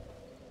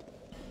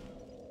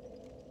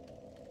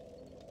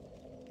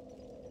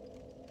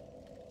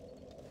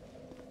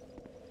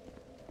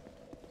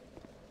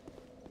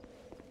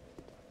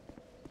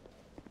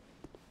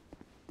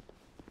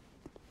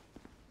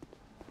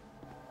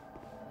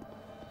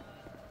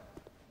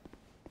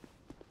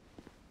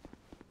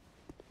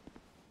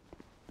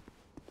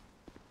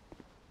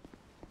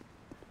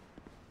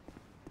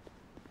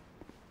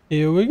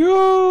 Here we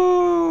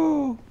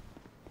go!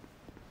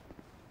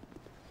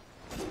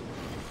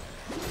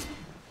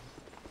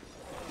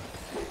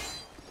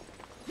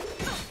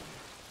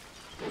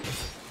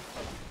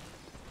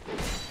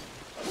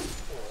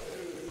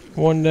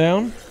 One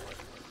down.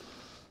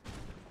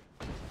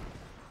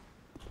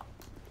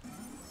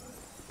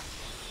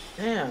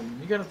 Damn,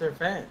 you got up there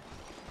fast.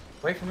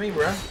 Wait for me,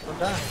 bro. Don't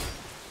die.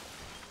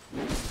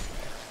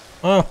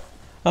 Oh,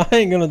 I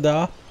ain't gonna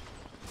die.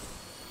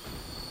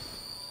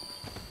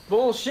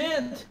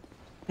 Bullshit!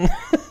 Come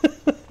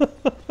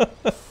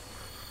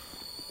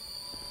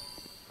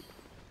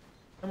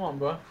on,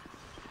 bro.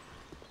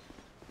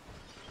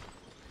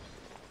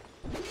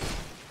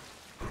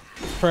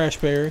 Crash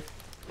berry.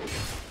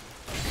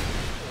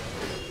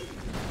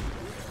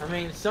 I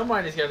mean,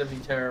 somebody's got to be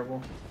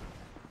terrible.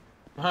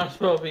 Might as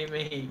well be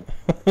me.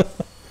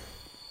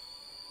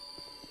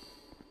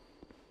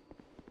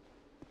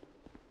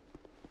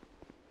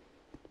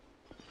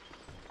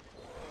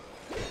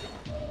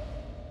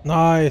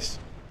 Nice.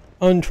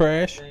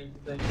 Untrash.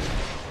 Thank you.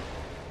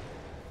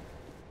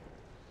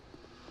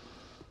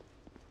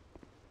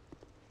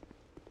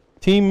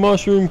 Team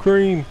Mushroom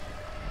Cream.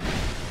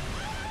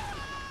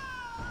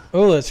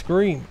 Oh, that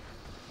scream.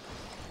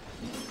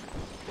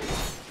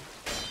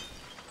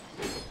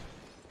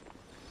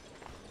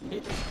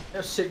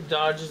 Have sick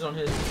dodges on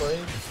his blade,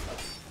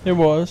 It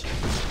was.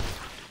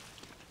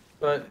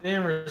 but the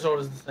end result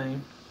is the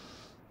same.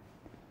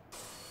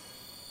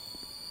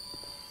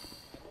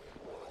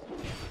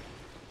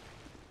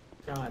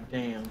 God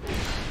damn.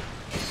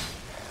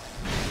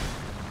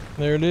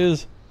 There it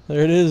is.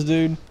 There it is,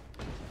 dude.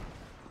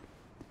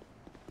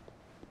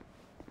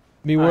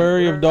 Be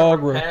wary of dog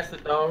run road. past the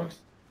dogs.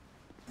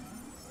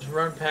 Just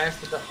run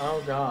past the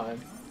oh god.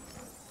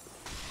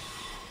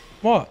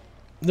 What?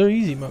 They're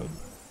easy mode.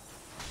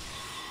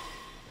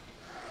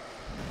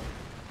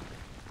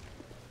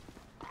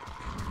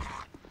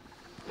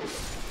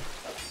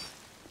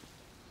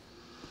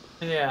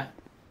 Yeah.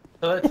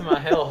 Tell that to my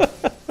health.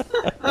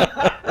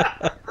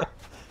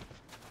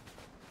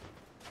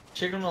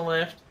 Chick on the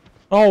left.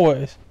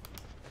 Always.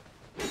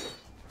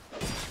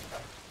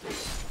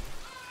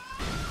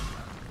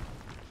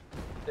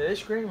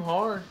 scream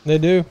hard. They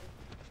do.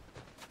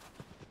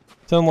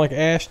 Sound like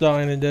Ash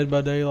dying in Dead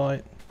by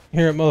Daylight.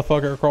 You hear that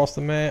motherfucker across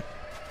the map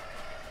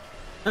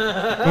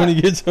when he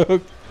gets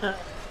hooked.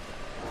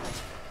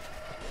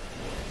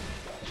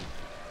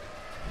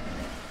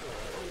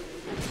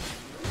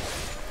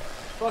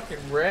 Fucking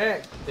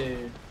wrecked,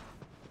 dude.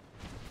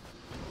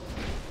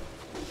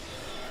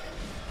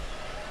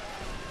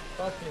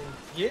 Fucking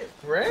get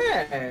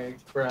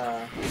wrecked,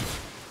 bruh.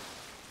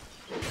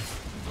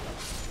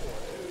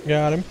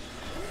 Got him.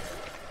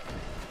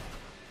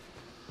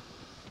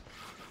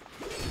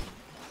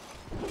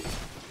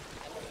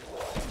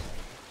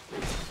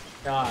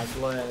 God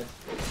bless.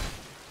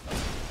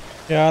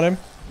 Got him.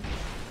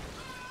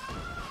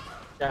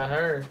 Got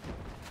her.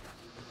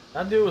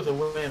 I deal with the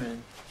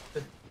women.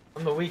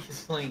 I'm the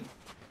weakest link.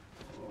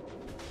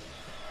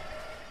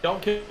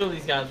 Don't kill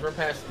these guys. We're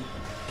past them.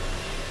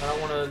 I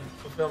don't want to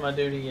fulfill my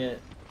duty yet.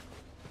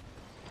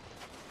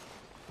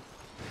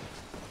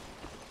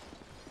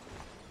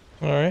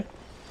 Alright.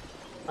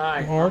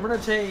 Alright, I'm gonna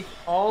take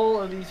all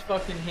of these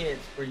fucking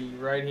hits for you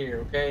right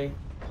here, okay?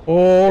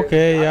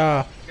 Okay,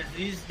 yeah.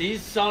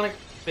 These Sonic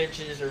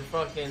bitches are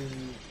fucking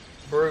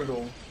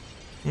brutal.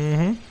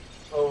 Mm-hmm.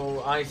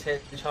 Oh, ice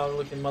hedgehog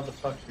looking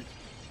motherfuckers.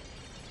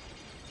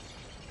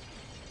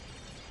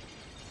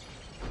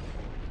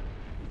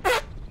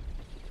 They're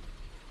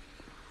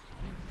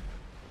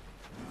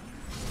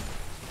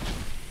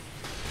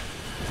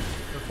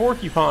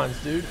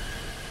porcupines, dude.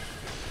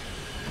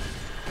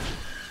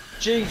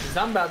 Jesus,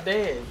 I'm about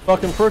dead.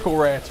 Fucking prickle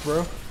rats,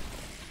 bro.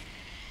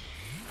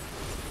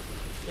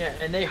 Yeah,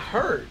 and they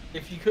hurt,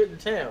 if you couldn't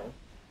tell.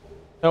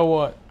 Hell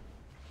what?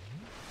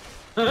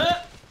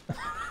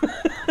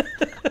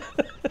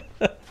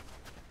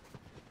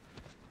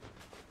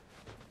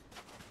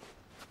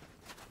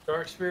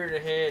 Dark spirit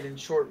ahead and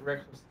short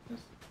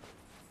recklessness.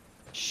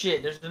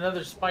 Shit, there's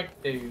another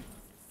spike dude.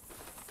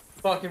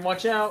 Fucking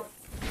watch out.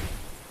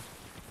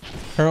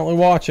 Currently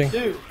watching.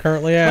 Dude,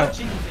 currently out.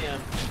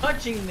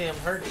 Touching them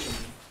hurts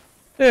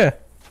you. Yeah.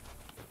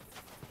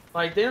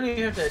 Like, they don't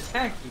even have to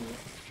attack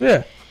you.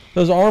 Yeah.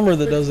 There's armor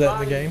that does that in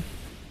the game.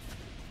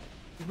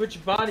 You put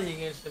your body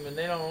against them and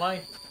they don't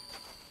like it.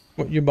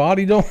 What, your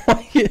body don't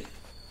like it?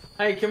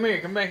 Hey, come here,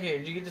 come back here.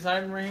 Did you get this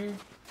item right here?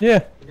 Yeah.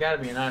 There gotta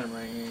be an item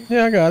right here.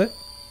 Yeah, I got it.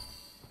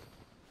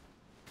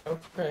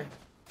 Okay.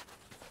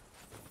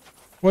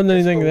 Wasn't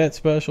anything that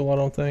special, I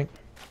don't think.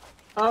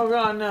 Oh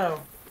god,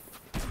 no.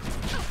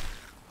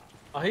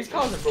 Oh, he's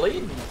causing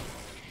bleeding.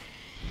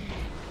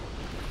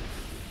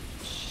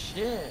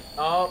 Shit.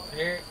 Oh,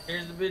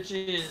 here's the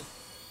bitches.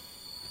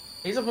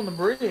 He's up on the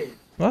bridge.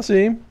 I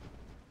see him.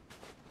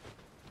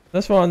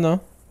 That's fine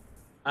though.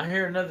 I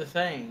hear another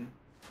thing.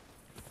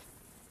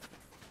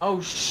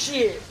 Oh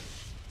shit.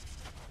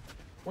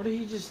 What did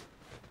he just...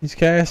 He's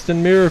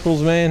casting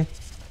miracles, man.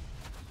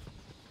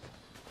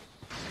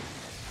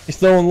 He's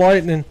throwing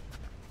lightning.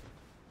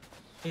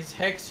 He's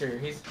Hexer.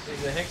 He's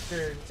a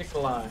Hexer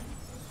Nikolai.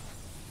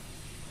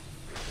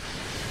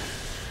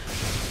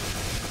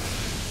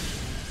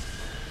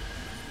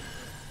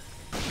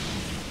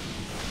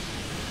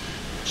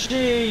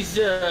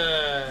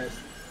 Jesus!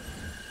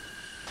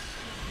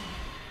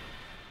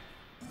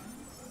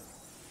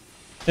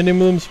 Any of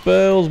them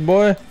spells,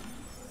 boy?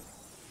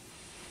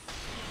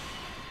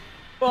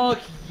 Fuck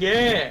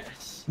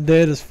yes!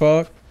 Dead as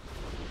fuck.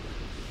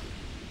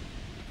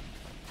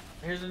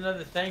 Here's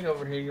another thing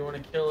over here. You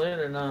want to kill it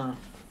or not?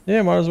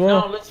 Yeah, might as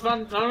well. No, let's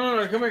find...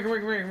 No. Come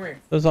here.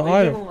 There's an Leave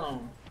item. him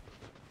alone.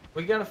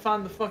 We gotta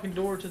find the fucking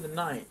door to the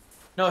night.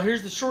 No,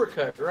 here's the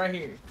shortcut right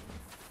here.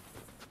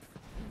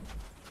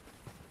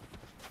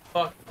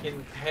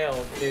 Fucking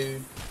hell,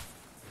 dude.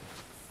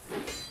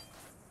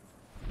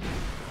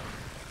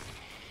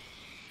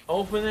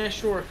 Open that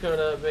shortcut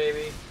up,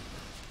 baby.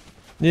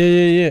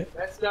 Yeah.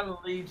 That's gotta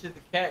lead to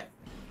the cat.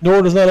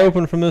 Door does not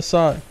open from this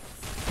side.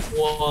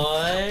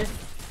 What?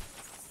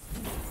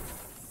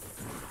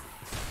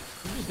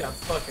 You just got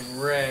fucking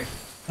wrecked.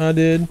 I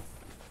did.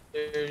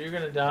 Dude, you're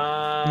gonna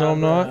die. No, I'm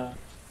bruh. not.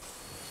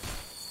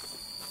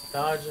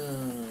 Dodge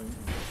him.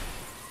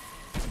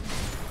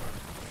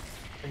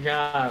 I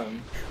got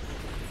him.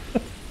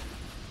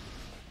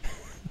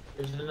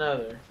 There's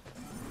another.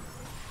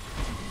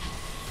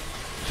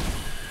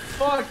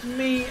 Fucked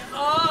me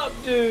up,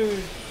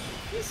 dude.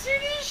 You see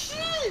this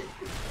shit?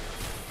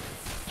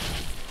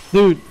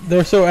 Dude,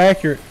 they're so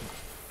accurate.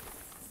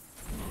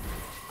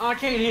 I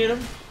can't hit him.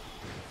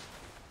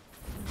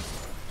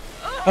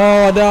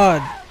 Oh, I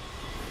died.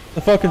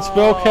 The fucking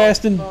spell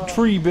casting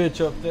tree bitch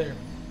up there.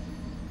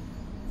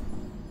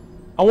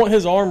 I want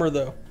his armor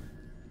though.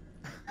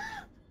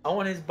 I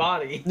want his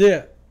body.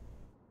 Yeah.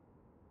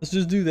 Let's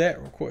just do that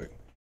real quick.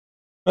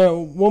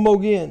 One more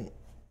again.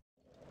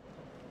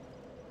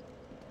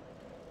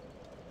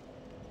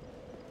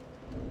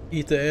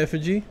 Eat the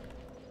effigy.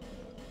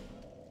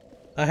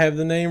 I have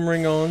the name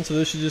ring on, so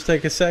this should just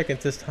take a second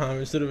this time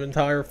instead of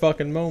entire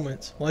fucking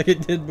moments like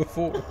it did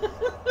before.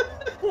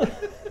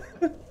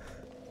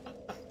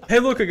 Hey,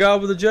 look, a guy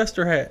with a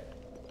jester hat.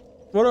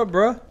 What up,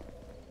 bruh?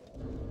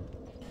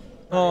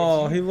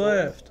 Oh, he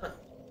left.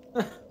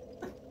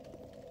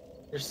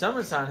 Your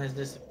summon sign has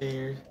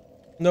disappeared.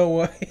 No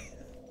way.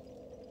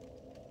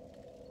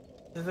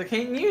 Because I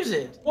can't use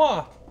it.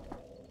 Why?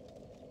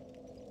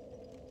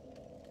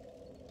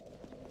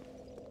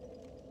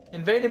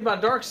 Invaded by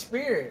dark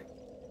spirit.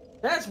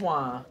 That's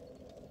why.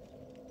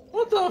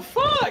 What the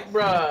fuck,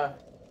 bruh?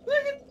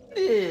 Look at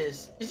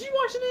this. Is you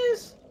watching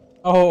this?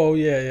 Oh,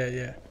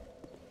 yeah.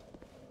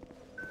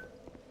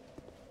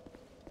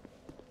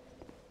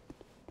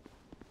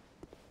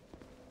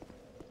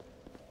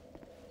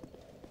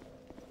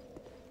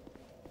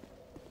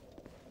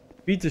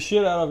 Beat the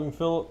shit out of him,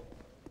 Philip.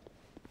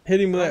 Hit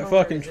him with I that don't know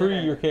fucking where tree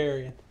he's you're at.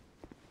 carrying.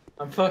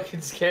 I'm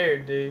fucking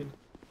scared, dude.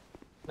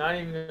 Not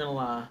even gonna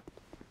lie.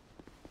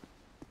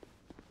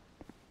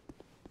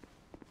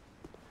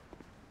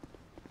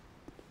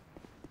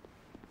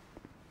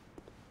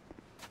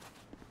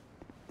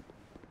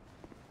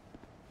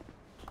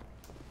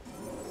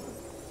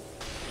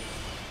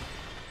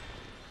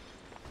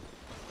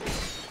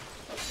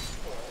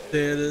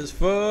 Dead as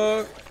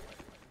fuck.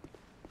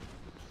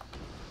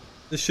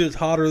 This shit's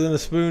hotter than a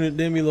spoon at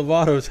Demi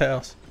Lovato's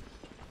house.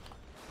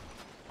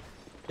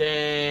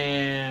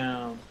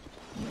 Damn.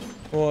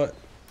 What?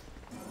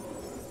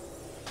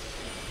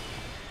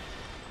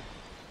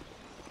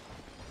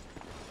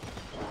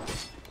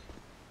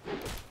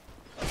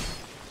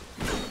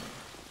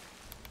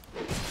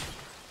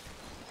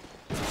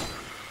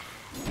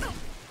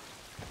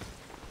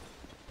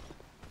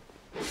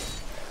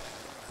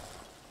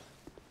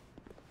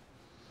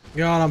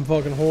 God, I'm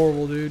fucking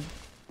horrible, dude.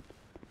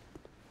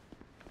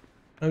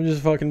 I'm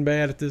just fucking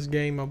bad at this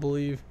game, I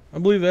believe. I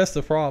believe that's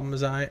the problem,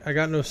 is I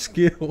got no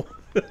skill.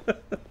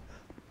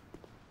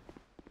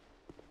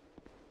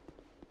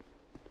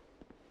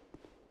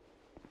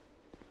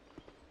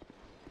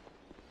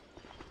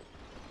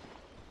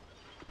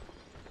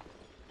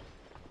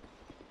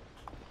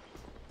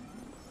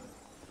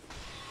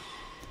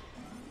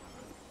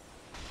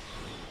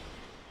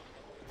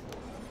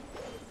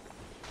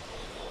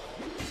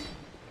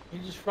 He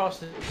just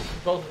frosted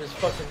both of his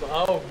fucking.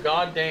 Oh,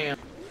 goddamn.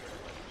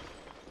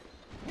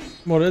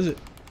 What is it?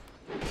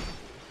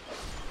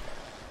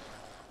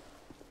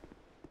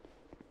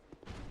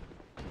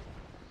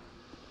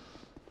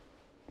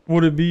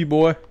 What'd it be,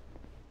 boy?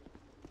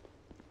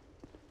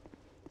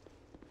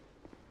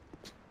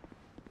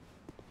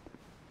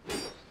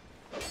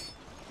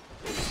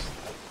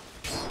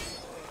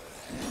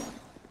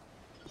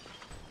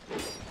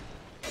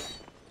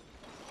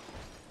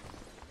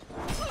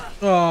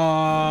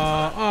 Ah.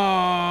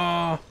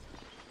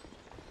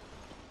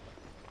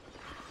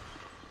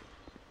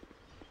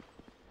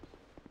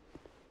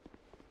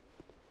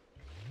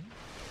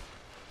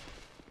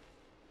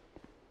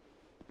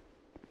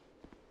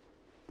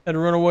 Had to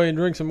run away and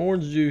drink some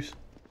orange juice.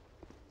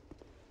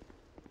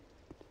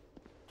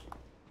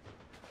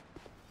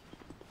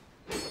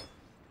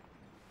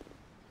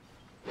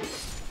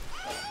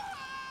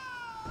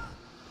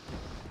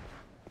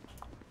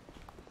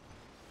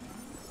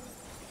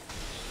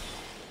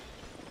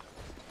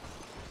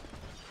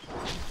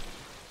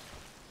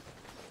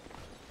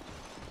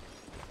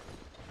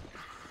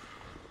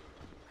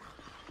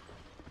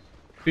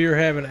 Beer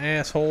having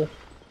asshole.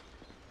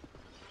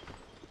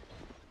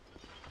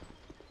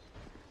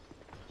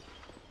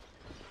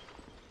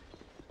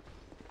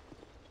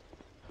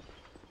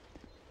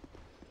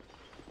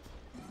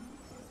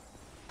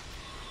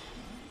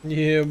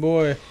 Yeah,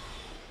 boy.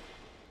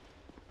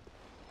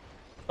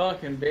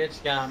 Fucking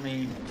bitch got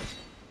me.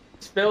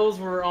 Spells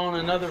were on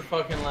another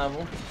fucking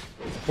level.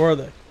 Where are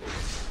they?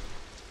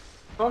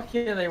 Fuck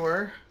yeah, they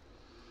were.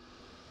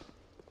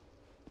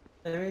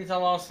 That means I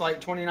lost like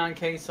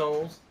 29k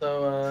souls,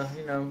 so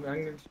you know, I'm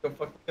gonna just go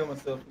fucking kill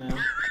myself now.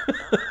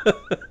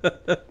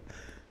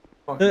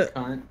 Fucking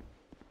cunt.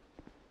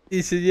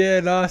 He said, yeah,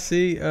 no, I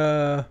see.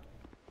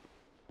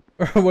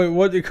 Wait,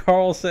 what did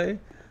Carl say?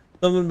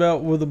 Something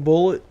about with a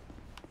bullet?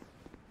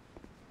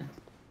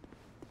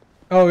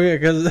 Oh, yeah,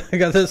 because I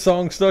got that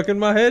song stuck in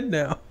my head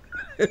now.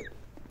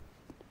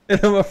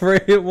 And I'm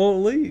afraid it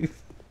won't leave.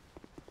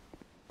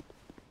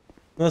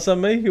 Unless I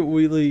make it,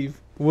 we leave.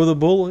 With a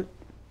bullet.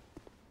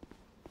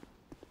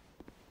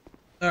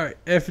 Alright,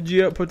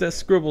 effigy up, put that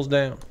scribbles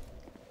down.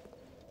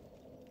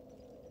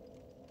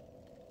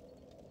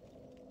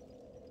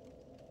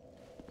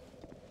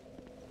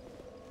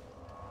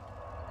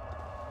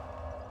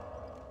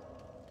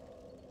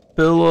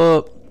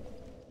 Philip.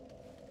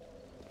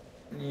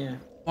 Yeah.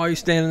 Why are you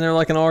standing there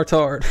like an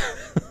artard?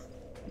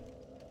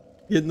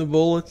 Getting the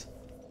bullets?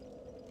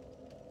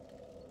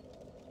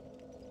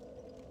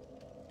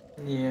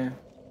 Yeah.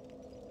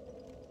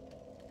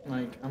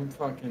 Like, I'm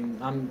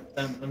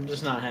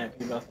just not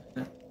happy about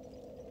that.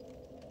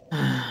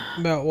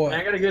 About what?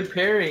 I got a good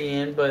parry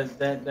in, but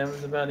that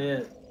was about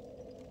it.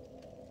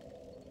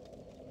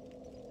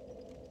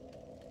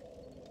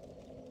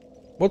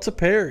 What's a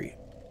parry?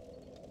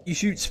 You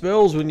shoot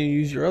spells when you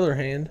use your other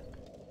hand.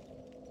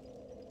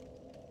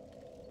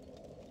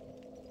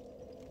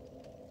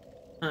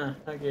 Huh,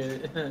 I get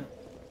it.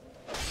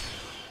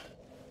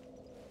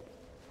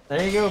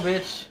 There you go,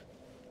 bitch.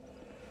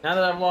 Now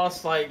that I've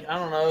lost like, I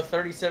don't know,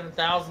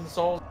 37,000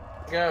 souls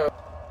to go,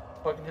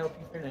 fucking help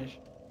you finish.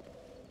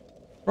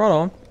 Right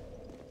on.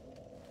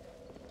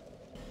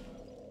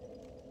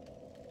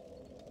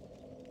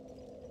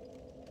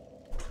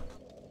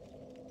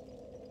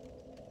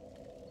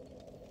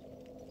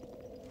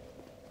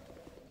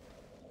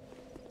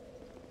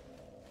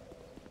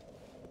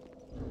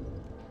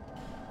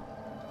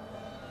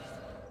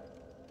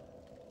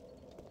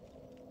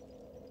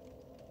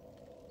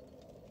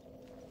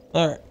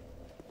 Alright.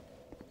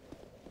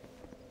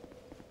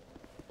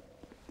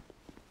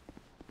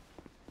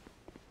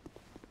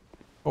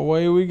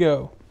 Away we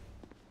go.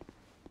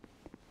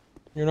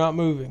 You're not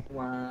moving.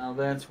 Wow,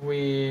 that's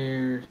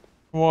weird.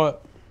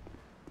 What?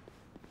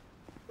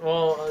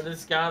 Well,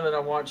 this guy that I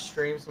watch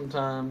stream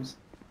sometimes,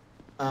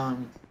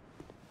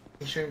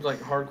 he streams like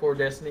hardcore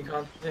Destiny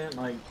content,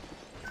 like,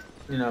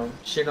 you know,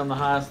 shit on the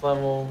highest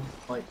level,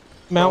 like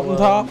Mountaintop?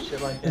 solo and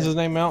shit like that. Is his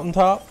name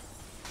Mountaintop?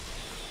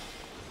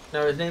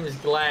 No, his name is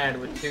Glad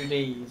with 2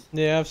 D's.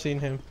 Yeah, I've seen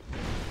him.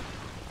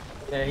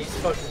 Yeah, he's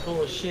fucking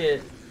cool as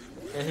shit.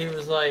 And he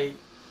was like,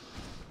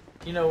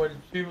 you know, when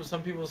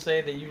some people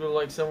say that you look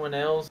like someone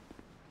else,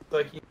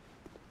 like you,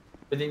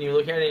 but then you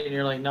look at it and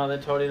you're like, no,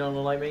 that totally don't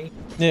look like me.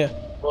 Yeah.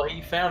 Well, he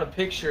found a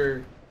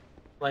picture,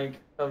 like,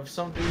 of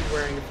some dude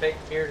wearing a fake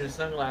beard and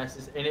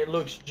sunglasses, and it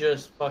looks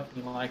just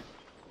fucking like.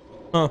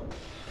 Huh.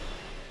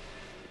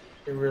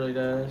 It really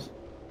does.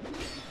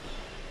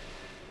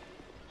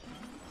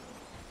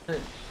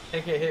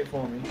 Take a hit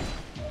for me.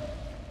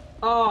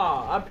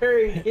 Oh, I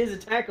parried his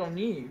attack on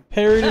you.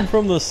 Parried him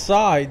from the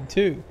side,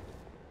 too.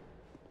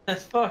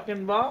 That's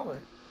fucking baller.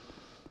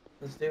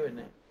 Let's do it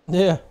now.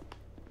 Yeah.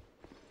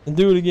 And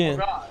do it again.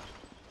 Oh, God.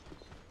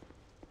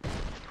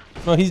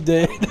 Oh, he's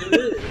dead.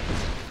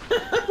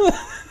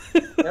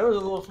 That was a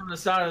little from the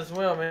side as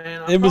well,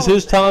 man. It was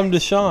his time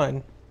to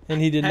shine, and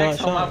he did not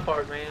Hacks on my shine.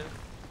 part, man.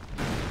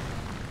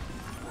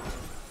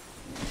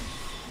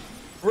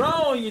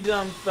 Roll, you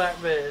dumb fat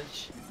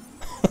bitch.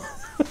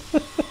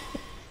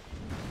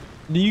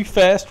 Do you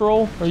fast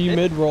roll or you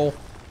mid roll?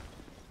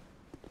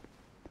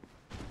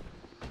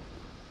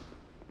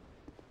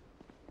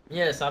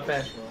 Yes, I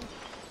fast roll.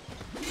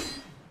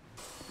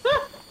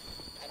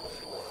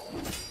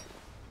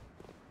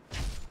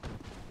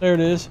 There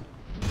it is.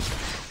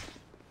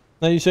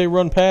 Now you say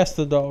run past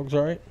the dogs,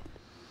 right?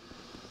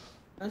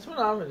 That's what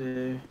I would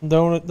do.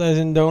 Don't, as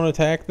in don't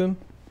attack them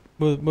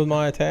with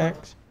my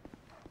attacks.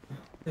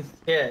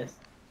 Yes.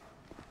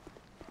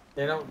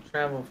 They don't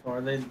travel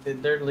far.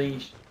 They're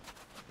leashed.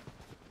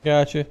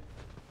 Gotcha.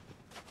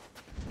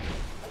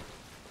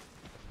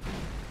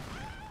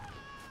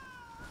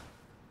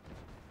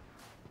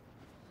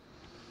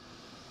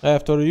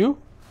 After you.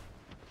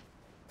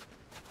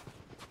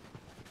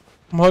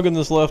 I'm hugging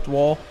this left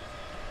wall.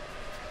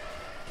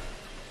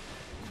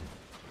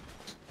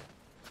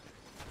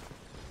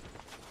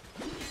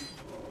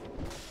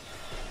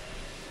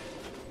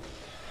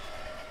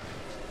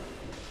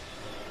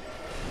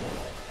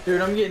 Dude,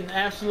 I'm getting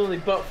absolutely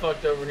butt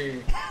fucked over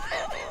here.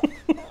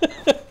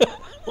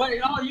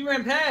 Wait, oh, you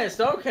ran past.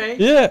 Okay.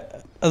 Yeah,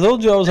 I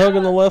told you I was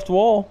hugging the left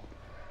wall.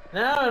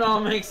 Now it all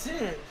makes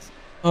sense.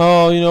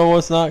 Oh, you know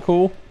what's not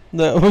cool?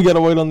 That we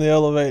gotta wait on the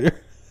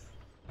elevator.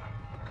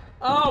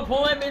 Oh,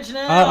 pull that bitch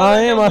now.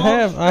 I am.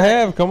 I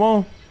have. Come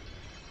on.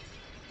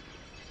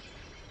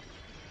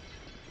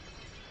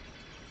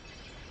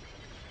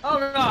 Oh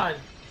God.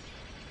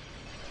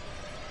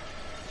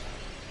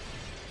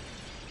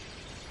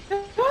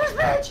 What is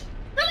bitch?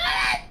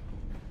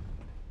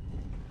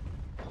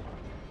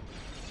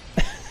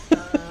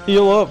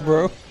 Heal up,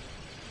 bro.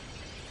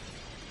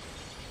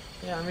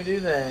 Yeah, let me do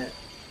that.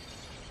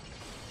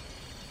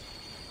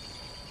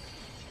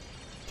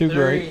 Too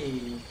great.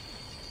 3,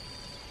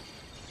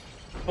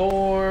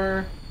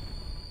 4,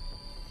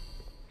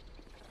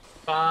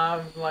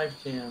 5 life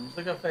gems.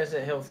 Look how fast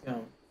that health's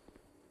going.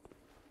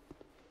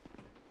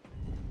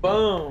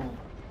 Boom.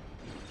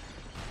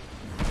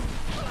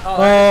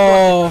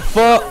 Oh,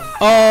 fuck.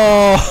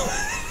 Oh.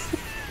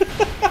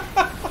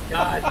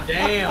 God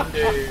damn,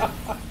 dude.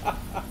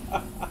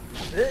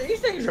 These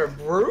things are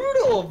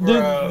brutal,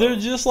 bro. They're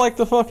just like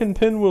the fucking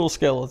pinwheel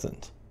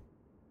skeletons.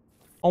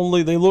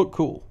 Only they look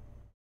cool.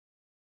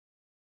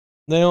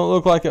 They don't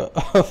look like a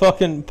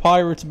fucking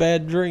pirate's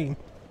bad dream.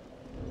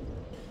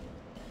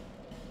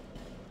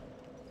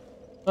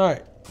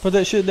 Alright, put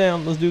that shit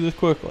down. Let's do this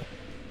quickly.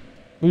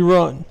 We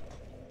run.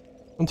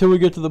 Until we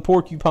get to the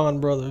Porcupine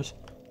Brothers.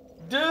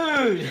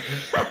 Dude!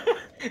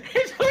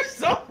 It took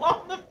so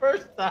long the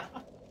first time.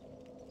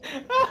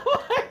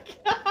 Oh my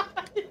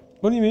God!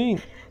 What do you mean?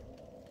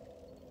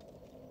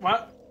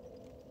 What?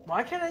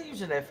 Why can't I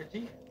use an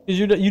effigy? Because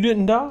you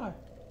didn't die.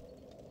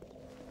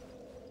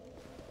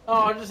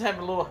 Oh, I just have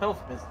a little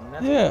health missing.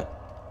 That's Yeah.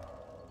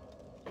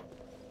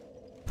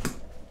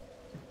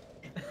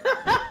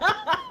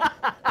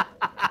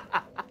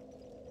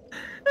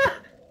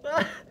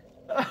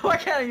 Why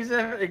can't I use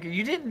that?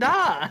 You didn't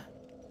die.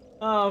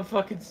 Oh, I'm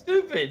fucking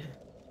stupid.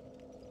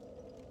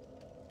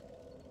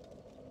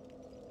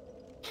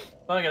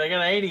 Fuck it, I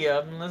got 80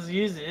 of them. Let's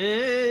use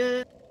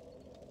it.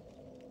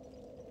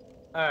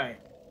 Alright.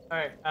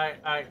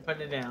 Alright.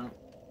 Putting it down.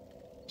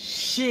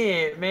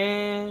 Shit,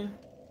 man.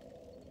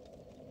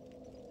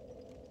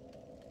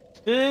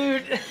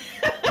 Dude.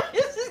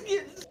 This is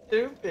getting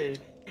stupid.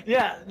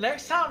 Yeah,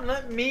 next time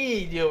let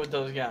me deal with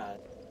those guys.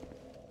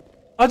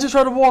 I just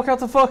tried to walk out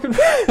the fucking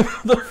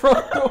the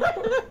front door.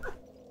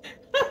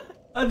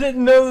 I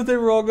didn't know that they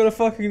were all gonna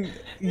fucking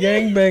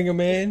gangbang a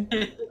man.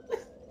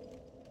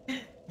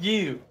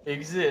 You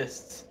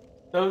exist.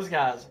 Those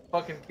guys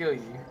fucking kill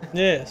you.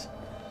 Yes.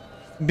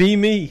 Be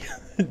me.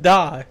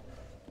 Die.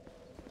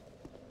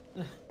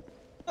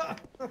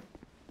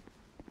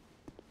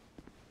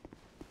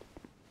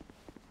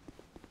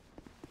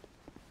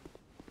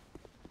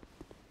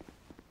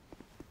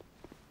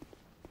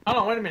 Hold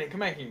on, wait a minute.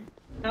 Come back here.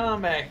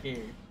 Come back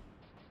here.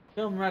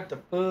 Come right the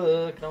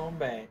fuck on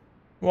back.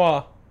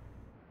 Why?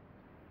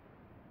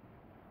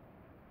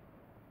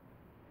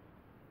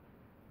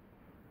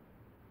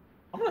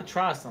 I'm gonna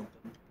try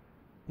something.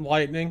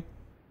 Lightning.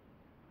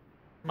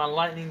 My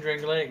lightning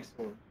dragonic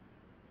sword.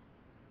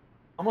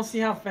 I'm gonna see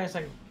how fast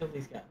I can kill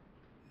these guys.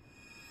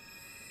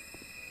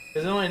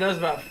 Because it only does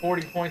about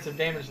 40 points of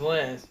damage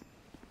less.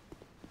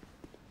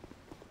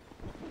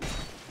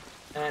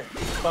 That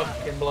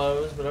fucking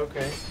blows, but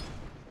okay.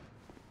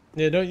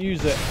 Yeah, don't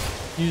use that.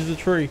 Use the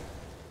tree.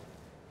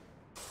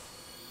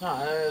 No,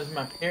 that was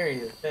my parry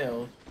that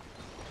failed.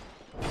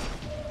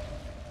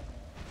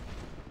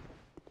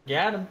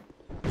 Got him.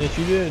 Yes,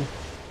 you did.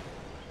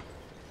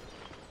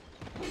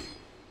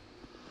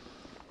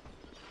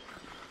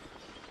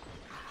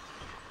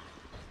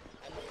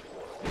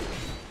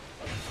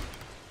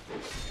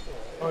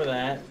 Or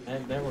that.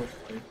 That works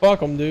too. Fuck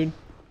them, dude.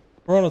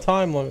 We're on a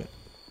time limit.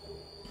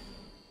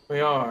 We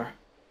are.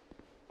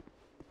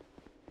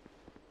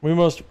 We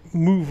must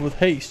move with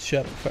haste,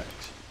 Shadowfax.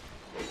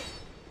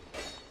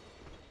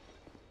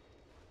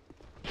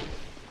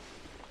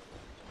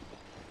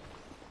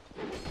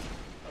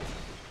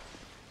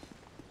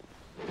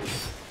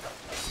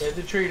 Yeah,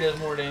 the tree does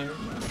more damage.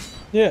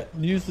 Yeah,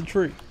 use the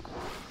tree.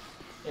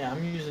 Yeah,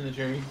 I'm using the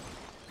tree.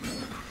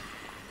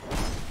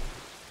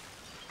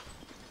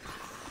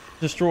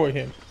 Destroy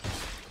him.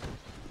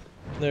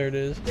 There it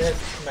is.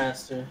 Yes,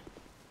 master.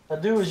 I'll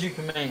do as you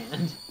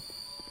command.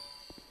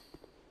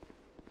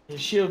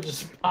 His shield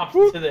just popped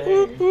into the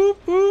air.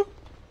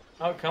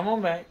 Oh, come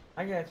on back.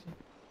 I got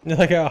you.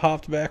 Like how I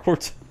hopped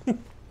backwards.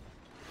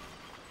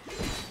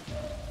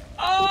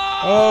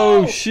 Oh!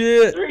 Oh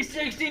shit!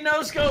 360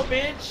 no scope,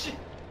 bitch.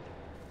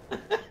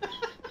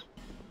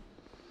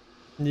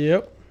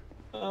 Yep.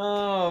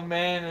 Oh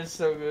man, that's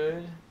so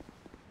good.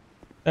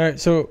 Alright,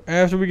 so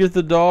after we get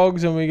the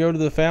dogs and we go to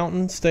the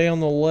fountain, stay on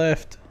the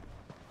left.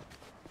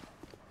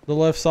 The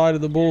left side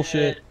of the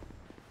bullshit.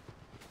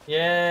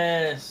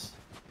 Yes.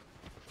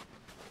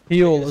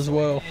 Heal as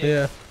well,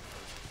 yeah.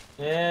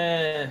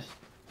 Yes.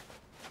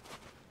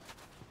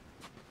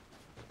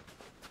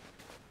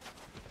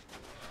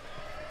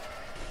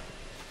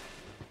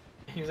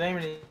 He was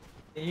aiming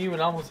at you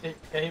and almost got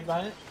hit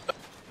by it.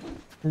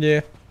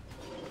 Yeah.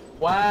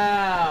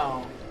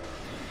 Wow.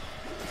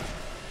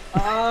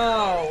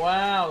 Oh,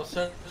 wow.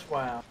 Such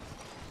wow.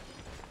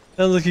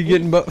 Sounds like you're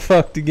getting butt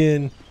fucked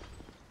again.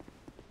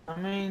 I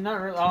mean,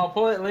 not really. Oh,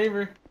 pull that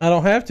lever. I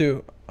don't have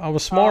to. I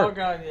was Oh, smart.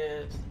 God,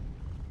 yes.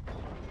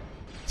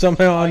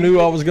 Somehow I knew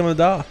I was gonna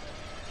die.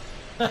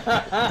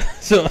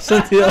 So I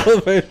sent the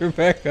elevator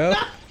back up.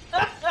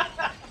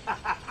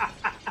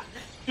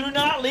 Do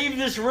not leave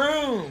this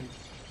room.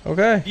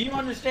 Okay. Do you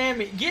understand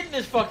me? Get in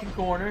this fucking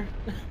corner.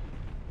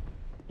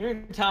 You're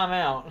in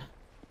timeout.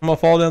 I'm gonna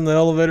fall down the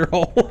elevator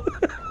hole.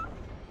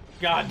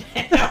 God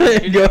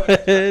damn. Go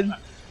ahead.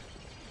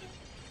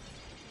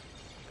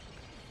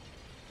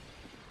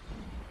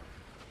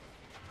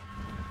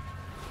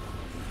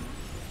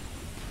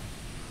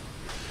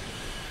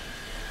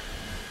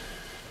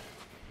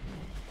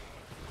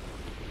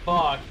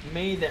 Fuck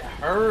me, that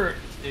hurts,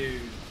 dude.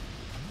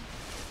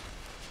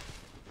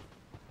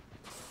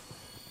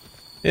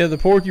 Yeah, the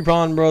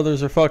Porcupine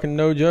brothers are fucking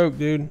no joke,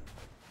 dude.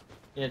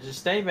 Yeah, just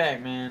stay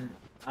back, man.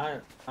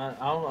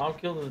 I'll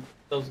kill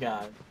those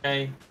guys.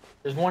 Okay,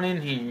 there's one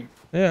in here.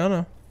 Yeah, I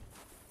know.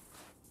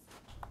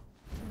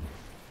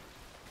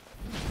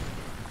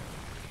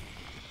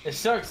 It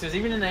sucks because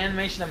even in the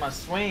animation of my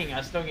swing,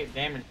 I still get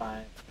damaged by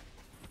it.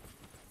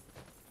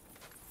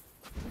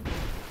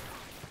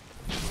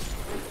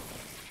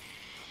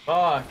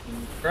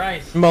 Fucking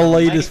Christ. My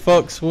latest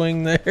fuck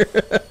swing there.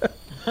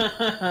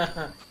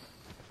 Yeah,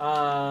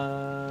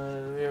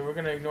 we're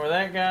gonna ignore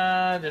that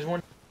guy. There's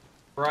one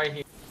right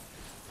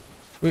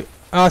here.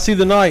 I see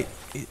the knight.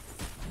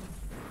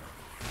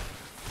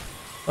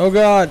 Oh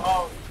god.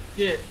 Oh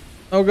shit.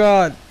 Oh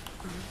god.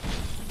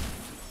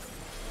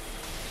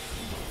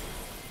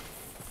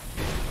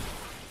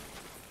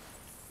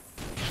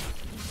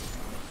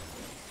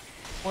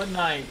 What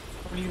knight?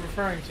 What are you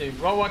referring to?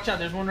 Oh, watch out.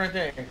 There's one right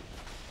there.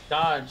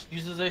 Dodge.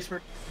 Use his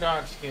expert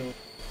dodge skill.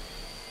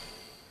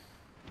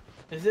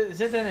 Is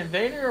it that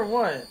invader or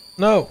what?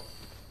 No.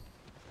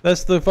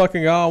 That's the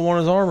fucking guy I want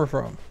his armor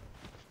from.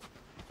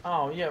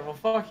 Oh yeah, well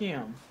fuck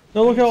him.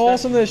 No, look how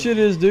awesome that shit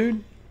is,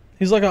 dude.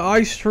 He's like an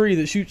ice tree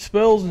that shoots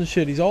spells and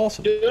shit. He's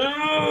awesome.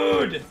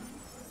 Dude!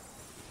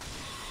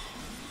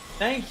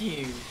 Thank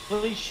you.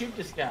 Please shoot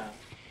this guy.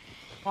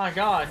 My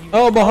God.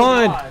 Oh,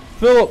 behind! God.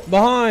 Philip,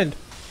 behind!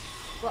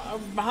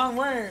 Behind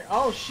where?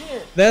 Oh,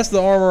 shit. That's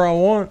the armor I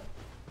want.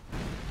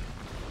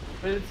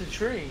 But it's a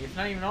tree. It's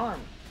not even armor.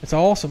 It's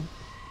awesome.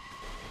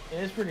 It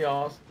is pretty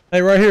awesome.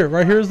 Hey, right here.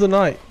 Right here's the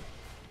knight.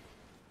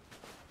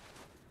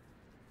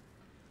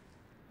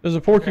 There's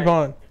a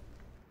porcupine.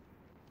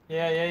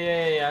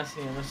 Yeah. I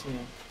see him.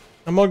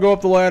 I'm gonna go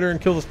up the ladder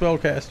and kill the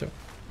spellcaster.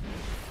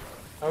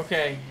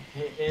 Okay.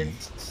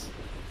 It's...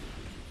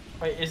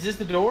 Wait, is this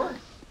the door?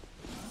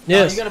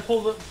 Yes. You gotta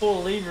pull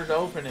a lever to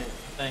open it,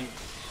 I think.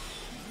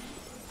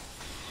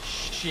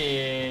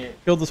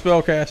 Shit. Killed the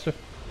spellcaster.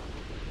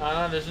 Oh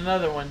no, there's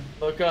another one.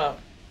 Look up.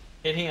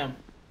 Hit him.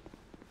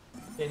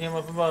 Hit him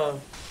up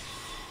above.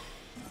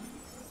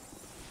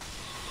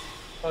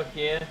 Fuck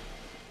yeah.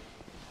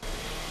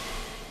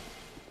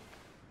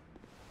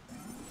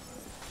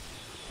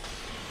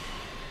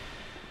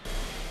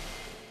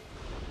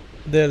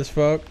 Dead as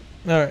fuck.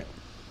 Alright.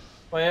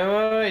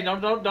 Wait.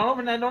 Don't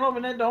open that. Don't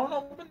open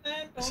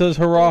that. It says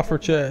hurrah for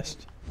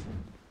chest.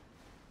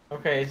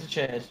 Okay, it's a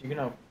chest. You can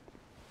open.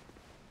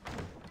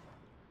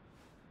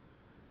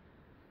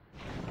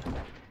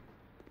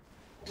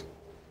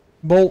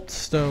 Bolt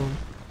stone.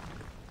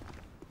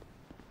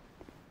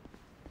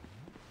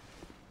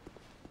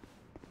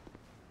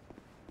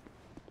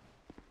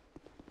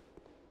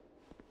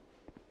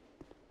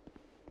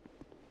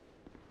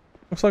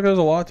 Looks like there's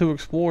a lot to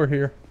explore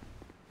here.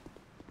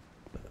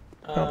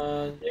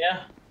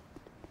 Yeah.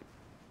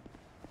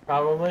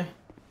 Probably.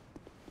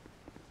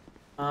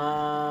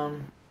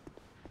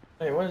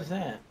 Wait, what is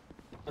that?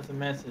 That's a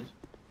message.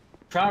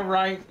 Try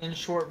right in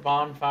short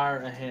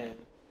bonfire ahead.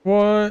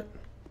 What?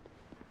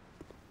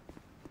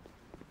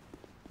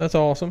 That's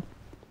awesome.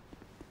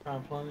 Try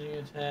plunging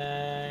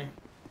attack.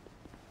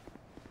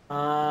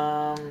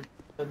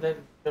 But that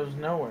goes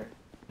nowhere.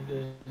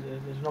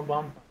 There's no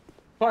bonfire.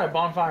 Probably a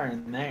bonfire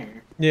in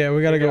there. Yeah,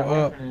 we gotta go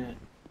up.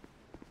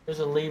 There's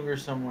a lever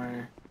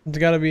somewhere. It's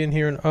gotta be in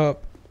here and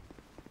up.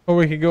 Or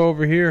we could go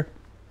over here.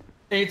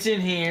 It's in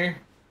here.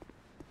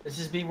 Let's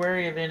just be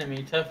wary of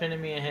enemy. Tough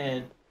enemy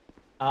ahead.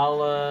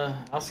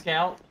 I'll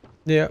scout.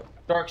 Yeah.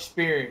 Dark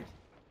spirit.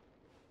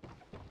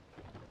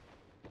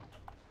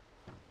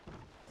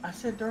 I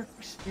said dark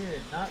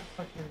spirit, not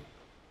fucking.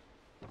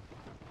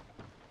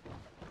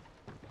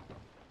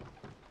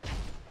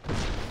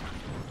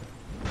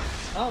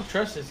 I don't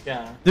trust this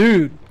guy.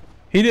 Dude,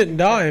 he didn't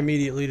die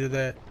immediately to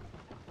that.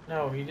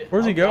 No, he didn't.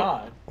 Where's he go?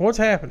 God. What's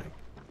happening?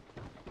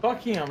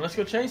 Fuck him. Let's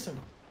go chase him.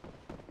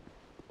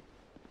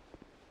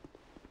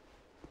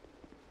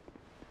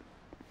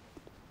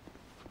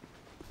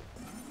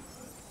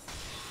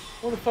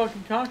 What a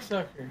fucking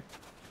cocksucker.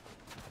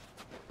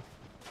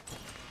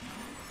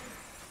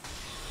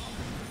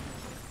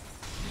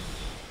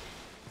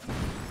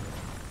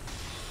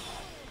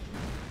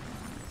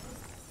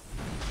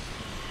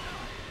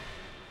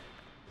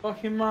 Fuck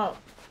him up.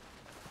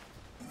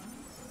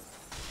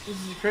 This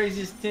is the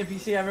craziest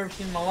NPC I've ever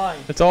seen in my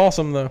life. It's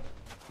awesome though.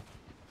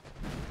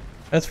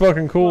 That's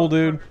fucking cool,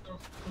 dude.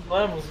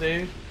 Levels,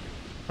 dude.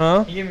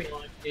 Huh? He gave me a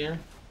life gem.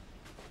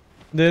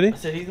 Did he? I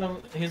said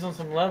he's on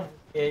some levels.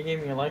 Yeah, he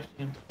gave me a life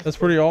gem. That's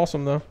pretty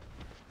awesome though.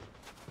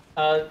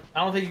 I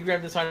don't think you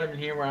grabbed this item in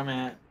here where I'm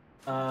at.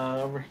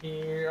 Over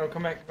here. Oh,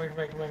 come back. I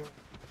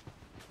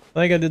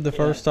think I did the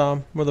first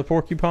time where the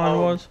porcupine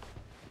was.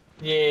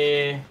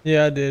 Yeah.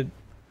 Yeah, I did.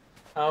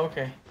 Oh,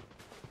 okay.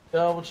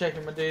 Double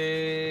checking, my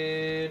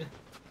dude.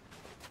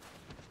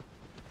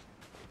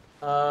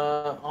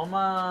 On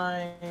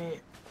my...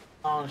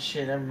 Oh,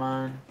 shit, never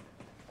mind.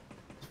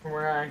 That's from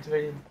where I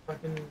activated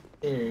fucking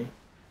theory.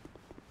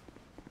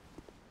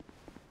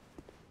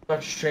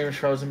 Fuck, stream was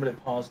frozen, but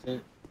it paused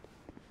it.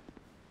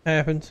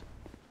 Happens.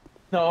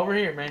 No, over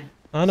here, man.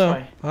 I know.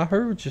 This way. I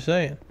heard what you're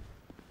saying.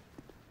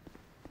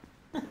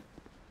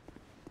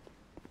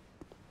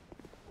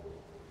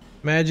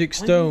 Magic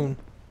stone.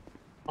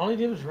 All he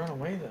did was run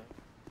away, though.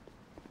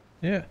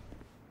 Yeah.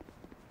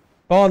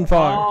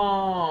 Bonfire.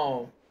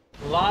 Oh,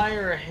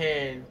 liar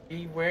ahead.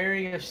 Be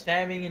wary of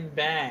stabbing in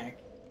back.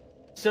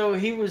 So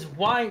he was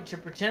white to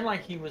pretend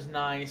like he was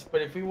nice,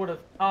 but if we would have...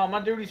 Oh,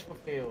 my duty's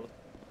fulfilled.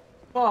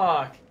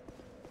 Fuck.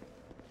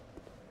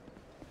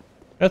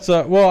 That's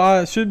well,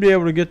 I should be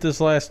able to get this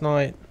last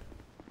night.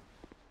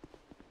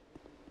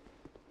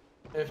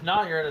 If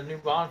not, you're at a new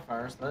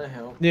bonfire, so that'll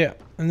help. Yeah,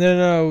 and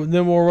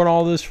then we'll run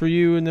all this for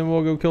you, and then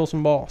we'll go kill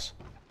some boss.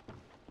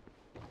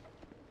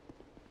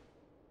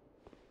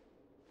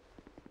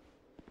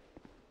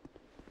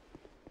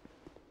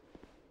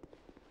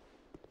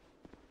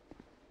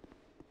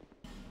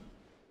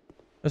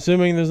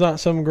 Assuming there's not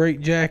some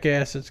great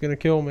jackass that's gonna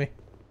kill me.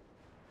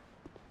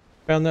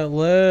 Found that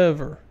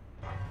lever.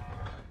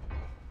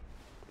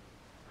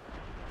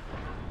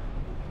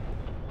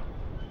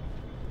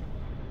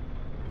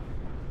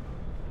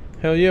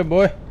 Hell yeah,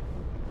 boy.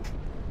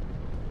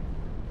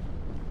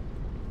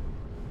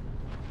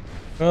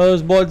 Oh,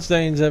 there's blood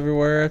stains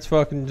everywhere. That's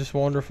fucking just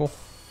wonderful.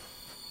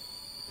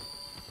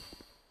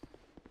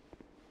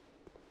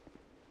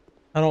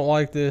 I don't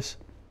like this.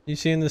 You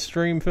seeing the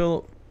stream,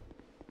 Philip?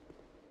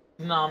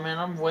 No, man,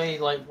 I'm way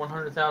like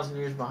 100,000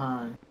 years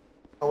behind.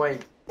 Oh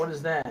wait, what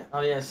is that?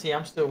 Oh yeah, see,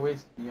 I'm still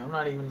with you.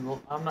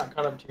 I'm not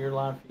caught up to your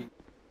live feed.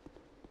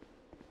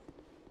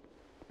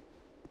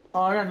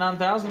 Oh, I got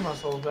 9,000 of my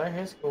souls back.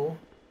 That's cool.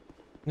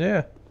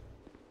 Yeah.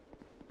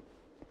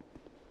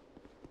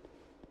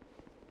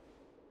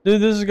 Dude,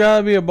 this has got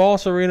to be a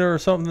boss arena or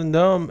something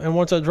dumb. And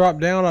once I drop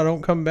down, I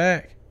don't come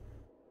back.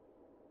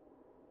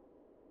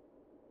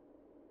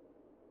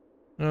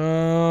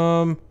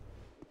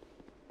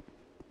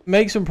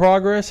 Make some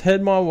progress,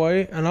 head my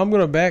way, and I'm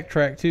going to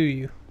backtrack to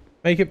you.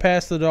 Make it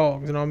past the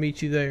dogs, and I'll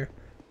meet you there.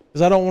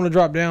 Because I don't want to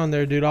drop down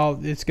there, dude.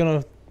 It's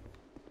going to...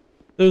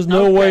 There's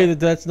no way that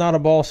that's not a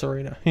boss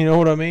arena. You know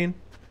what I mean?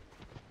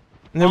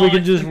 And then we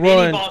can just the run.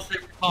 Mini boss they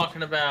were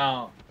talking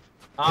about.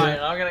 Alright,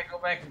 I gotta go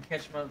back and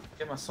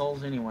get my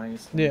souls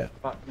anyways. Yeah.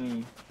 Fuck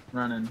me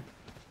running.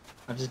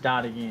 I just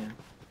died again.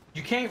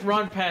 You can't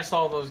run past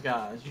all those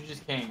guys. You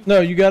just can't. No,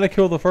 you got to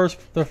kill the first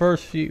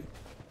few.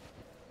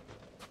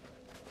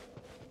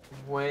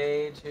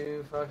 Way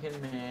too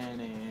fucking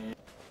many.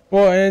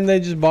 Well, and they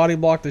just body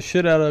block the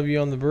shit out of you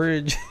on the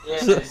bridge.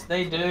 Yes,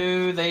 they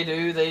do. They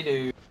do. They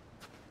do.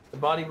 The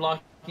body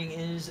blocking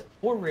is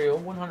for real,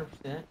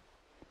 100%.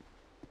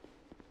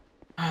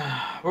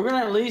 We're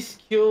gonna at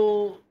least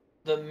kill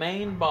the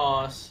main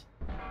boss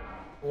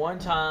one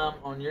time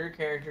on your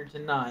character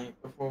tonight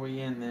before we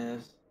end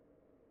this.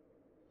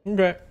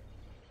 Okay.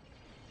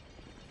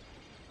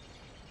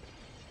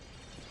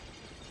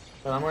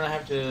 But I'm gonna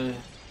have to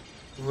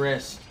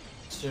rest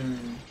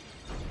soon.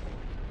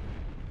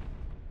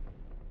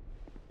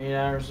 8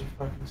 hours of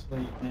fucking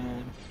sleep,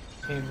 man.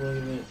 Can't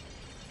believe it.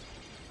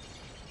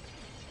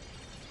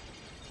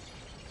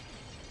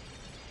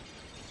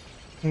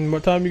 And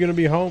what time are you gonna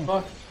be home?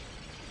 Fuck.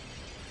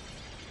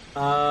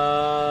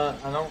 I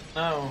don't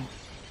know.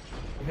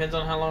 Depends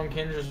on how long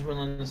Kendra's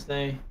willing to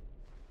stay.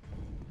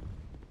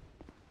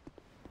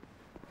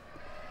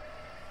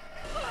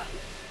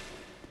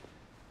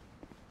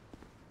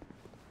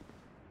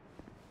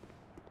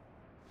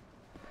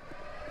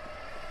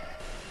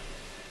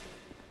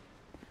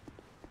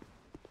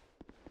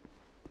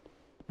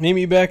 Meet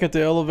me back at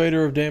the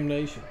elevator of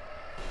damnation.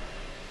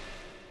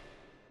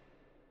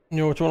 You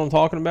know which one I'm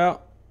talking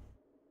about?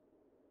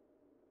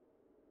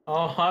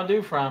 Oh, I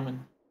do, Fryman.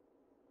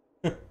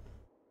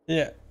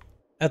 Yeah.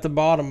 At the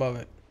bottom of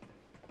it.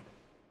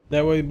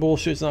 That way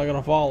bullshit's not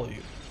gonna follow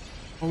you.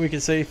 And we can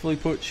safely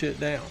put shit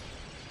down.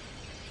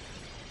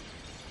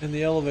 In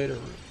the elevator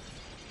room.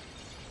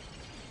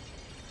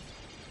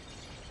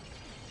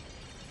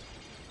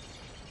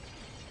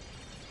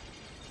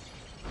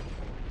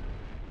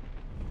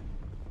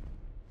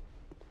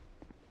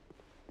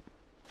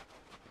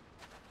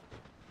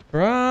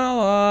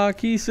 Rallock,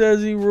 he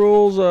says he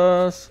rules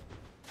us.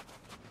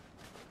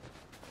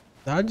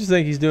 I just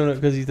think he's doing it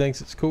because he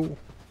thinks it's cool.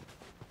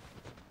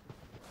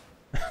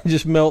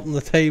 Just melting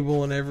the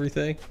table and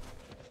everything.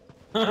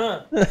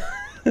 Oh,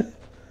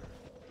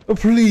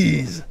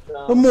 please,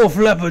 a more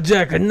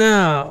flapperjacker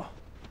now.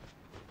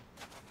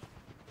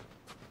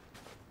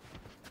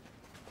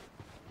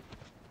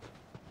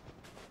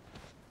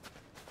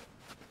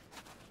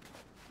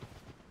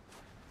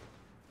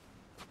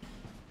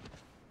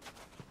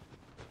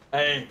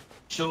 Hey,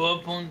 show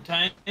up on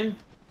time,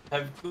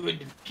 have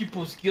good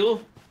people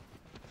skill.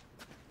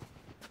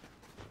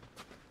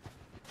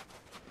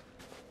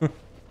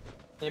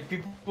 And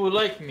people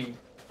like me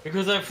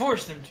because I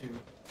forced them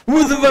to.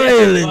 With the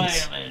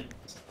violence.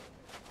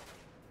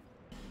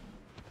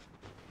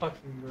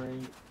 Fucking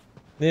great.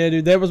 Yeah,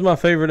 dude, that was my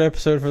favorite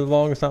episode for the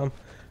longest time.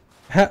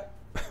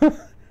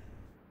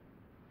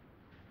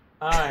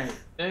 Alright,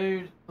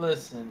 dude,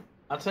 listen.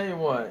 I'll tell you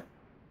what.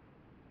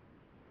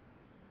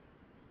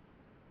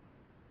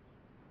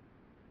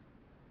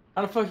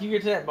 How the fuck you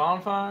get to that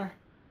bonfire?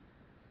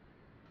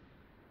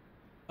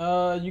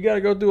 You gotta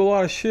go through a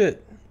lot of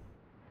shit.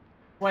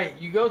 Wait,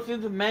 you go through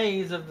the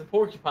maze of the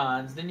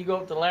porcupines, then you go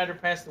up the ladder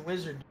past the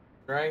wizard,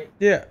 right?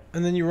 Yeah,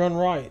 and then you run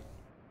right.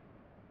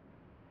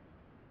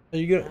 Are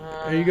you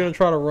gonna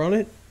try to run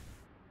it?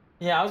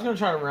 Yeah, I was gonna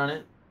try to run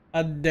it.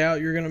 I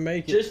doubt you're gonna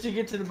make it. Just to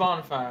get to the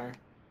bonfire.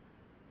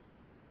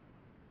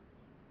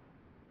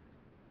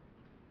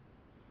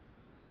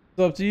 It's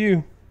up to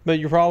you, but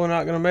you're probably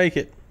not gonna make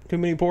it. Too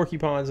many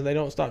porcupines and they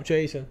don't stop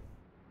chasing.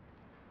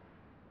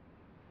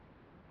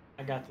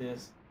 I got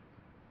this.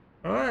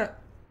 Alright.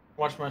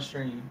 Watch my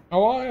stream.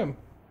 Oh, I am.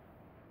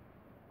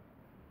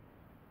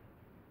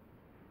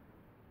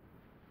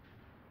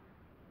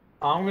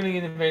 I'm gonna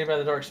get invaded by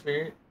the dark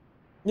spirit.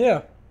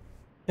 Yeah.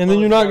 And then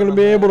you're not going to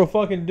be able to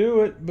fucking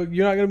do it, but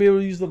you're not going to be able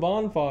to use the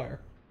bonfire.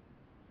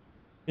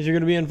 Because you're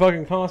going to be in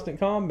fucking constant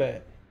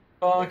combat.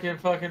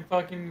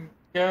 Fucking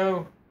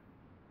go.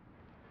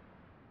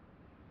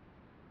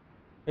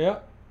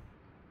 Yep.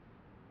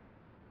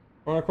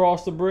 Run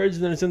across the bridge,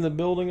 then it's in the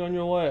building on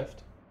your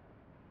left.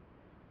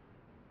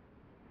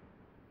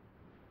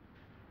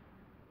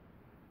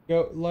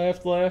 Go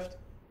left, left.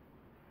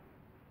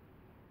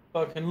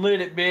 Fucking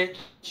lit it,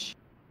 bitch.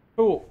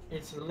 Cool.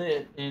 It's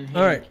lit in here.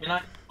 All right.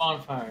 Cannot use a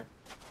bonfire.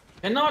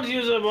 Cannot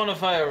use a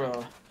bonfire.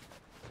 All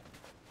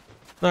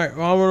right.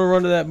 Well, I'm gonna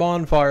run to that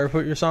bonfire.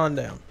 Put your sign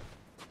down.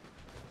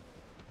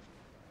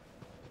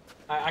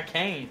 I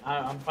can't.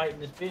 I'm fighting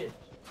this bitch.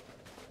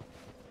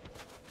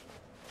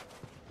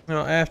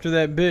 No, after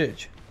that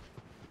bitch.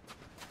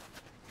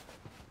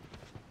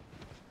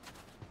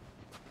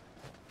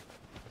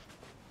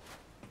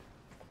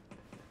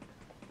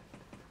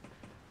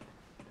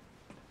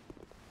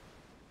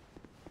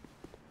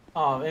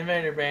 Oh,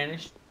 invader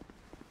banished.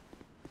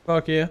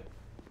 Fuck yeah.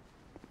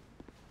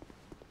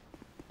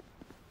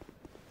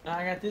 Now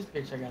I got this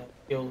bitch I gotta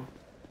kill.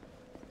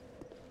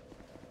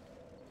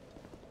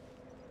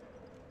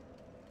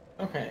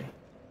 Okay.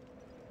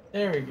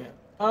 There we go.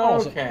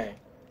 Awesome. Okay.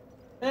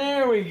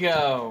 There we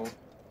go.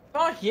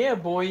 Fuck yeah,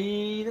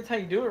 boy. That's how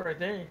you do it right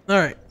there. All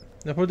right.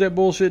 Now put that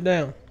bullshit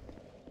down.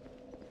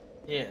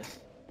 Yes.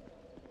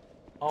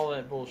 All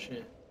that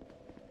bullshit.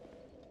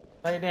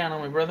 Lay it down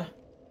on me, brother.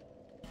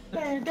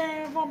 Lay it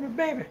down on me,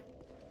 baby.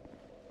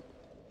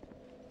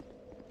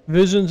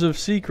 Visions of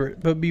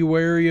secret, but be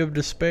wary of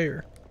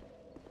despair.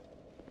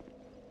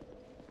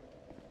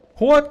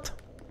 What?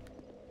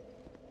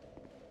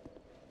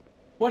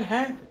 What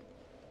happened?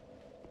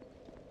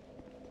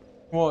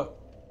 What?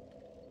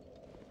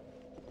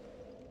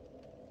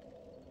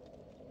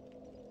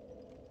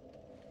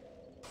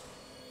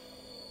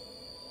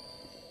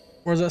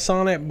 Where's that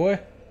sign at,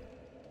 boy?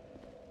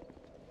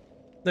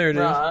 There it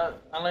is. Bro,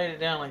 I laid it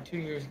down like 2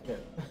 years ago.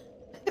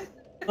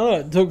 Oh,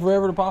 it took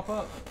forever to pop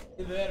up.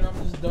 Either that or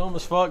I'm just dumb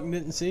as fuck and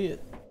didn't see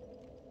it.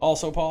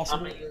 Also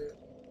possible. I mean,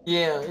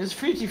 yeah, it's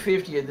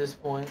 50-50 at this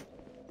point.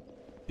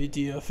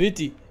 50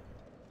 50.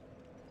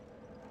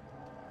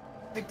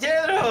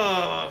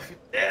 Fidelo!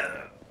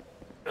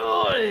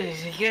 Oh,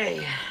 it's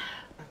okay.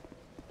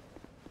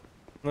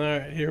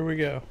 Alright, here we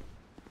go.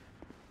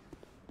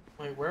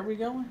 Wait, where are we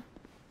going?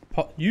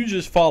 You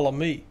just follow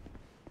me.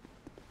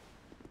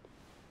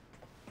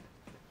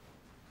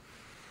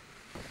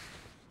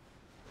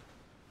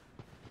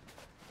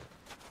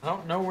 I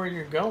don't know where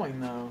you're going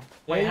though.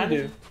 Wait, Yeah, how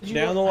you did do.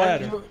 Down the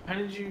ladder. How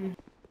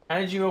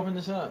did you open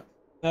this up?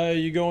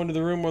 You go into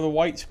the room where the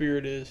white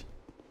spirit is.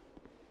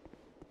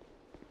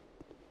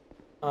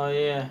 Oh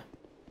yeah.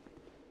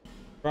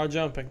 Try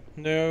jumping.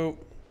 No.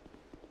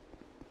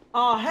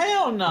 Oh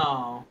hell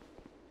no.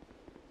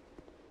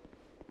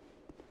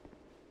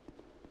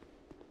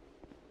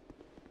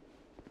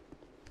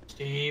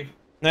 Steve.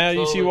 Now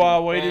you see slowly, why I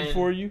waited man.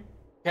 for you?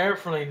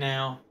 Carefully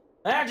now.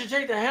 I have to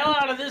take the hell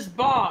out of this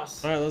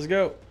boss. Alright, let's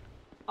go.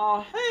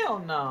 Oh hell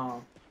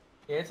no.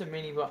 Yeah, it's a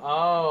mini boss.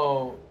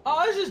 Oh,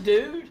 it's this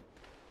dude.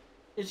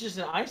 It's just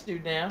an ice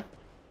dude now.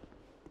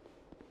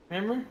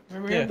 Remember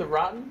Yeah. him, the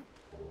rotten?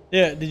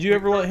 Yeah, did you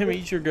ever let him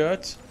eat your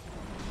guts?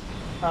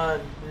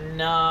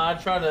 Nah. I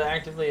try to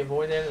actively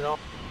avoid that at all.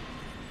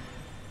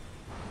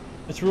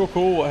 It's real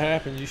cool what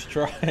happens. You should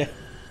try it.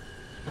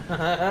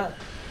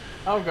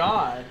 Oh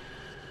god.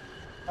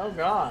 Oh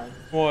god.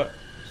 What?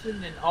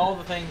 Sitting in all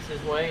the things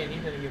his way, and he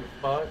doesn't give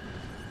a fuck.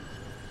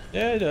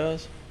 Yeah, it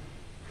does.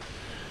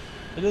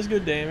 It does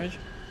good damage.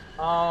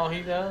 Oh,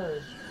 he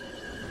does.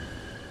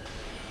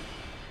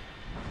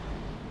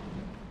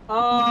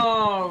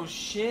 Oh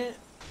shit.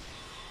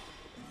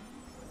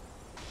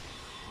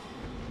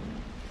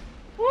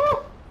 Woo!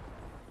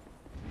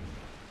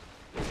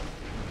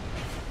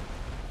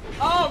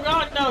 Oh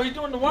god, no! He's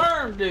doing the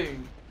worm, dude.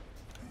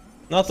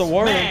 Not the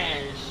worm.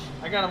 Smash!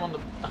 I got him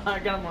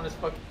on his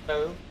fucking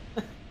toe.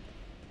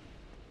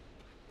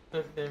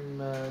 Took them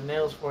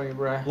nails for you,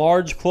 bruh.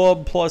 Large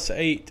club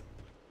 +8.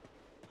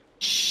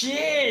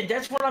 Shit,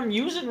 that's what I'm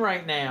using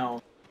right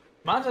now.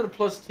 Mine's at a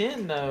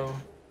 +10 though.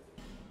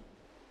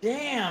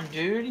 Damn,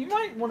 dude, you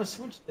might want to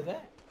switch to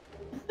that.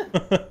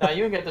 Nah,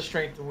 you ain't got the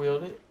strength to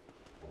wield it.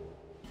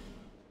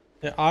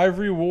 An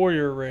ivory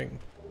warrior ring.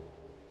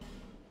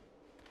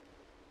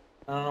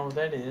 I don't know what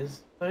that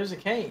is. There's a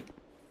cape.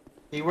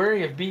 Be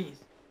wary of bees.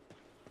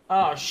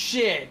 Oh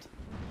shit!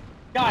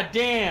 God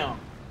damn!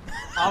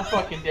 I'm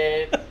fucking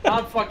dead.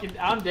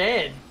 I'm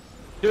dead.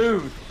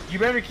 Dude, you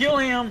better kill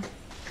him.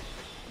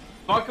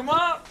 Fuck him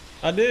up.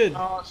 I did.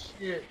 Oh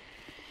shit.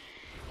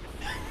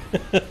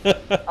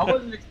 I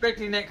wasn't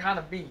expecting that kind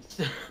of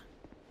beast.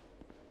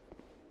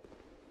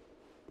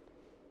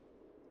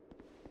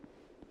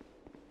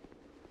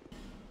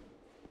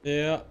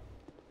 Yeah.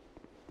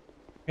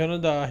 Gonna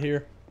die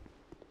here.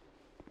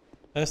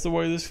 That's the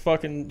way this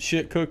fucking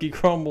shit cookie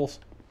crumbles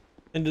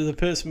into the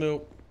piss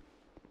milk.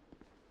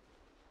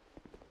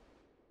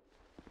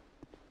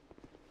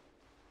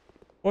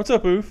 What's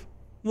up, Oof?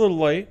 A little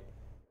late.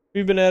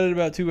 We've been at it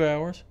about 2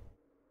 hours.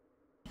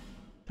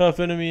 Tough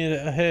enemy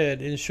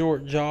ahead. In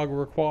short, jog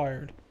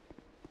required.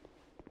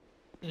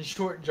 In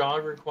short,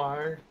 jog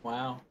required.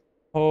 Wow.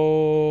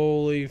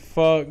 Holy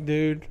fuck,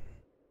 dude.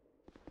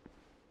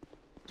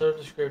 So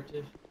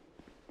descriptive.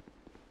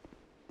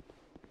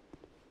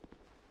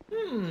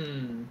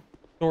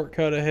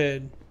 Shortcut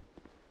ahead.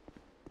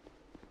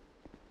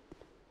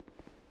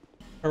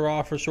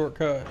 Hurrah for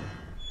shortcut.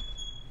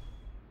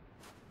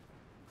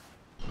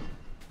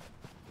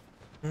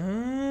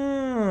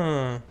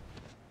 Ah.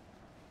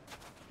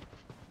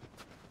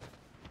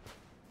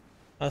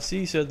 I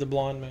see, said the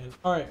blonde man.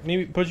 Alright,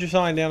 maybe put your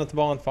sign down at the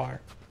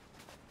bonfire.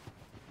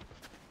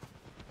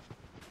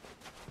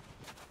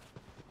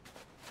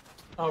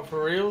 Oh,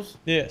 for reals?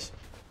 Yes.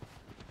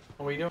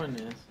 Are we doing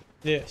this?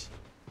 Yes.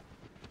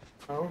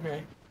 Oh,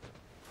 okay.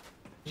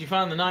 Did you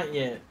find the knight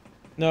yet?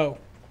 No.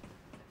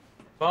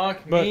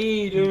 Fuck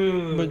me,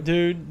 dude. But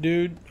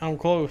dude, I'm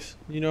close.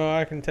 You know how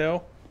I can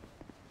tell?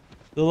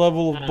 The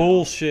level of How?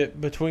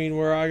 bullshit between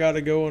where I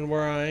gotta go and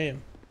where I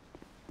am.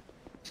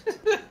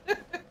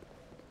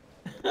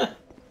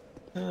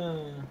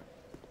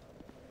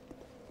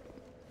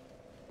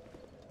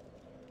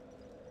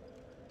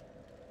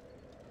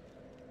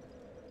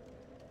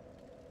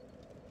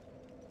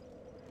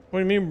 What do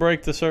you mean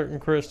break the certain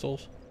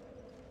crystals?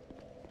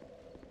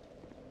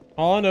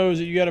 All I know is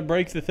that you gotta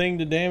break the thing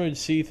to damage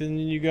Seath, and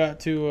then you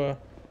got to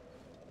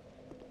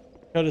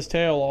cut his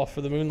tail off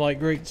for the Moonlight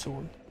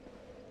Greatsword.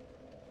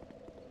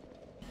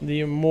 The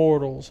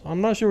Immortals.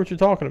 I'm not sure what you're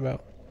talking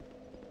about.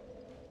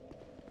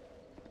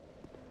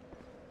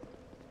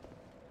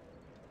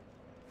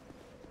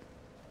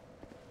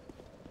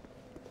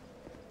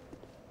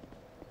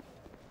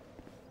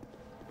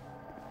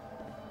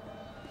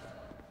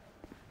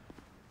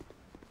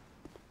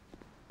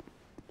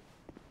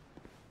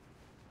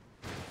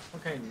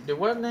 Okay, do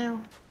what now?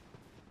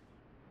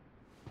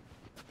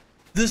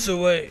 This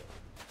away.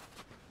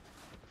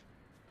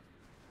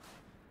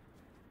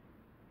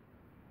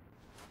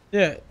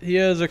 Yeah, he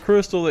has a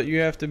crystal that you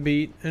have to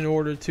beat in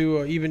order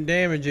to even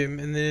damage him,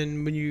 and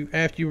then when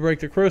after you break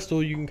the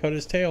crystal, you can cut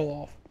his tail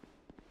off.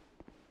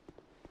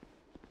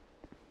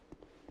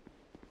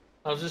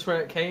 Oh, is this where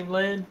that cave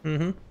led?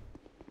 Mm-hmm.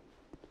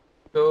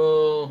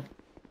 Cool.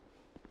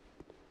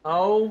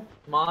 Oh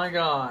my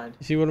god.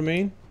 You see what I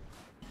mean?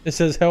 It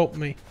says help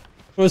me.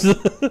 What's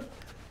the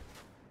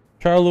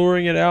Try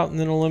luring it out and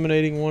then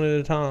eliminating one at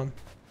a time.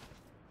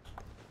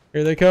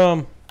 Here they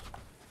come.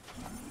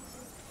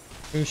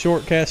 And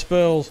short cast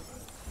spells.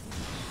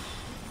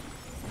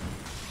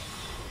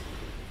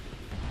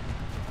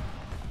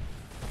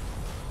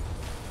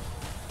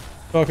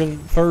 Fucking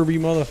Furby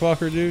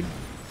motherfucker, dude.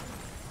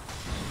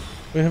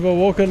 We have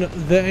awoken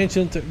the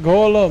ancient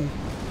golem.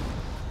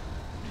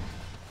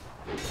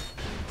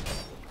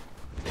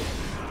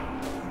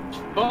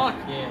 Fuck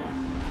yeah.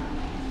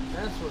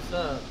 That's what's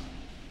up.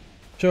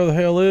 Sure the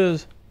hell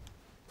is.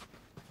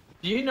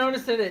 Do you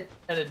notice that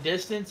at a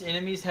distance,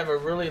 enemies have a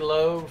really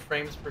low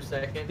frames per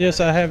second? Yes,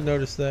 I have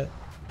noticed that.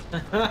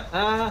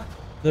 The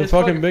It's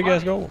fucking big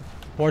ass funny. golem.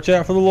 Watch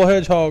out for the little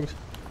hedgehogs.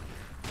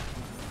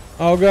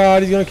 Oh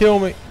god, he's gonna kill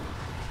me.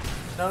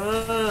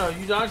 No.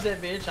 You dodge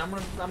that bitch. I'm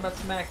about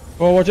to smack.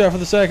 Well, watch out for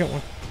the second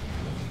one.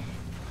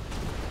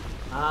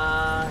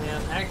 I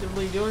am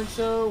actively doing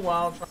so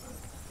while trying.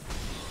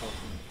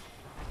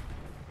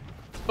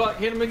 Fuck,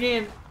 hit him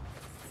again.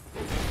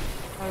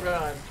 Oh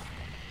god.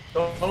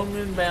 Golem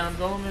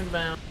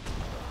inbound.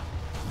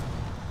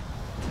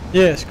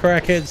 Yes,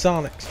 crackhead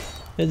Sonics.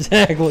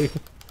 Exactly.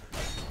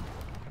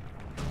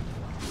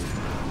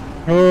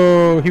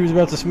 Oh, he was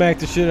about to smack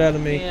the shit out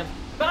of me. Damn.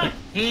 Fuck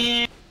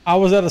him. I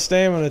was out of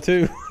stamina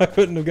too. I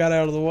couldn't have got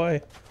out of the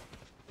way.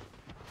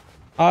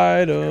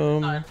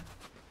 Item.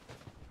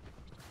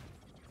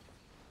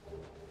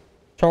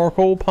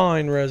 Charcoal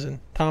pine resin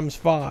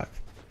 ×5.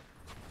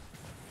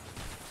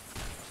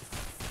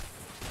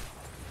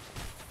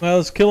 Well,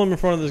 let's kill him in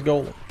front of this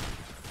golem.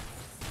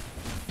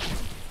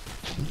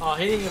 Oh,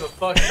 he didn't give a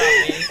fuck about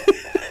me.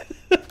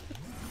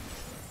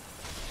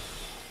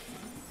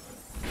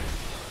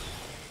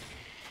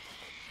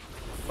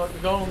 Fuck the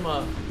golem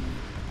up.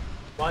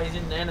 While he's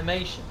in the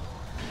animation.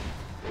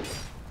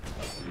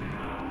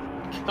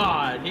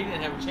 God, he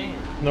didn't have a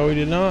chance. No, he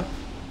did not.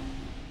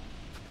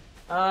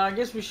 I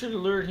guess we should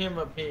have lured him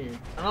up here.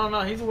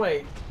 No, he's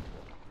awake.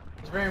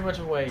 He's very much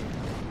awake.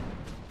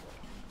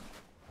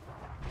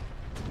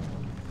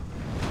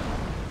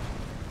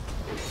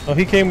 Oh,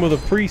 he came with a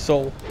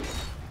pre-soul.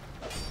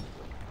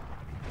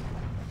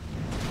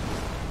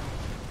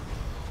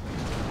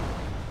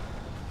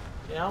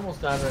 Yeah, I almost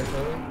died right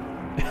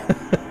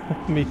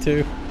there. Me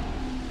too.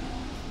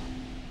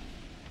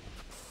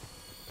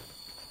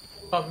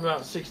 Talking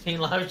about 16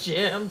 life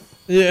gems.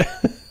 Yeah.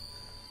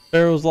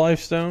 Pharaoh's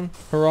Lifestone.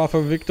 Hurrah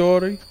for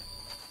victory.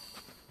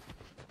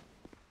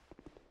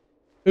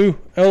 Ooh,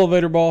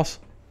 elevator boss.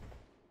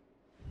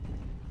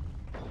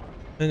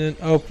 And then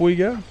up we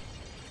go.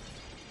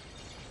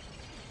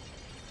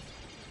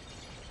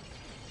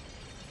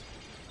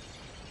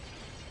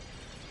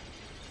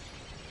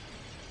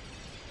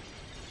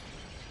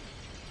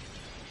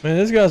 Man,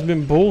 this guy's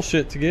been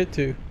bullshit to get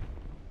to.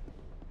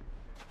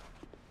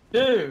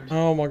 Dude.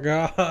 Oh my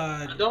god.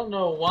 I don't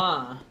know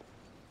why.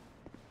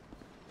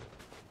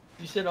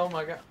 You said, oh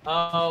my god.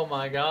 Oh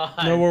my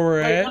god. Know where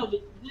we're Wait, at? no,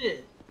 this is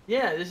it.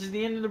 Yeah, this is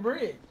the end of the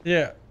bridge.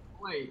 Yeah.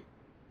 Wait.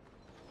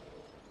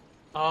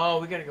 Oh,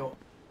 we gotta go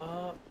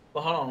up.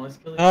 Well, hold on. Let's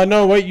kill him.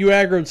 No, wait, you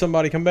aggroed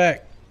somebody. Come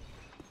back.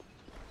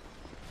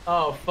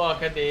 Oh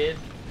fuck, I did.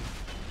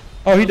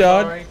 Oh, he I'm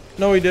died. sorry.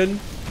 No, he didn't.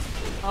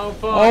 Oh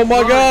fuck. Oh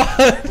my run,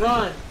 god!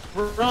 Run!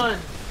 Run!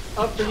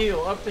 Up the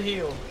hill, up the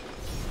hill.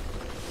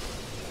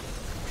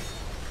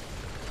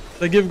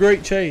 They give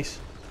great chase.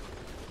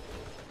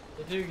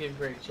 They do give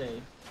great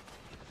chase.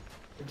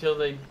 Until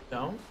they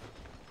don't.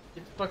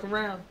 Get the fuck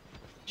around.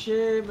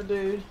 Shit, my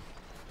dude.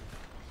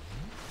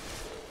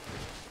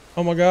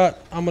 Oh my god,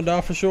 I'm gonna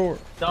die for sure.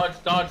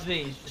 Dodge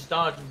these. Just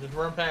dodge them. Just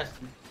run past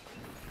them.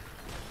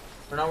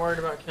 We're not worried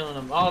about killing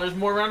them. Oh, there's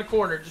more around the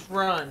corner. Just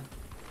run.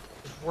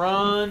 Just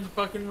run.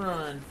 Fucking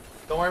run.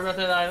 Don't worry about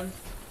that item.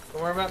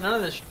 Don't worry about none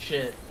of this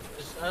shit.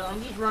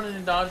 I'm just running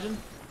and dodging.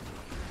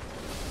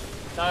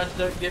 Dodge,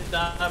 duck, dip,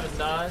 dive, and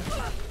dodge.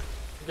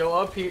 Go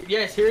up here.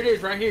 Yes, here it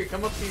is. Right here.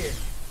 Come up here.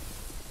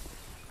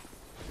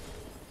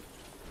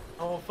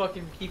 I will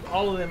fucking keep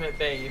all of them at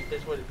bay if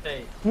that's what it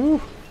takes.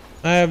 Whew.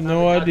 I have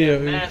no idea.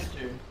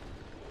 Master.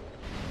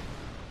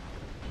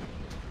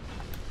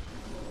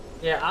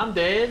 Yeah, I'm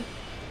dead.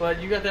 But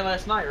you got that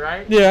last night,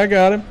 right? Yeah, I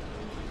got him.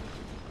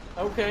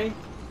 Okay.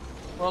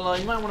 Well,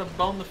 you might want to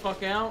bone the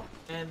fuck out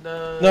and.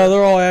 No,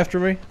 they're all after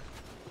me.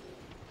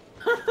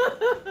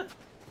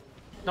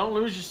 Don't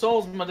lose your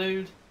souls, my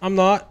dude. I'm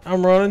not.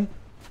 I'm running.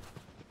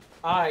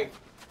 Alright.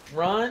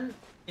 Run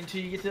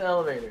until you get to the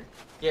elevator.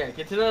 Yeah,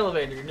 get to the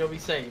elevator and you'll be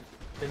safe.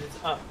 Because it's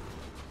up.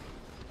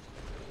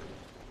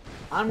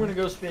 I'm gonna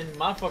go spend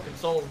my fucking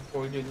souls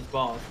before we do this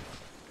boss.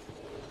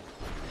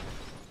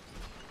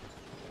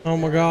 Oh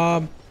my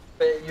god.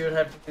 But you would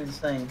have to do the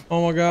same.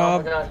 Oh my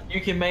god. Oh my god. You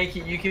can make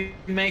it. You can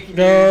make it.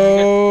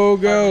 Go,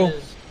 dude. go.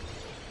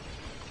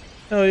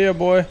 Hell yeah,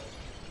 boy.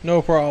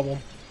 No problem.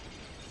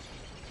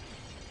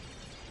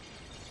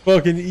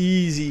 Fucking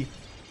easy.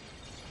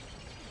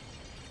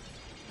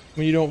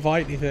 When you don't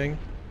fight anything.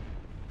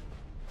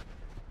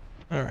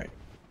 Alright.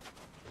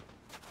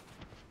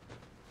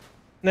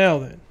 Now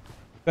then.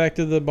 Back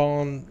to the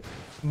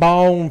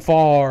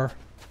bonfire.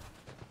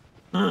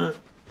 Run,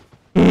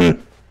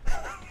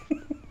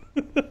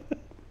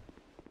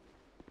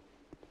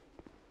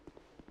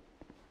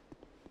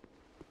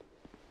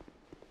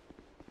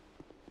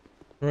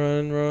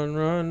 run,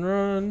 run,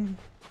 run.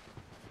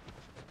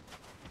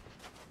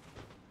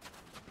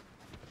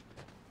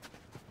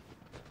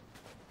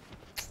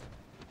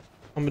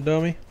 I'm a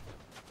dummy.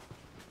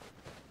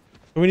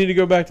 We need to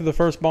go back to the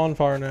first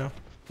bonfire now.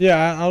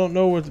 Yeah, I don't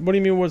know what do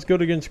you mean what's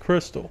good against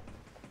crystal?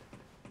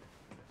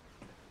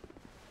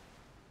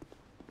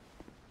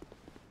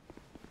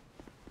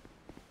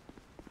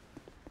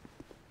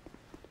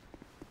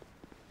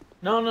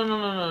 No,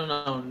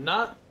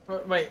 not.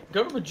 Wait,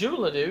 go to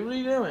Majula, dude. What are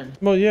you doing?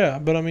 Well, yeah,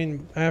 but I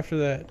mean after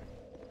that.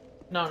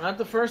 No, not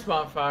the first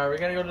bonfire. We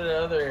gotta go to the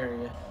other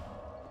area.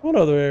 What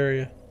other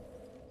area?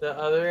 The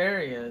other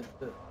area.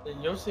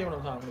 You'll see what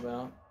I'm talking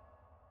about.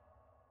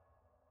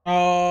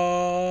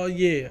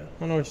 Yeah.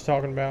 I know what you're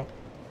talking about.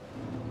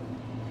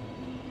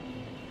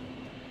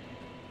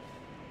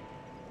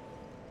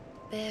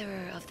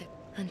 Bearer of the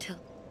until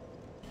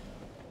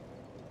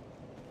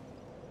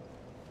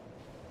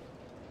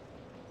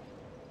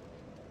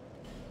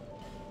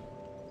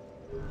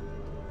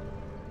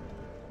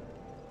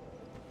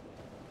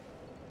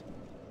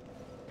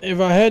If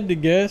I had to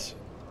guess,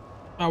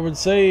 I would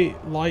say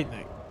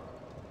lightning.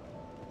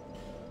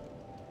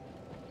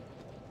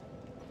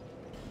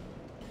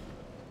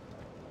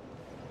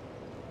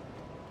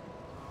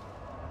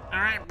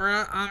 Alright,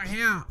 bro, I'm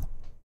here.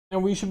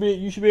 And you should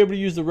be able to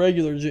use the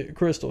regular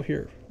crystal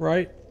here,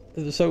 right?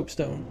 The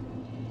soapstone.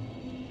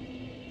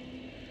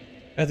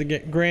 At the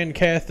grand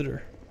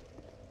catheter.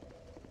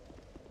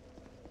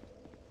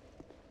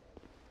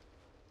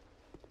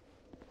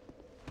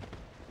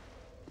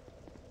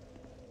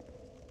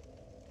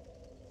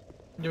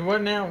 Do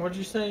what now? What'd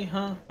you say,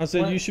 huh? I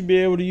said what? you should be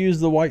able to use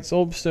the white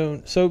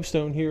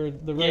soapstone here,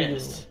 the regular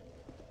one.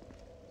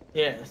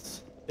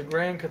 Yes. The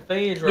Grand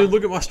Cathedral. Dude,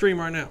 look at my stream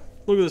right now.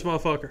 Look at this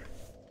motherfucker.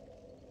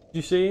 Did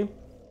you see him?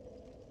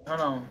 Hold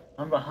on.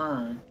 I'm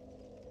behind.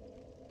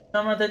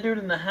 Talking about that dude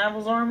in the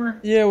Havel's armor?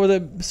 Yeah, with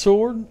that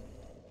sword.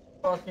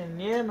 Fucking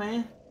yeah,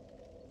 man.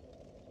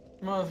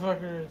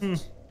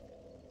 Motherfuckers.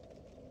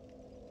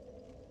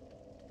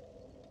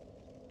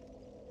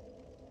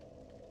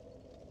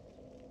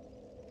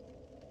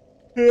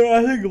 Yeah,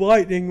 I think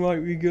lightning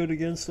might be good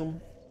against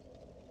them.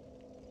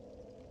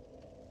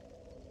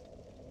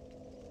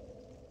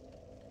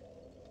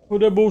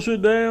 Put that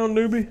bullshit down,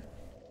 newbie.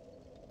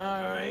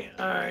 Alright.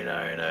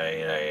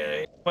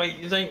 Wait,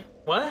 you think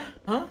what?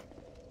 Huh?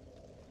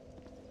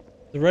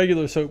 The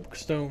regular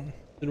soapstone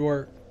did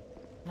work.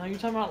 No, you're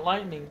talking about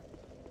lightning.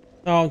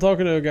 Oh, I'm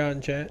talking to a guy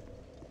in chat.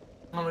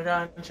 On the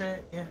guy in the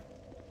chat, yeah.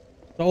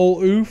 The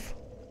old oof.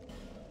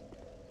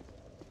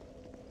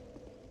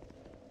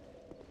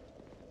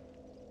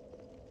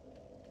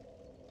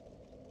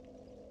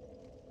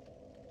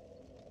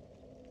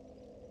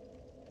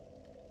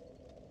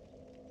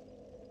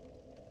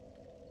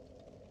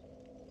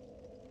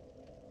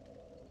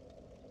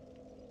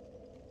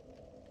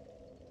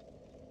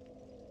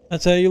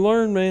 That's how you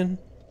learn, man.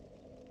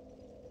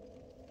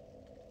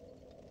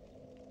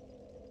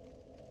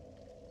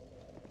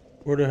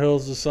 Where the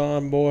hell's the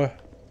sign, boy?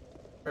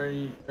 Are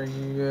you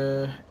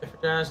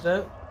energized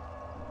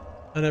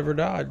up? I never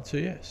died, so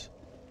yes.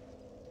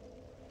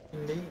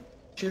 Indeed.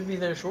 Should be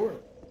there shortly.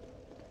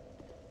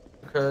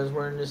 Because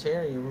we're in this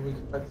area where we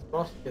can fight this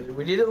boss together.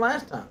 We did it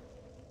last time.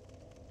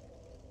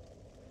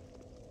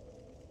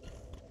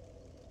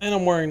 And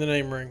I'm wearing the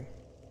name ring.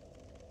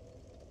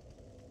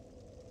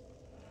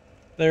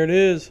 There it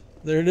is.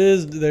 There it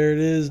is. There it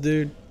is,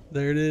 dude.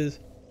 There it is.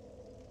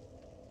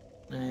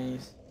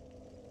 Nice.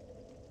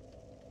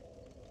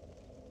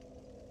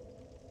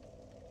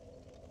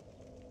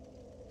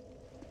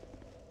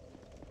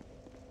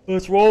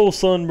 Let's roll,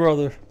 son,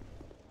 brother.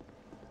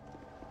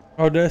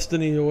 Our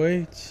destiny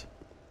awaits.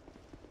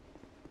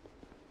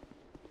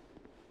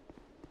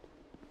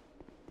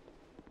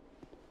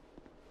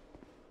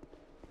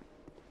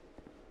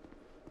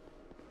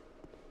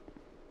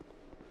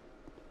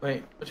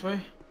 Wait, which way?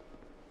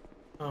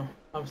 Oh,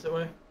 opposite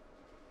way?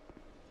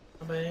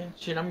 My bad.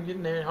 Shit, I'm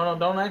getting there. Hold on,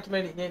 don't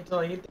activate it yet until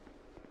I get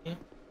there.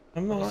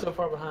 I'm I'm not. so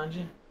far behind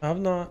you.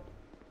 I'm not.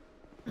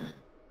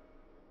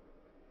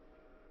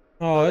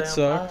 Oh, that Down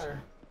sucks.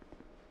 fire.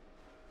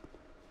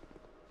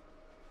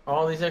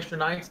 All these extra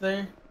knights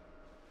there?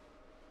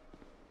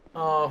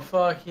 Oh,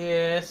 fuck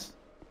yes.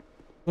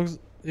 Looks.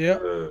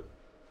 Yep.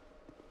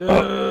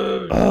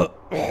 Dude.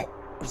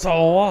 It's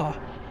all All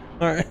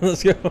right,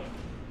 let's go.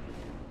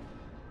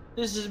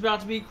 This is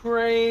about to be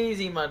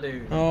crazy, my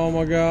dude. Oh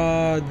my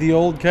god, the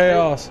old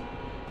chaos.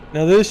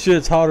 Now this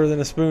shit's hotter than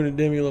a spoon at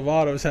Demi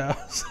Lovato's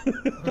house.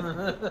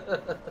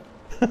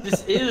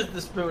 This is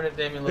the spoon at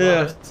Demi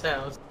Lovato's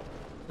house.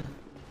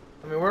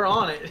 I mean, we're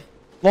on it.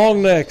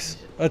 Long necks,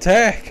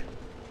 attack.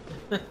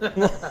 He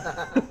come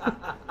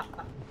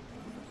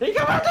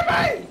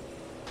after me!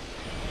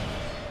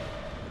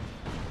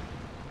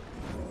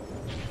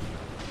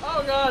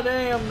 Oh god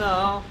damn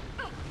no.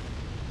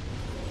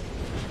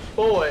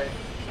 Boy,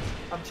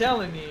 I'm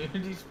telling you,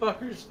 these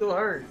fuckers still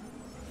hurt.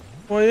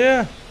 Well,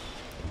 yeah.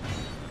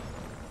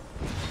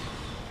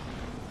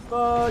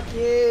 Fuck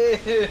you.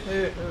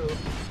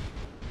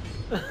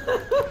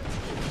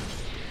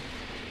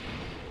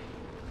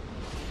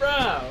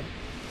 Bro,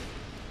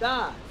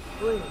 die,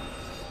 please.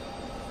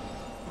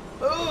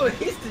 Oh,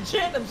 he's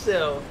dechanted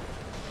himself.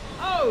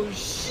 Oh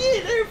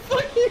shit, they're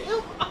fucking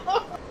him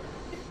up.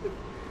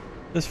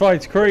 This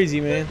fight's crazy,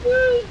 man.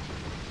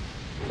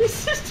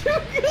 This is too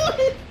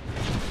good.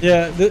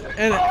 Yeah,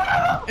 and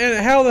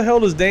how the hell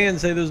does Dan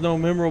say there's no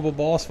memorable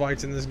boss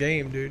fights in this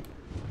game, dude?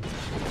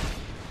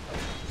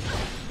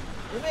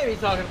 We may be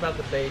talking about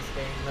the base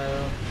game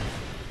though.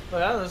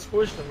 Look, I just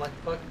squished him like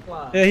a fucking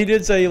fly. Yeah, he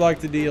did say he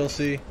liked the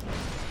DLC.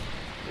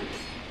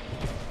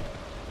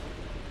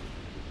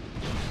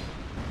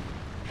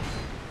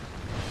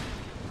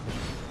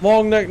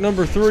 Long neck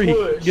number 3,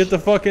 Squish. get the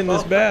fuck in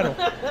this battle.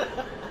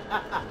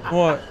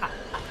 What?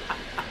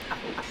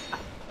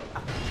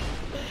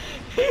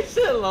 He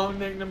said long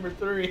neck number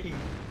 3.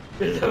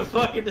 There's a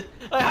fucking.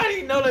 Like, how do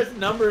you know that's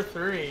number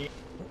 3?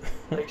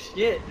 Like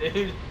shit,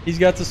 dude. He's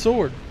got the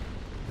sword.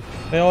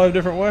 They all have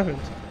different weapons.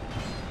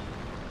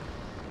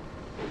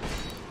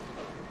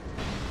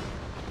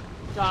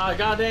 God,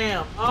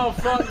 goddamn. Oh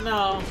fuck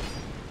no.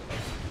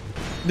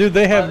 Dude,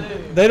 they have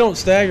dude. they don't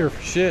stagger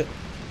for shit.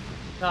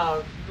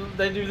 No,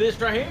 they do this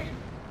right here.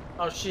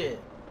 Oh shit.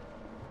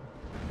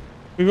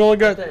 We've only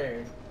Right got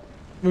there.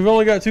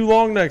 2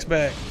 long necks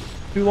back.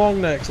 2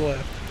 long necks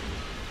left.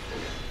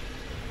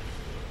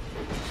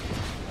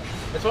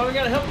 That's why we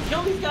gotta help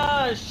kill these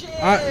guys.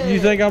 Shit. You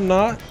think I'm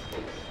not?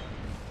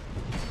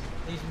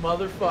 These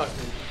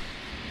motherfuckers.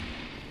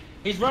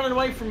 He's running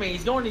away from me.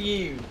 He's going to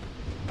you.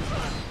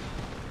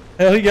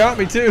 Hell, he got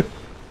me too.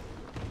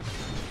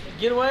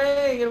 Get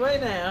away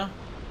now.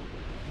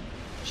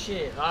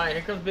 Shit. Alright,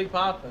 here comes Big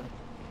Papa.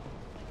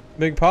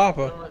 Big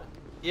Papa.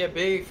 Yeah,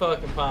 Big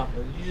fucking Papa.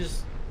 You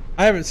just.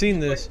 I haven't seen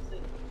this.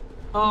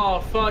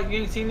 Oh, fuck. You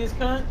ain't seen this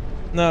cunt?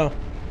 No.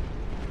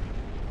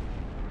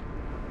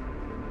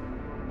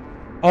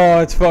 Oh,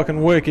 it's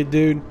fucking wicked,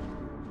 dude.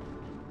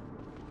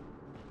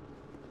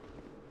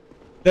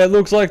 That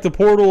looks like the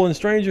portal in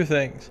Stranger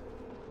Things.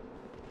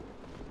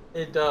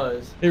 It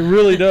does. It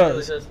really It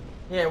does. really does.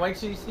 Yeah, wait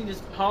till you see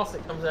this hoss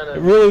that comes out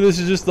of. Really, this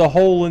is just the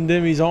hole in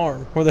Demi's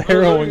arm where the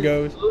heroin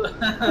goes. Look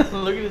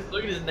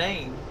at his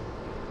name.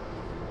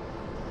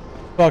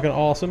 Fucking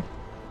awesome.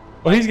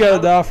 Well, he's got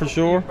to die for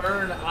sure.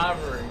 Burned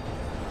ivory.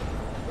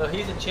 So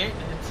he's enchanting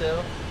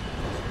himself.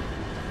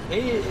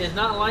 He is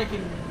not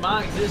liking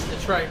my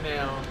existence right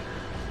now,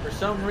 for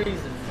some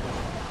reason.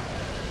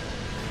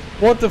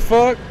 What the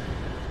fuck?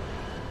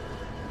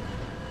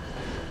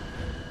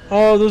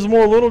 Oh, there's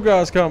more little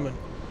guys coming.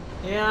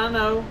 Yeah, I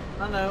know.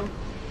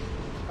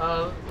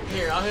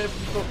 Here, I'll help you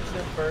focus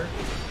them first.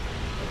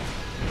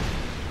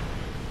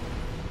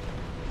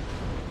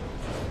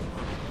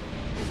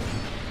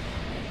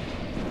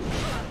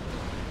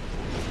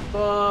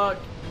 Fuck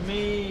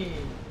me.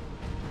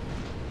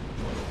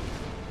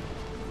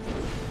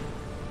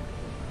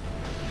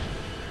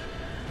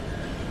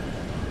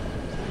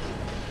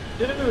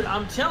 Dude,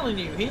 I'm telling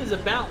you, he is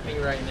about me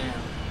right now.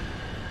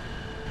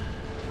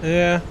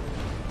 Yeah.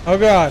 Oh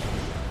god.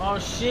 Oh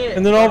shit.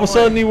 And then all of a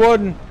sudden he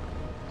wasn't.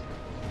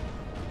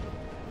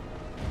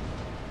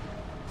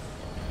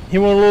 He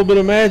wanted a little bit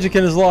of magic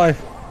in his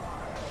life.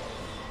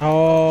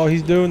 Oh,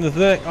 he's doing the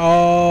thing.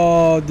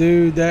 Oh,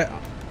 dude, that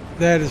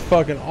is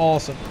fucking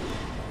awesome.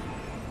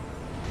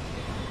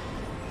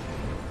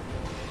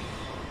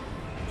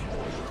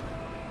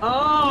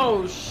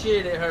 Oh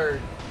shit, it hurt.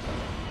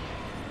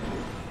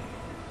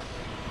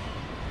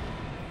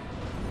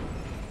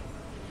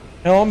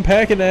 Hell, I'm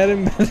packing at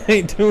him, but it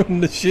ain't doing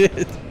the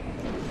shit.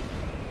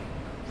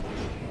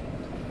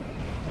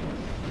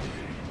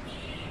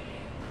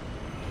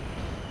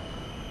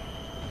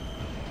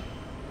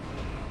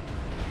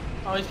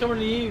 Oh, he's coming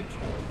to you.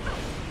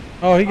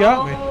 Oh, he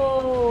got me.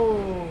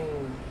 Oh.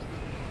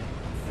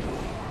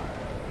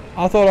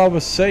 I thought I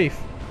was safe.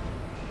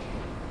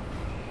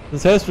 The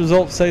test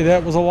results say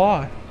that was a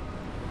lie.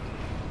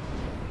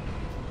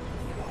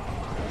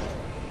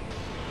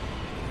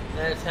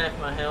 That's half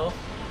my health.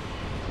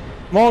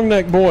 Long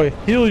neck boy,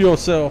 heal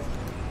yourself.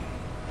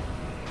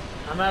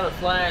 I'm out of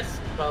flasks,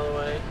 by the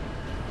way.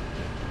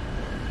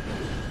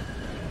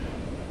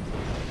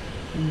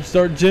 You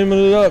start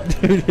gymming it up,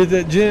 dude. Hit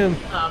that gym.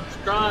 I'm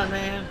trying,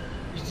 man.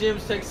 These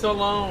gyms take so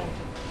long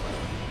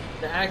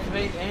to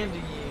activate and to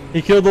use.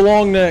 He killed the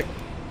long neck.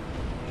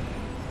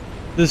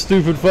 This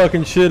stupid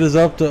fucking shit is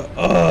up to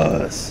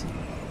us.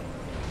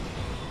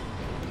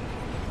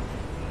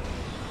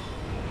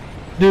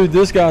 Dude,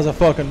 this guy's a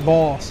fucking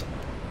boss.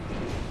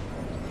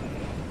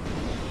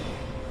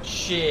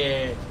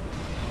 Shit.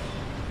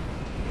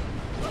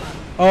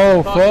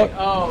 Oh, fuck.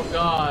 Oh,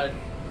 God.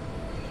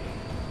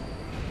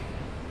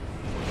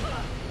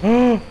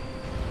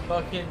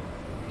 Fucking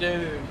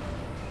dude.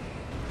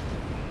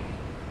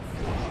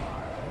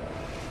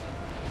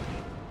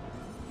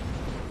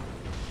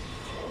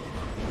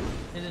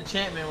 His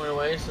enchantment went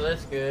away, so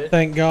that's good.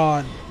 Thank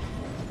God.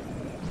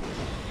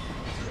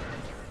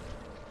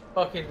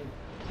 Fucking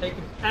take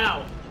him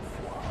out.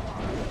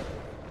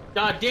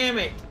 God damn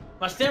it.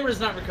 My stamina's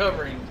not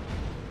recovering.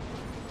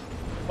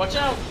 Watch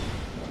out.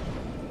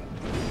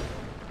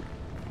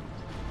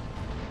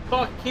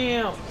 Fuck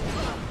him.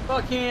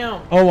 Fuck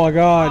him. Oh my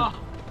God. Oh.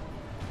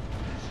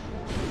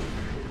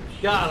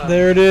 Got him.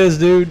 There it is,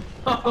 dude.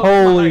 Oh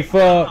Holy my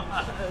fuck.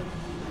 God.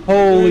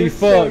 Holy Dude,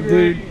 so fuck,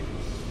 dude. great.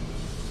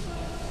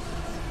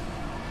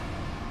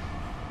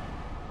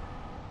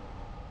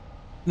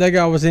 That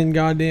guy was in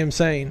goddamn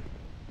sane.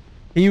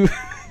 He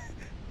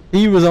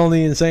he was on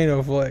the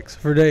Insano flex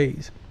for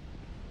days.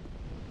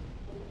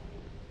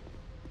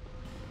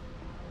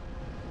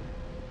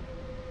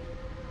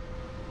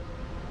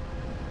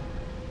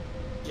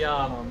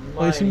 God almighty.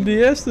 Play some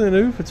DS then,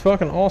 oof. It's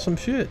fucking awesome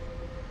shit.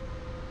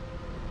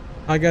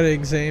 I gotta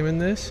examine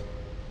this.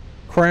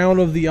 Crown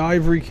of the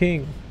Ivory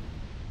King.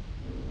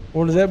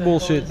 What does that the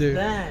bullshit hell is do?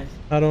 that?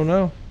 I don't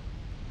know.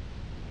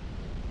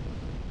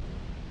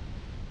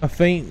 A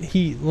faint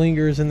heat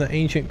lingers in the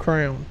ancient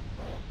crown.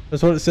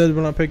 That's what it said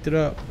when I picked it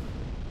up.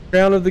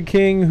 Crown of the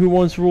king who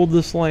once ruled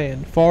this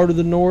land. Far to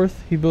the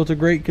north, he built a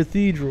great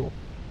cathedral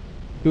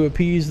to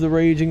appease the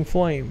raging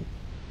flame.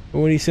 But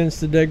when he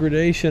sensed the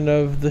degradation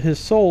of his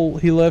soul,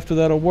 he left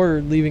without a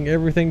word, leaving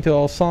everything to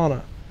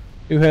Alsana,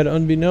 who had,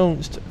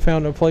 unbeknownst,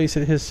 found a place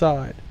at his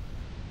side.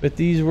 But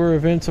these were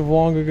events of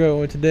long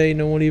ago, and today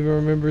no one even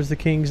remembers the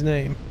king's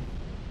name.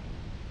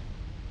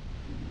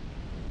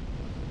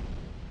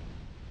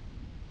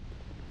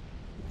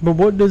 But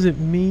what does it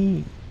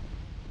mean?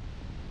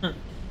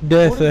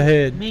 Death What does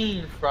ahead. it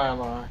mean,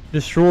 Frylock?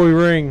 Destroy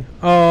ring.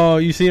 Oh,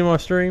 you see in my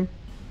stream?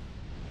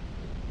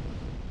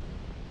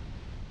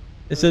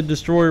 It said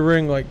destroy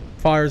ring like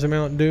fires of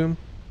Mount Doom.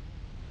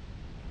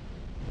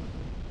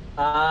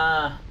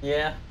 Ah,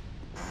 yeah.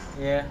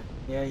 Yeah,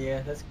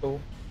 that's cool.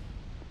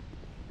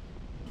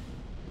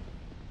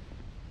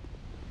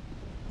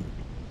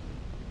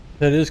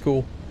 That is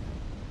cool.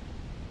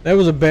 That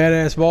was a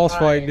badass boss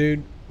fight, Right.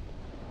 dude.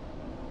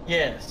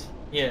 Yes.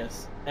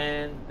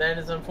 And that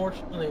is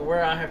unfortunately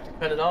where I have to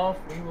cut it off.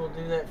 You will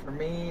do that for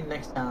me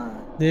next time.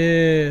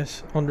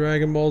 Yes, on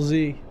Dragon Ball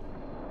Z.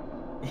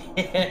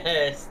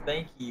 Yes,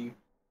 thank you.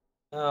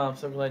 Oh, I'm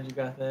so glad you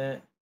got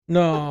that.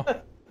 No.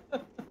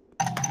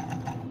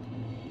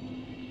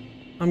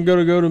 I'm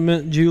gonna go to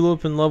Mint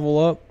Julep and level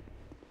up.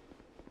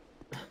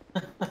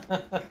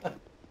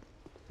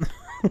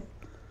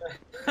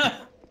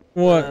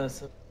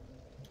 What?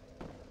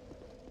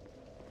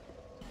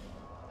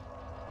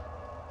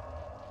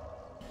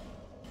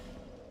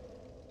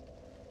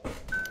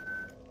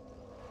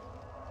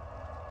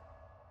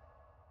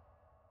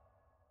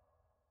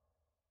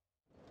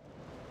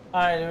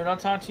 Alright, dude, I'll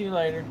talk to you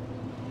later.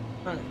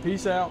 Alright,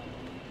 peace out.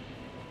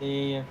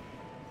 See ya.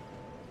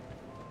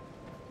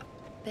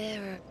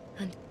 Bearer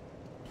and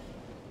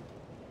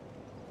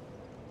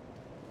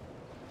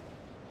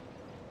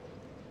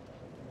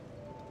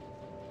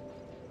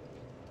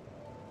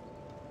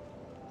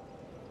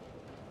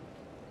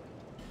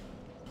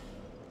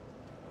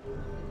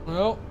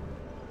Well,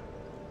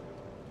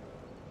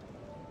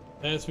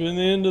 that's been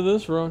the end of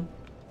this run.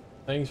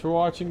 Thanks for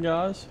watching,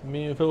 guys.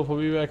 Me and Philip will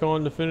be back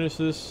on to finish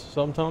this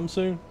sometime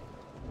soon.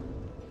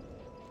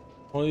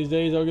 One of these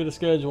days I'll get a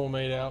schedule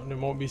made out and it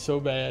won't be so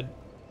bad.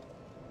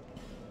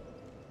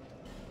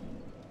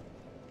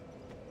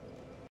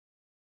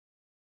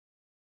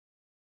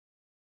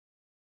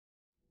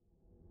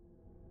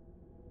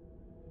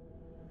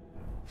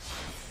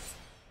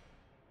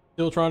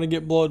 Still trying to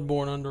get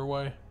Bloodborne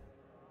underway.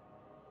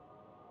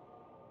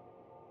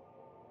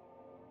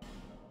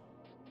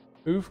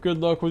 Oof, good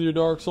luck with your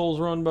Dark Souls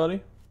run,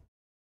 buddy.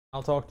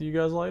 I'll talk to you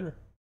guys later.